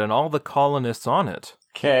planet and all the colonists on it.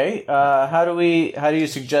 Okay, how do you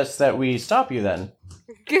suggest that we stop you then?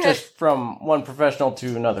 Just from one professional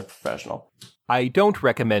to another professional. I don't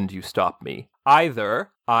recommend you stop me.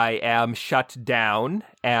 Either I am shut down,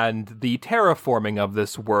 and the terraforming of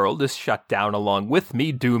this world is shut down along with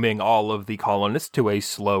me, dooming all of the colonists to a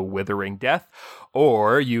slow, withering death,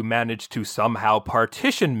 or you manage to somehow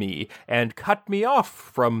partition me and cut me off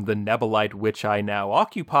from the Nebelite which I now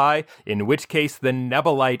occupy, in which case the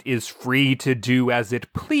Nebelite is free to do as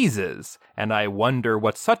it pleases, and I wonder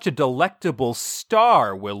what such a delectable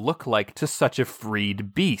star will look like to such a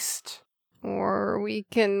freed beast. Or we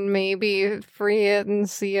can maybe free it and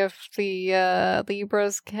see if the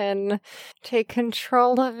Libras can take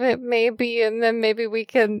control of it, maybe, and then maybe we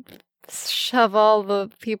can shove all the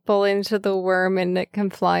people into the worm and it can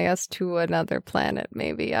fly us to another planet,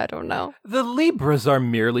 maybe. I don't know. The Libras are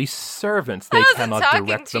merely servants. They cannot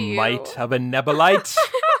direct the might of a Nebelite.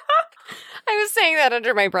 I was saying that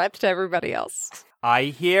under my breath to everybody else. I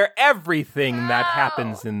hear everything that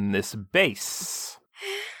happens in this base.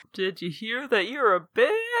 Did you hear that you're a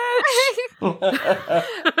bitch?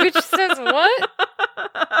 Bitch says what?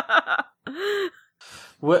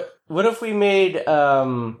 What if we made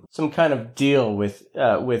some kind of deal with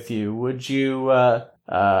you? Would you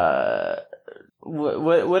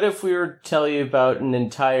what if we were to tell you about an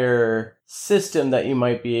entire system that you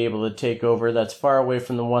might be able to take over that's far away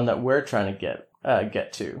from the one that we're trying to get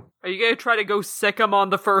to? Are you gonna try to go sick 'em on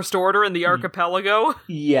the First Order in the archipelago?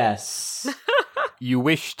 Yes. You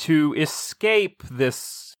wish to escape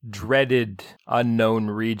this dreaded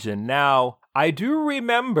unknown region. Now, I do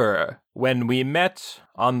remember when we met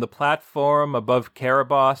on the platform above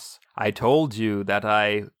Karabos, I told you that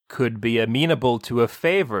I could be amenable to a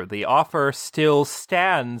favor. The offer still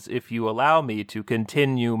stands if you allow me to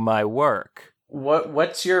continue my work.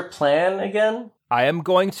 What's your plan again? I am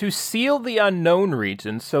going to seal the unknown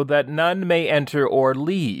region so that none may enter or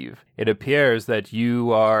leave. It appears that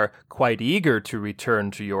you are quite eager to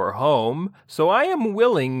return to your home, so I am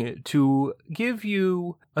willing to give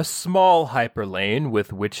you a small hyperlane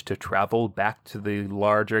with which to travel back to the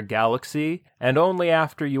larger galaxy, and only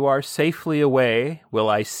after you are safely away will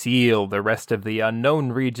I seal the rest of the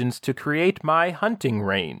unknown regions to create my hunting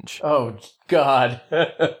range. Oh, God.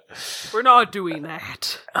 We're not doing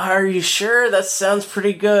that. Are you sure? That sounds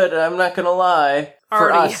pretty good, I'm not gonna lie.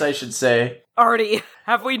 For Artie. us, I should say. Artie,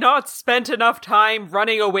 have we not spent enough time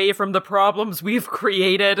running away from the problems we've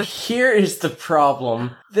created? Here is the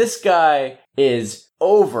problem. This guy is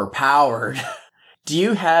overpowered. Do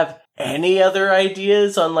you have any other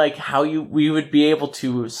ideas on, like, how we would be able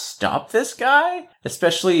to stop this guy?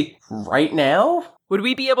 Especially right now? Would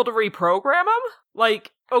we be able to reprogram him?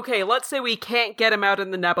 Like, okay, let's say we can't get him out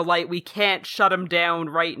in the Nebelite, we can't shut him down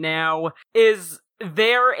right now. Is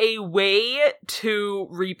there a way to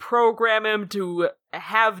reprogram him to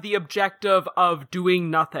have the objective of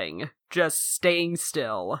doing nothing, just staying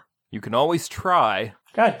still? You can always try.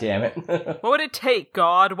 God damn it. What would it take,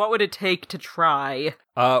 God? What would it take to try?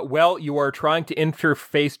 Well, you are trying to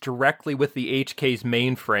interface directly with the HK's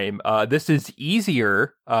mainframe. This is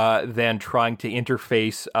easier than trying to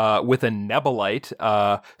interface with a Nebelite.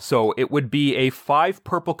 So it would be a 5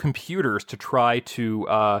 purple computers to try to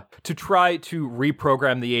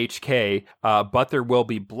reprogram the HK, but there will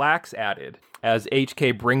be blacks added, as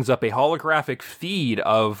HK brings up a holographic feed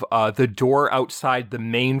of the door outside the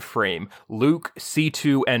mainframe. Luke, C2,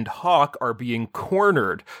 and Hawk are being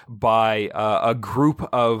cornered by a group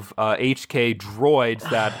of HK droids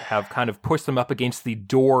that have kind of pushed them up against the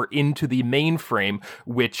door into the mainframe,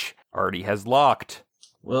 which already has locked.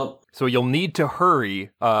 Well, so you'll need to hurry,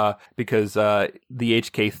 because the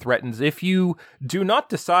HK threatens, if you do not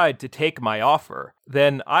decide to take my offer,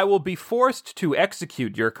 then I will be forced to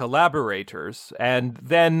execute your collaborators, and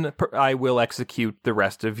then I will execute the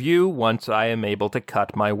rest of you once I am able to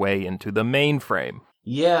cut my way into the mainframe.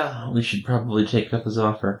 yeah, we should probably take up his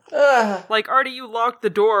offer. Like, Artie, you locked the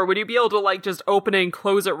door. Would you be able to, like, just open it and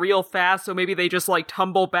close it real fast so maybe they just, like,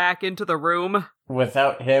 tumble back into the room?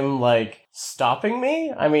 Without him, like, stopping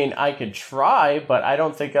me? I mean, I could try, but I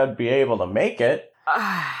don't think I'd be able to make it.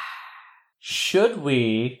 Should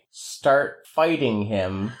we start fighting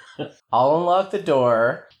him? I'll unlock the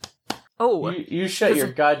door. Oh. You shut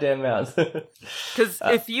your goddamn mouth. Because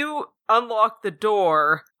if you unlock the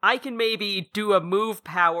door, I can maybe do a move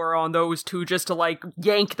power on those two just to, like,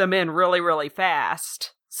 yank them in really, really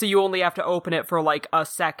fast. So you only have to open it for, like, a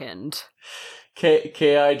second. Ki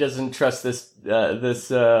doesn't trust this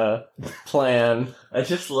plan. I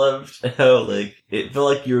just loved how, like, it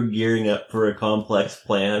felt like you were gearing up for a complex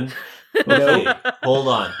plan. Okay, hold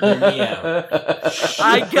on. Hear me out.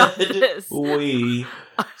 I got this. We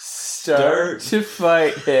Start to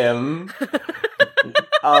fight him.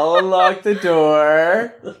 I'll unlock the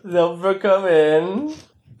door. They'll come in.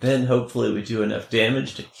 Then hopefully we do enough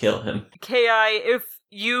damage to kill him. Ki,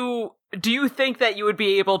 do you think that you would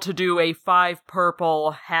be able to do a 5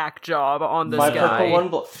 purple hack job on this guy?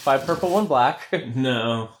 5 purple, 1 black.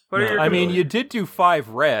 No. I mean, you did do 5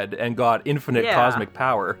 red and got infinite cosmic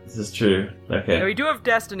power. This is true. Okay. Yeah, we do have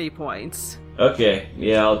destiny points. Okay,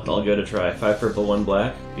 yeah, I'll go to try. 5 purple, 1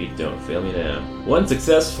 black. Pete, don't fail me now. 1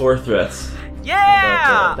 success, 4 threats.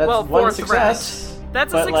 Yeah! That's well, 1 4 success. threats.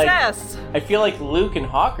 That's a success! I feel like Luke and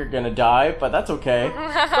Hawk are gonna die, but that's okay.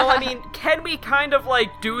 Well, I mean, can we kind of, like,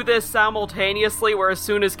 do this simultaneously, where as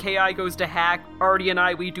soon as Ki goes to hack, Artie and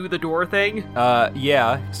I, we do the door thing?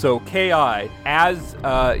 Yeah. So, Ki, as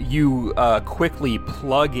you quickly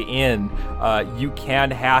plug in, you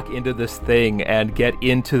can hack into this thing and get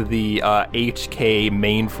into the HK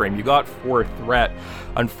mainframe. You got 4 threat.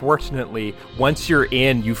 Unfortunately, once you're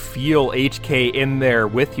in, you feel HK in there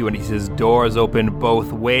with you, and he says, "Doors open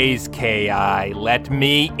both ways, Ki. Let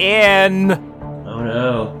me in." Oh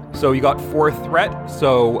no. So you got 4 threat,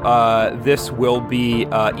 so this will be,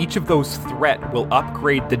 each of those threat will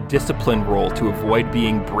upgrade the discipline roll to avoid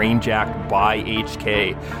being brainjacked by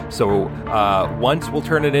HK. So once we'll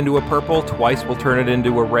turn it into a purple, twice we'll turn it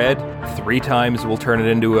into a red, 3 times we'll turn it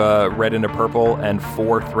into a red and a purple, and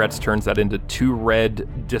 4 threats turns that into 2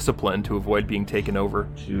 red discipline to avoid being taken over.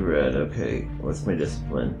 2 red, okay. What's my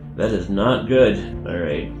discipline? That is not good.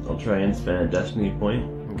 Alright, I'll try and spend a destiny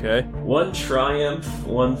point. Okay. 1 triumph,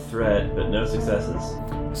 1 threat, but no successes.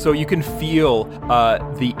 So you can feel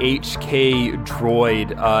the HK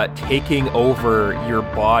droid taking over your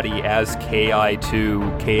body as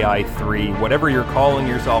KI2, KI3, whatever you're calling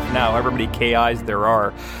yourself now, however many KIs there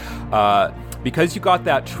are. Because you got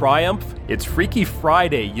that triumph, it's Freaky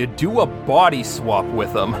Friday. You do a body swap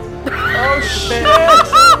with them. Oh shit!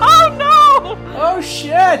 Oh no! Oh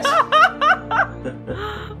shit!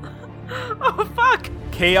 Oh fuck!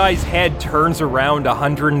 Ki's head turns around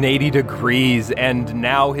 180 degrees, and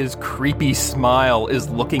now his creepy smile is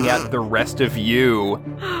looking at the rest of you.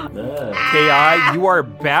 Ki, you are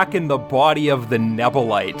back in the body of the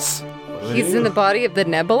Nebulites. He's in the body of the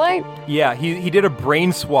Nebulite? Yeah, he did a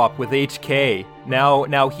brain swap with HK.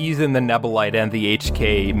 Now he's in the Nebulite and the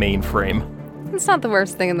HK mainframe. It's not the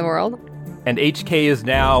worst thing in the world. And HK is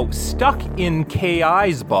now stuck in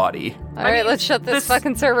KI's body. All right, let's shut this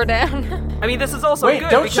fucking server down. I mean, this is also Wait, good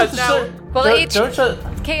don't because shut the now... server. Well, Don't shut.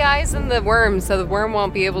 KI's in the worm, so the worm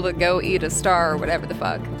won't be able to go eat a star or whatever the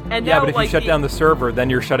fuck. And Yeah, now, but if like, you shut down the server, then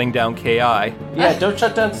you're shutting down KI. Yeah, don't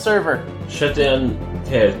shut down the server. Shut down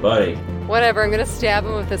Ted's body. Whatever, I'm gonna stab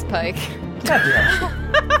him with this pike.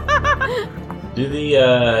 Do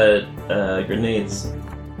the grenades.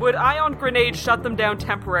 Would ion grenades shut them down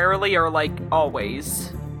temporarily or, like,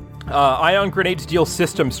 always? Ion grenades deal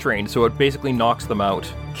system strain, so it basically knocks them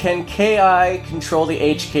out. Can Ki control the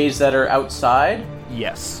HKs that are outside?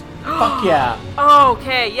 Yes. Fuck yeah. Oh,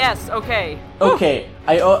 okay, yes, okay. Okay,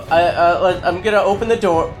 I'm gonna open the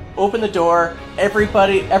door. Open the door.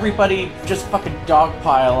 Everybody, just fucking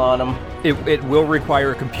dogpile on them. It will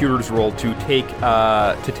require a computer's roll to take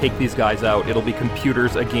these guys out. It'll be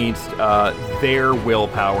computers against their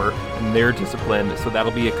willpower and their discipline, so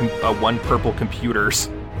that'll be a 1 purple computers.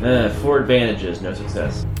 4 advantages, no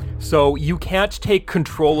success. So you can't take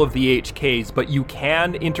control of the HKs, but you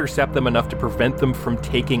can intercept them enough to prevent them from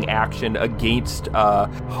taking action against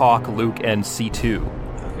Hawk, Luke, and C2.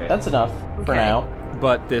 Okay. That's enough for now.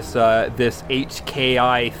 But this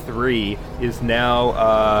HKI3 is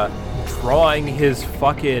now drawing his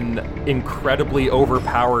fucking incredibly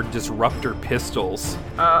overpowered disruptor pistols.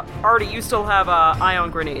 Artie, you still have ion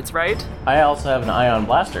grenades, right? I also have an ion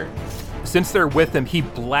blaster. Since they're with him, he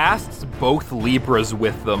blasts both Libras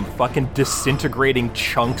with them, fucking disintegrating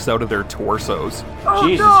chunks out of their torsos. Oh,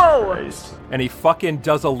 Jesus no! Christ. And he fucking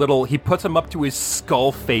does he puts him up to his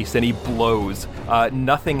skull face and he blows.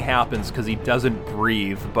 Nothing happens because he doesn't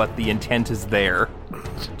breathe, but the intent is there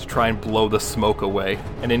to try and blow the smoke away.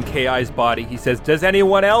 And in KI's body, he says, "Does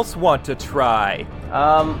anyone else want to try?"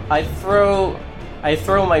 I throw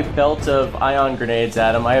my belt of ion grenades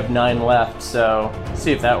at him. I have 9 left, so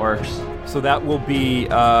see if that works. So that will be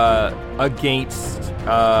against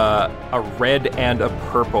a red and a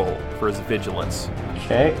purple for his vigilance.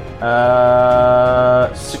 Okay.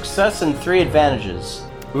 Success and 3 advantages.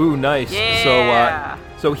 Ooh, nice. Yeah.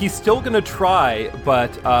 So he's still going to try,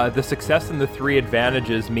 but the success and the 3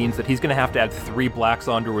 advantages means that he's going to have to add 3 blacks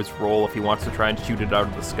onto his roll if he wants to try and shoot it out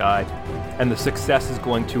of the sky. And the success is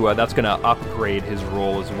going to, that's going to upgrade his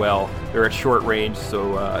roll as well. They're at short range,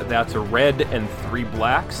 so that's a red and 3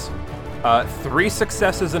 blacks. 3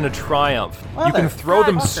 successes and a triumph. You can throw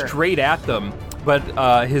them straight at them, but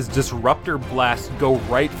his disruptor blasts go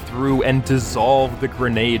right through and dissolve the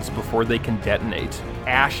grenades before they can detonate.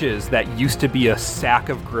 Ashes that used to be a sack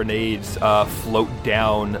of grenades float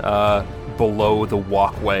down below the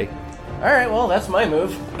walkway. All right, well, that's my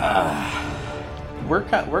move. We're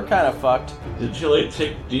kind of fucked. Did you like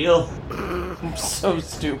take the deal? I'm so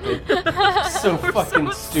stupid. So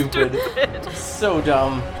fucking stupid. So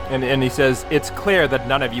dumb. And he says, "It's clear that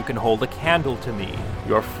none of you can hold a candle to me.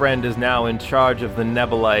 Your friend is now in charge of the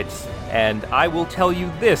Nebulites, and I will tell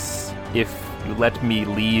you this. If you let me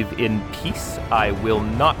leave in peace, I will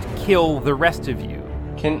not kill the rest of you."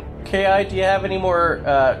 Can Ki, do you have any more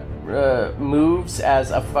moves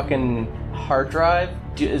as a fucking hard drive?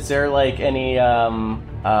 Is there like any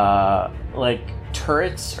like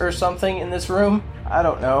turrets or something in this room? I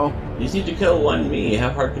don't know. You just need to kill one me. How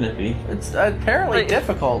hard can it be? It's apparently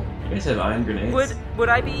difficult. You guys have iron grenades. Would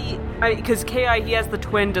I be... Because Ki, he has the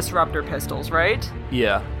twin disruptor pistols, right?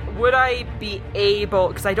 Yeah. Would I be able...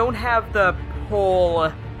 Because I don't have the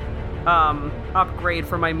whole upgrade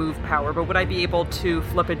for my move power, but would I be able to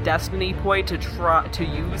flip a destiny point to try to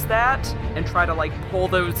use that and try to like pull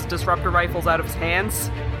those disruptor rifles out of his hands?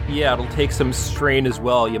 Yeah, it'll take some strain as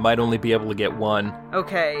well. You might only be able to get one.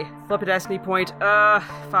 Okay, flip a destiny point.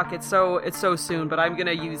 Fuck, it's so soon, but I'm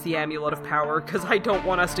gonna use the Amulet of Power, because I don't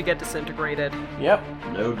want us to get disintegrated. Yep.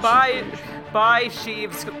 No. Bye,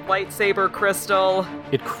 Sheev's lightsaber crystal.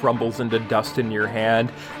 It crumbles into dust in your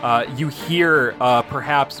hand. You hear,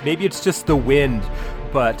 perhaps, maybe it's just the wind,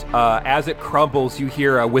 but as it crumbles, you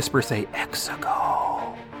hear a whisper say,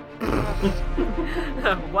 "Exegol."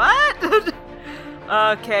 What?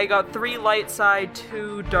 Okay, I got 3 light side,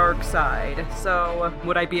 2 dark side. So,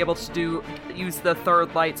 would I be able to use the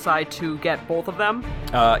 3rd light side to get both of them?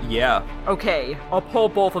 Yeah. Okay, I'll pull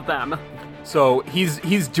both of them. So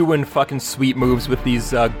he's doing fucking sweet moves with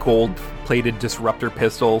these gold-plated disruptor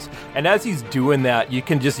pistols, and as he's doing that, you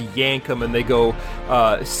can just yank them, and they go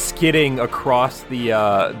skidding across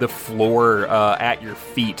the floor at your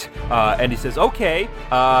feet. And he says, "Okay,"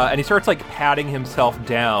 and he starts like patting himself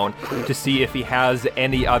down to see if he has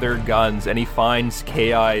any other guns, and he finds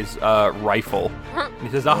Ki's rifle. And he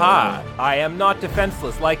says, "Aha! I am not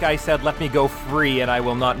defenseless. Like I said, let me go free, and I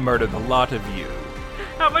will not murder the lot of you."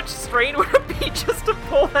 How much strain would it be just to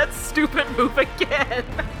pull that stupid move again?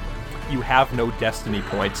 You have no destiny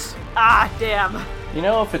points. Ah, damn. You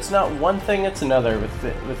know, if it's not one thing, it's another with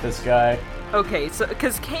this guy. Okay, so,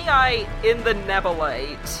 because Ki in the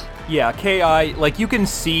Nebulite... Yeah, Ki, like, you can't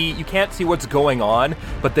see what's going on,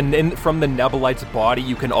 but then from the Nebulite's body,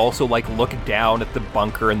 you can also, like, look down at the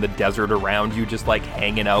bunker and the desert around you, just, like,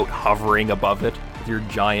 hanging out, hovering above it, with your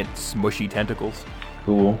giant, smushy tentacles.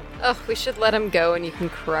 Cool. Oh, we should let him go and you can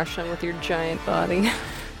crush him with your giant body.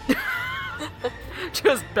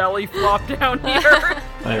 Just belly flop down here.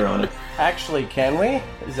 Ironic. Actually, can we?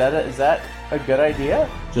 Is that a good idea?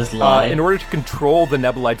 Just lie. In order to control the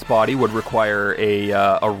Nebulite's body would require a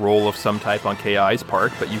roll of some type on Ki's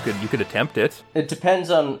part, but you could attempt it. It depends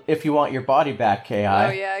on if you want your body back, Ki. Oh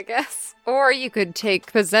yeah, I guess. Or you could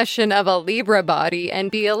take possession of a Libra body and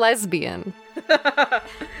be a lesbian.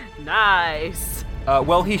 Nice.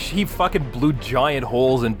 Well, he fucking blew giant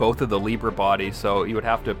holes in both of the Libra bodies, so you would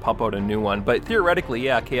have to pump out a new one. But theoretically,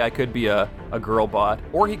 yeah, Ki could be a girl bot.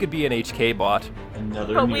 Or he could be an HK bot.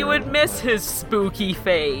 Another But mirror. we would miss his spooky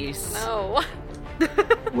face. No.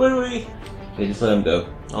 Would we? Okay, just let him go.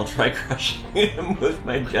 I'll try crushing him with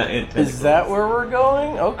my giant tentacles. Is that where we're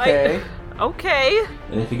going? Okay. Okay.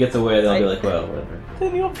 And if he gets away, then I'll be like, well, whatever.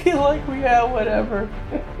 Then you'll be like, yeah, whatever.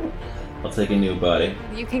 I'll take a new body.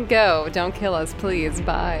 You can go. Don't kill us, please.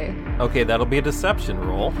 Bye. Okay, that'll be a deception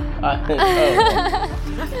roll. Why can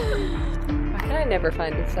I never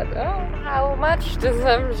find deception? Oh, how much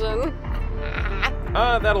deception?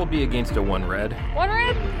 That'll be against a 1 red. 1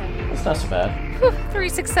 red? It's not so bad. Whew, 3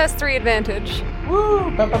 success, 3 advantage.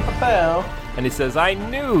 Woo! Pow. And he says, "I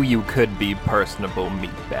knew you could be personable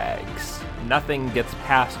meatbags. Nothing gets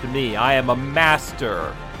past me. I am a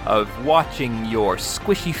master of watching your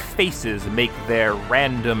squishy faces make their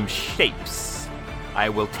random shapes." I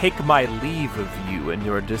will take my leave of you and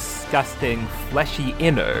your disgusting fleshy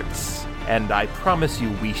innards, and I promise you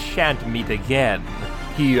we shan't meet again.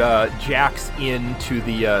 He jacks into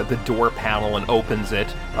the door panel and opens it,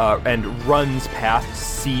 and runs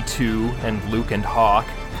past C2 and Luke and Hawk,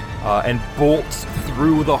 and bolts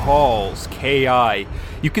through the halls. Ki,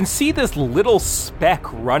 you can see this little speck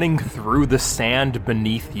running through the sand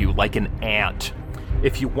beneath you like an ant.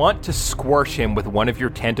 If you want to squash him with one of your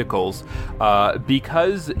tentacles,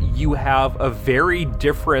 because you have a very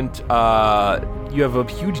different, you have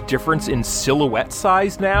a huge difference in silhouette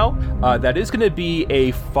size now, that is going to be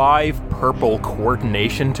a 5 purple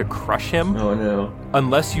coordination to crush him. Oh no.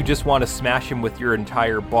 Unless you just want to smash him with your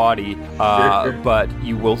entire body, but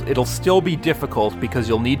it'll still be difficult because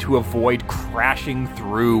you'll need to avoid crashing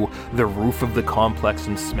through the roof of the complex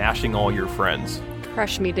and smashing all your friends.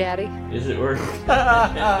 Crush me, Daddy. Is it worth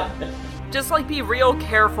Just, like, be real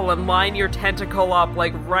careful and line your tentacle up,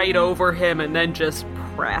 like, right over him and then just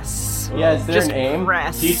press. Yeah, is there Just an aim?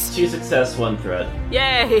 press. Two success, 1 threat.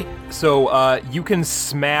 Yay! So you can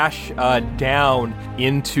smash down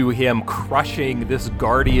into him, crushing this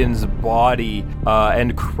guardian's body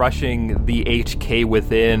and crushing the HK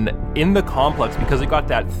within in the complex because it got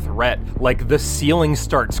that threat. Like, the ceiling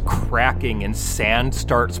starts cracking and sand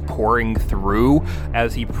starts pouring through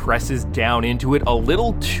as he presses down into it a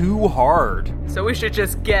little too hard. So we should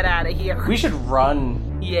just get out of here. We should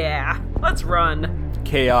run. Yeah, let's run.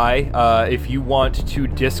 Ki, if you want to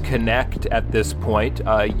disconnect at this point,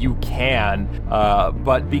 you can,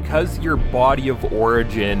 but because your body of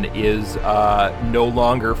origin is no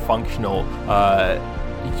longer functional,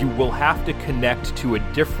 you will have to connect to a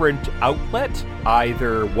different outlet,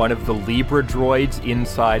 either one of the Libra droids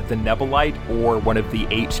inside the Nebelite or one of the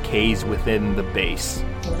HKs within the base.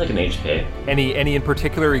 Sounds like an HK. Any in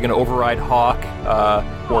particular? Are you going to override Hawk,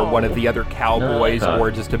 or one of the other cowboys, No,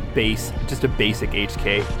 or just a basic HK?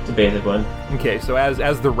 It's a basic one. Okay, so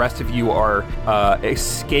as the rest of you are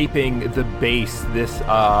escaping the base, this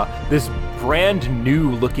brand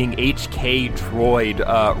new looking HK droid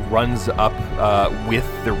runs up with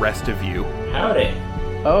the rest of you. Howdy.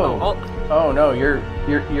 Oh no,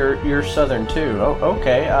 you're Southern too. Oh,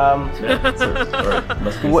 okay.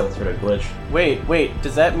 Must be What? some sort of glitch. Wait.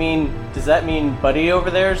 Does that mean Buddy over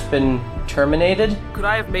there's been terminated? Could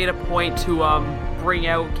I have made a point to bring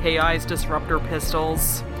out KI's disruptor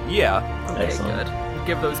pistols? Yeah, Okay, Excellent. good.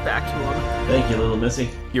 Give those back to him. Thank you, little missy.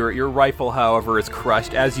 your rifle, however, is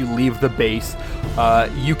crushed. As you leave the base,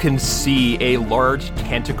 you can see a large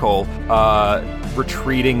tentacle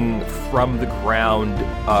retreating from the ground,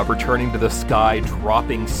 returning to the sky,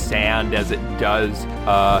 dropping sand as it does.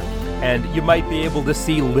 And you might be able to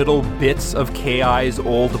see little bits of Ki's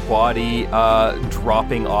old body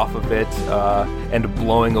dropping off of it and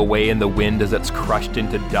blowing away in the wind as it's crushed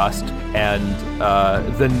into dust. And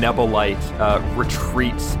the Nebelite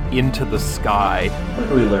retreats into the sky. What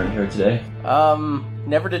did we learn here today?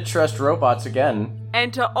 Never to trust robots again.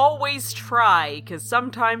 And to always try, because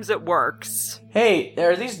sometimes it works. Hey,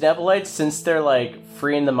 are these Nebelites, since they're like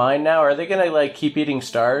free in the mind now, are they gonna like keep eating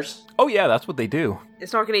stars? Oh yeah, that's what they do.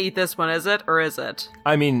 It's not gonna eat this one, is it? Or is it?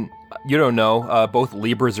 I mean, you don't know. Both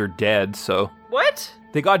Libras are dead, so... What?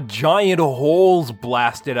 They got giant holes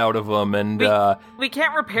blasted out of them, and We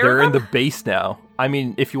can't repair they're them? in the base now. I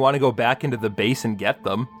mean, if you want to go back into the base and get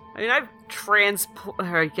them. I mean,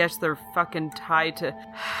 I guess they're fucking tied to...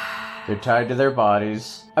 They're tied to their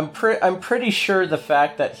bodies. I'm pretty sure the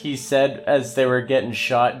fact that he said as they were getting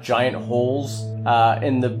shot, giant holes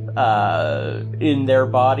in their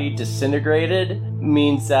body disintegrated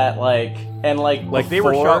means that like They were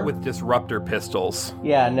before- shot with disruptor pistols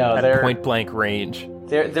Yeah, no, at they're point blank range.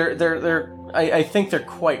 I think they're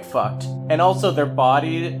quite fucked. And also their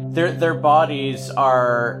bodies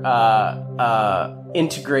are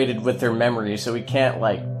integrated with their memory, so we can't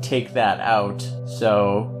like take that out.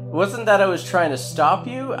 So it wasn't that I was trying to stop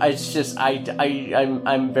you. It's just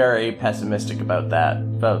I'm very pessimistic about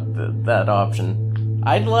that option.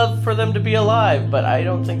 I'd love for them to be alive, but I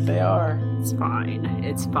don't think they are. It's fine.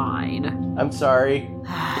 It's fine. I'm sorry.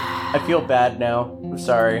 I feel bad now. I'm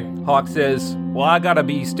sorry. Hawk says, well, I gotta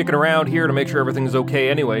be sticking around here to make sure everything's okay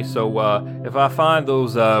anyway, so if I find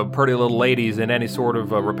those pretty little ladies in any sort of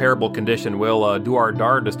repairable condition, we'll do our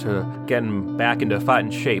darndest to get them back into fighting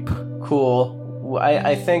shape. Cool.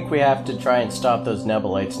 I think we have to try and stop those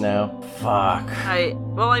Nebelites now. Fuck.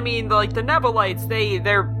 The Nebelites,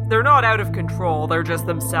 they're not out of control. They're just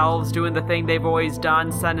themselves doing the thing they've always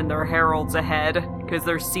done, sending their heralds ahead, because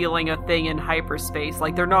they're sealing a thing in hyperspace.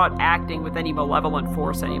 Like, they're not acting with any malevolent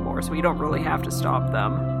force anymore, so we don't really have to stop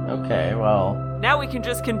them. Okay, well... Now we can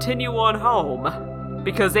just continue on home.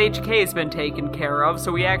 because HK's been taken care of,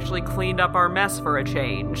 so we actually cleaned up our mess for a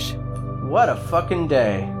change. What a fucking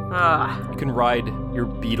day. You can ride your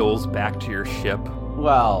beetles back to your ship.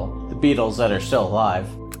 Well, the beetles that are still alive.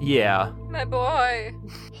 Yeah. My boy.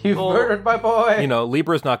 You murdered my boy. You know,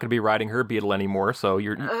 Libra's not going to be riding her beetle anymore, so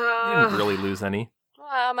you didn't really lose any.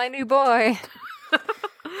 Wow, my new boy.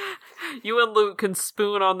 You and Luke can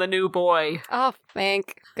spoon on the new boy. Oh,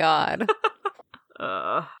 thank God.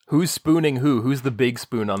 Who's spooning who? Who's the big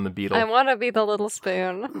spoon on the beetle? I want to be the little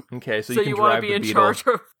spoon. Okay, so So you can you want to drive be the in beetle. charge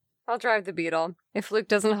of... I'll drive the beetle. If Luke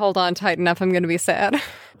doesn't hold on tight enough, I'm going to be sad.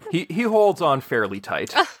 He holds on fairly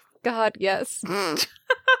tight. God, yes. This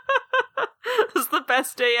is the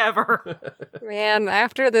best day ever. Man,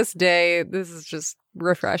 after this day, this is just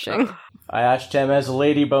refreshing. I asked him as a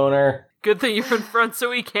lady boner. Good thing you're in front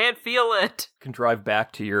so he can't feel it. You can drive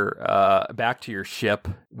back to your ship,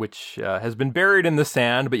 which has been buried in the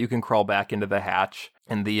sand, but you can crawl back into the hatch.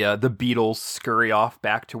 And the beetles scurry off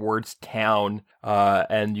back towards town,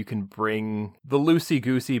 and you can bring the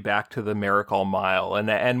loosey-goosey back to the Maricol Mile.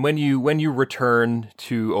 And when you return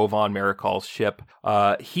to Ovan Maricol's ship,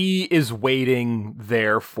 he is waiting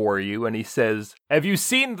there for you, and he says, "Have you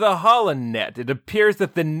seen the Holonet? It appears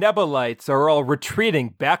that the Nebulites are all retreating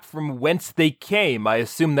back from whence they came. I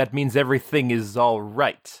assume that means everything is all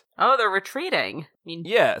right." Oh, they're retreating. I mean,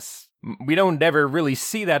 Yes. We don't ever really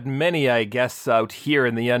see that many, I guess, out here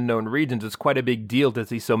in the unknown regions. It's quite a big deal to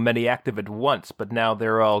see so many active at once, but now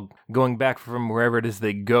they're all going back from wherever it is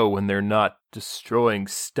they go when they're not destroying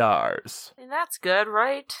stars. that's good,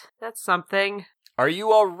 right? That's something. Are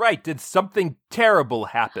you all right? Did something terrible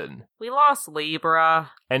happen? We lost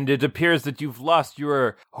Libra. And it appears that you've lost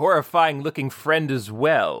your horrifying-looking friend as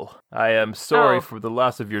well. I am sorry for the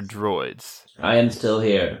loss of your droids. I am still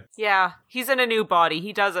here. Yeah, he's in a new body.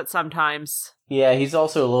 He does it sometimes. Yeah, he's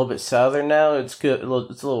also a little bit southern now. It's good.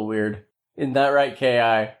 It's a little weird. Isn't that right,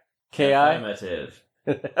 K.I.? K.I.? Affirmative.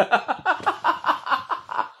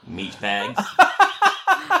 Meatbags.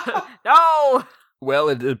 No! Well,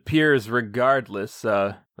 it appears, regardless,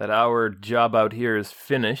 that our job out here is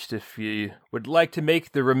finished. If you would like to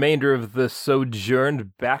make the remainder of the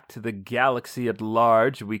sojourn back to the galaxy at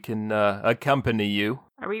large, we can accompany you.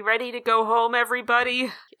 Are we ready to go home,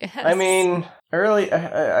 everybody? Yes. I mean,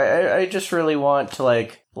 I just really want to,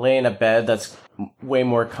 like, lay in a bed that's way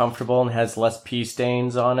more comfortable and has less pee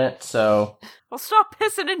stains on it, so... Well, stop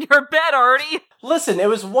pissing in your bed, Artie! Listen, it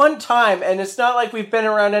was one time, and it's not like we've been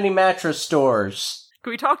around any mattress stores.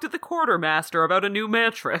 Can we talk to the quartermaster about a new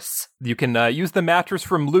mattress? You can use the mattress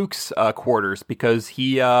from Luke's quarters because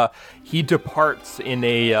he departs in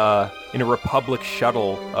a Republic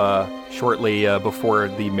shuttle shortly before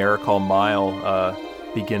the Maricol Mile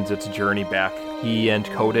begins its journey back. He and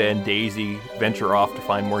Coda and Daisy venture off to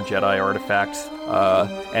find more Jedi artifacts,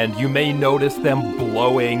 and you may notice them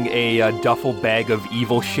blowing a duffel bag of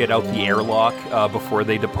evil shit out the airlock before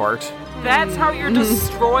they depart. That's how you're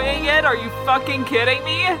destroying it? Are you fucking kidding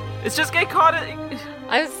me? It's just get caught in...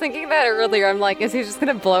 I was thinking that earlier. I'm like, is he just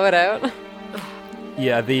gonna blow it out?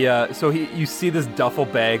 Yeah, so you see this duffel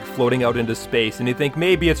bag floating out into space, and you think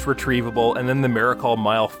maybe it's retrievable, and then the Maricol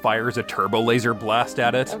Mile fires a turbo laser blast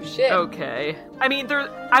at it. Oh shit. Okay. I mean,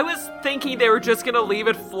 I was thinking they were just gonna leave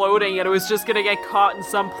it floating and it was just gonna get caught in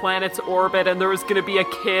some planet's orbit and there was gonna be a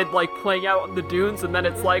kid, like, playing out in the dunes and then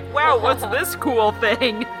it's like, wow, what's this cool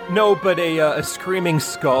thing? No, but a screaming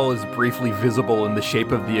skull is briefly visible in the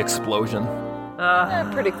shape of the explosion.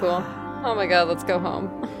 Pretty cool. Oh my god, let's go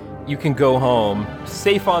home. You can go home,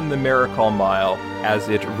 safe on the Maricol Mile, as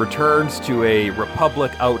it returns to a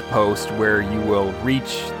Republic outpost where you will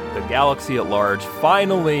reach the galaxy at large,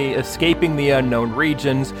 finally escaping the unknown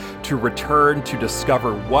regions to return to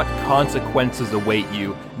discover what consequences await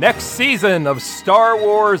you next season of Star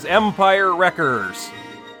Wars Empire Wreckers.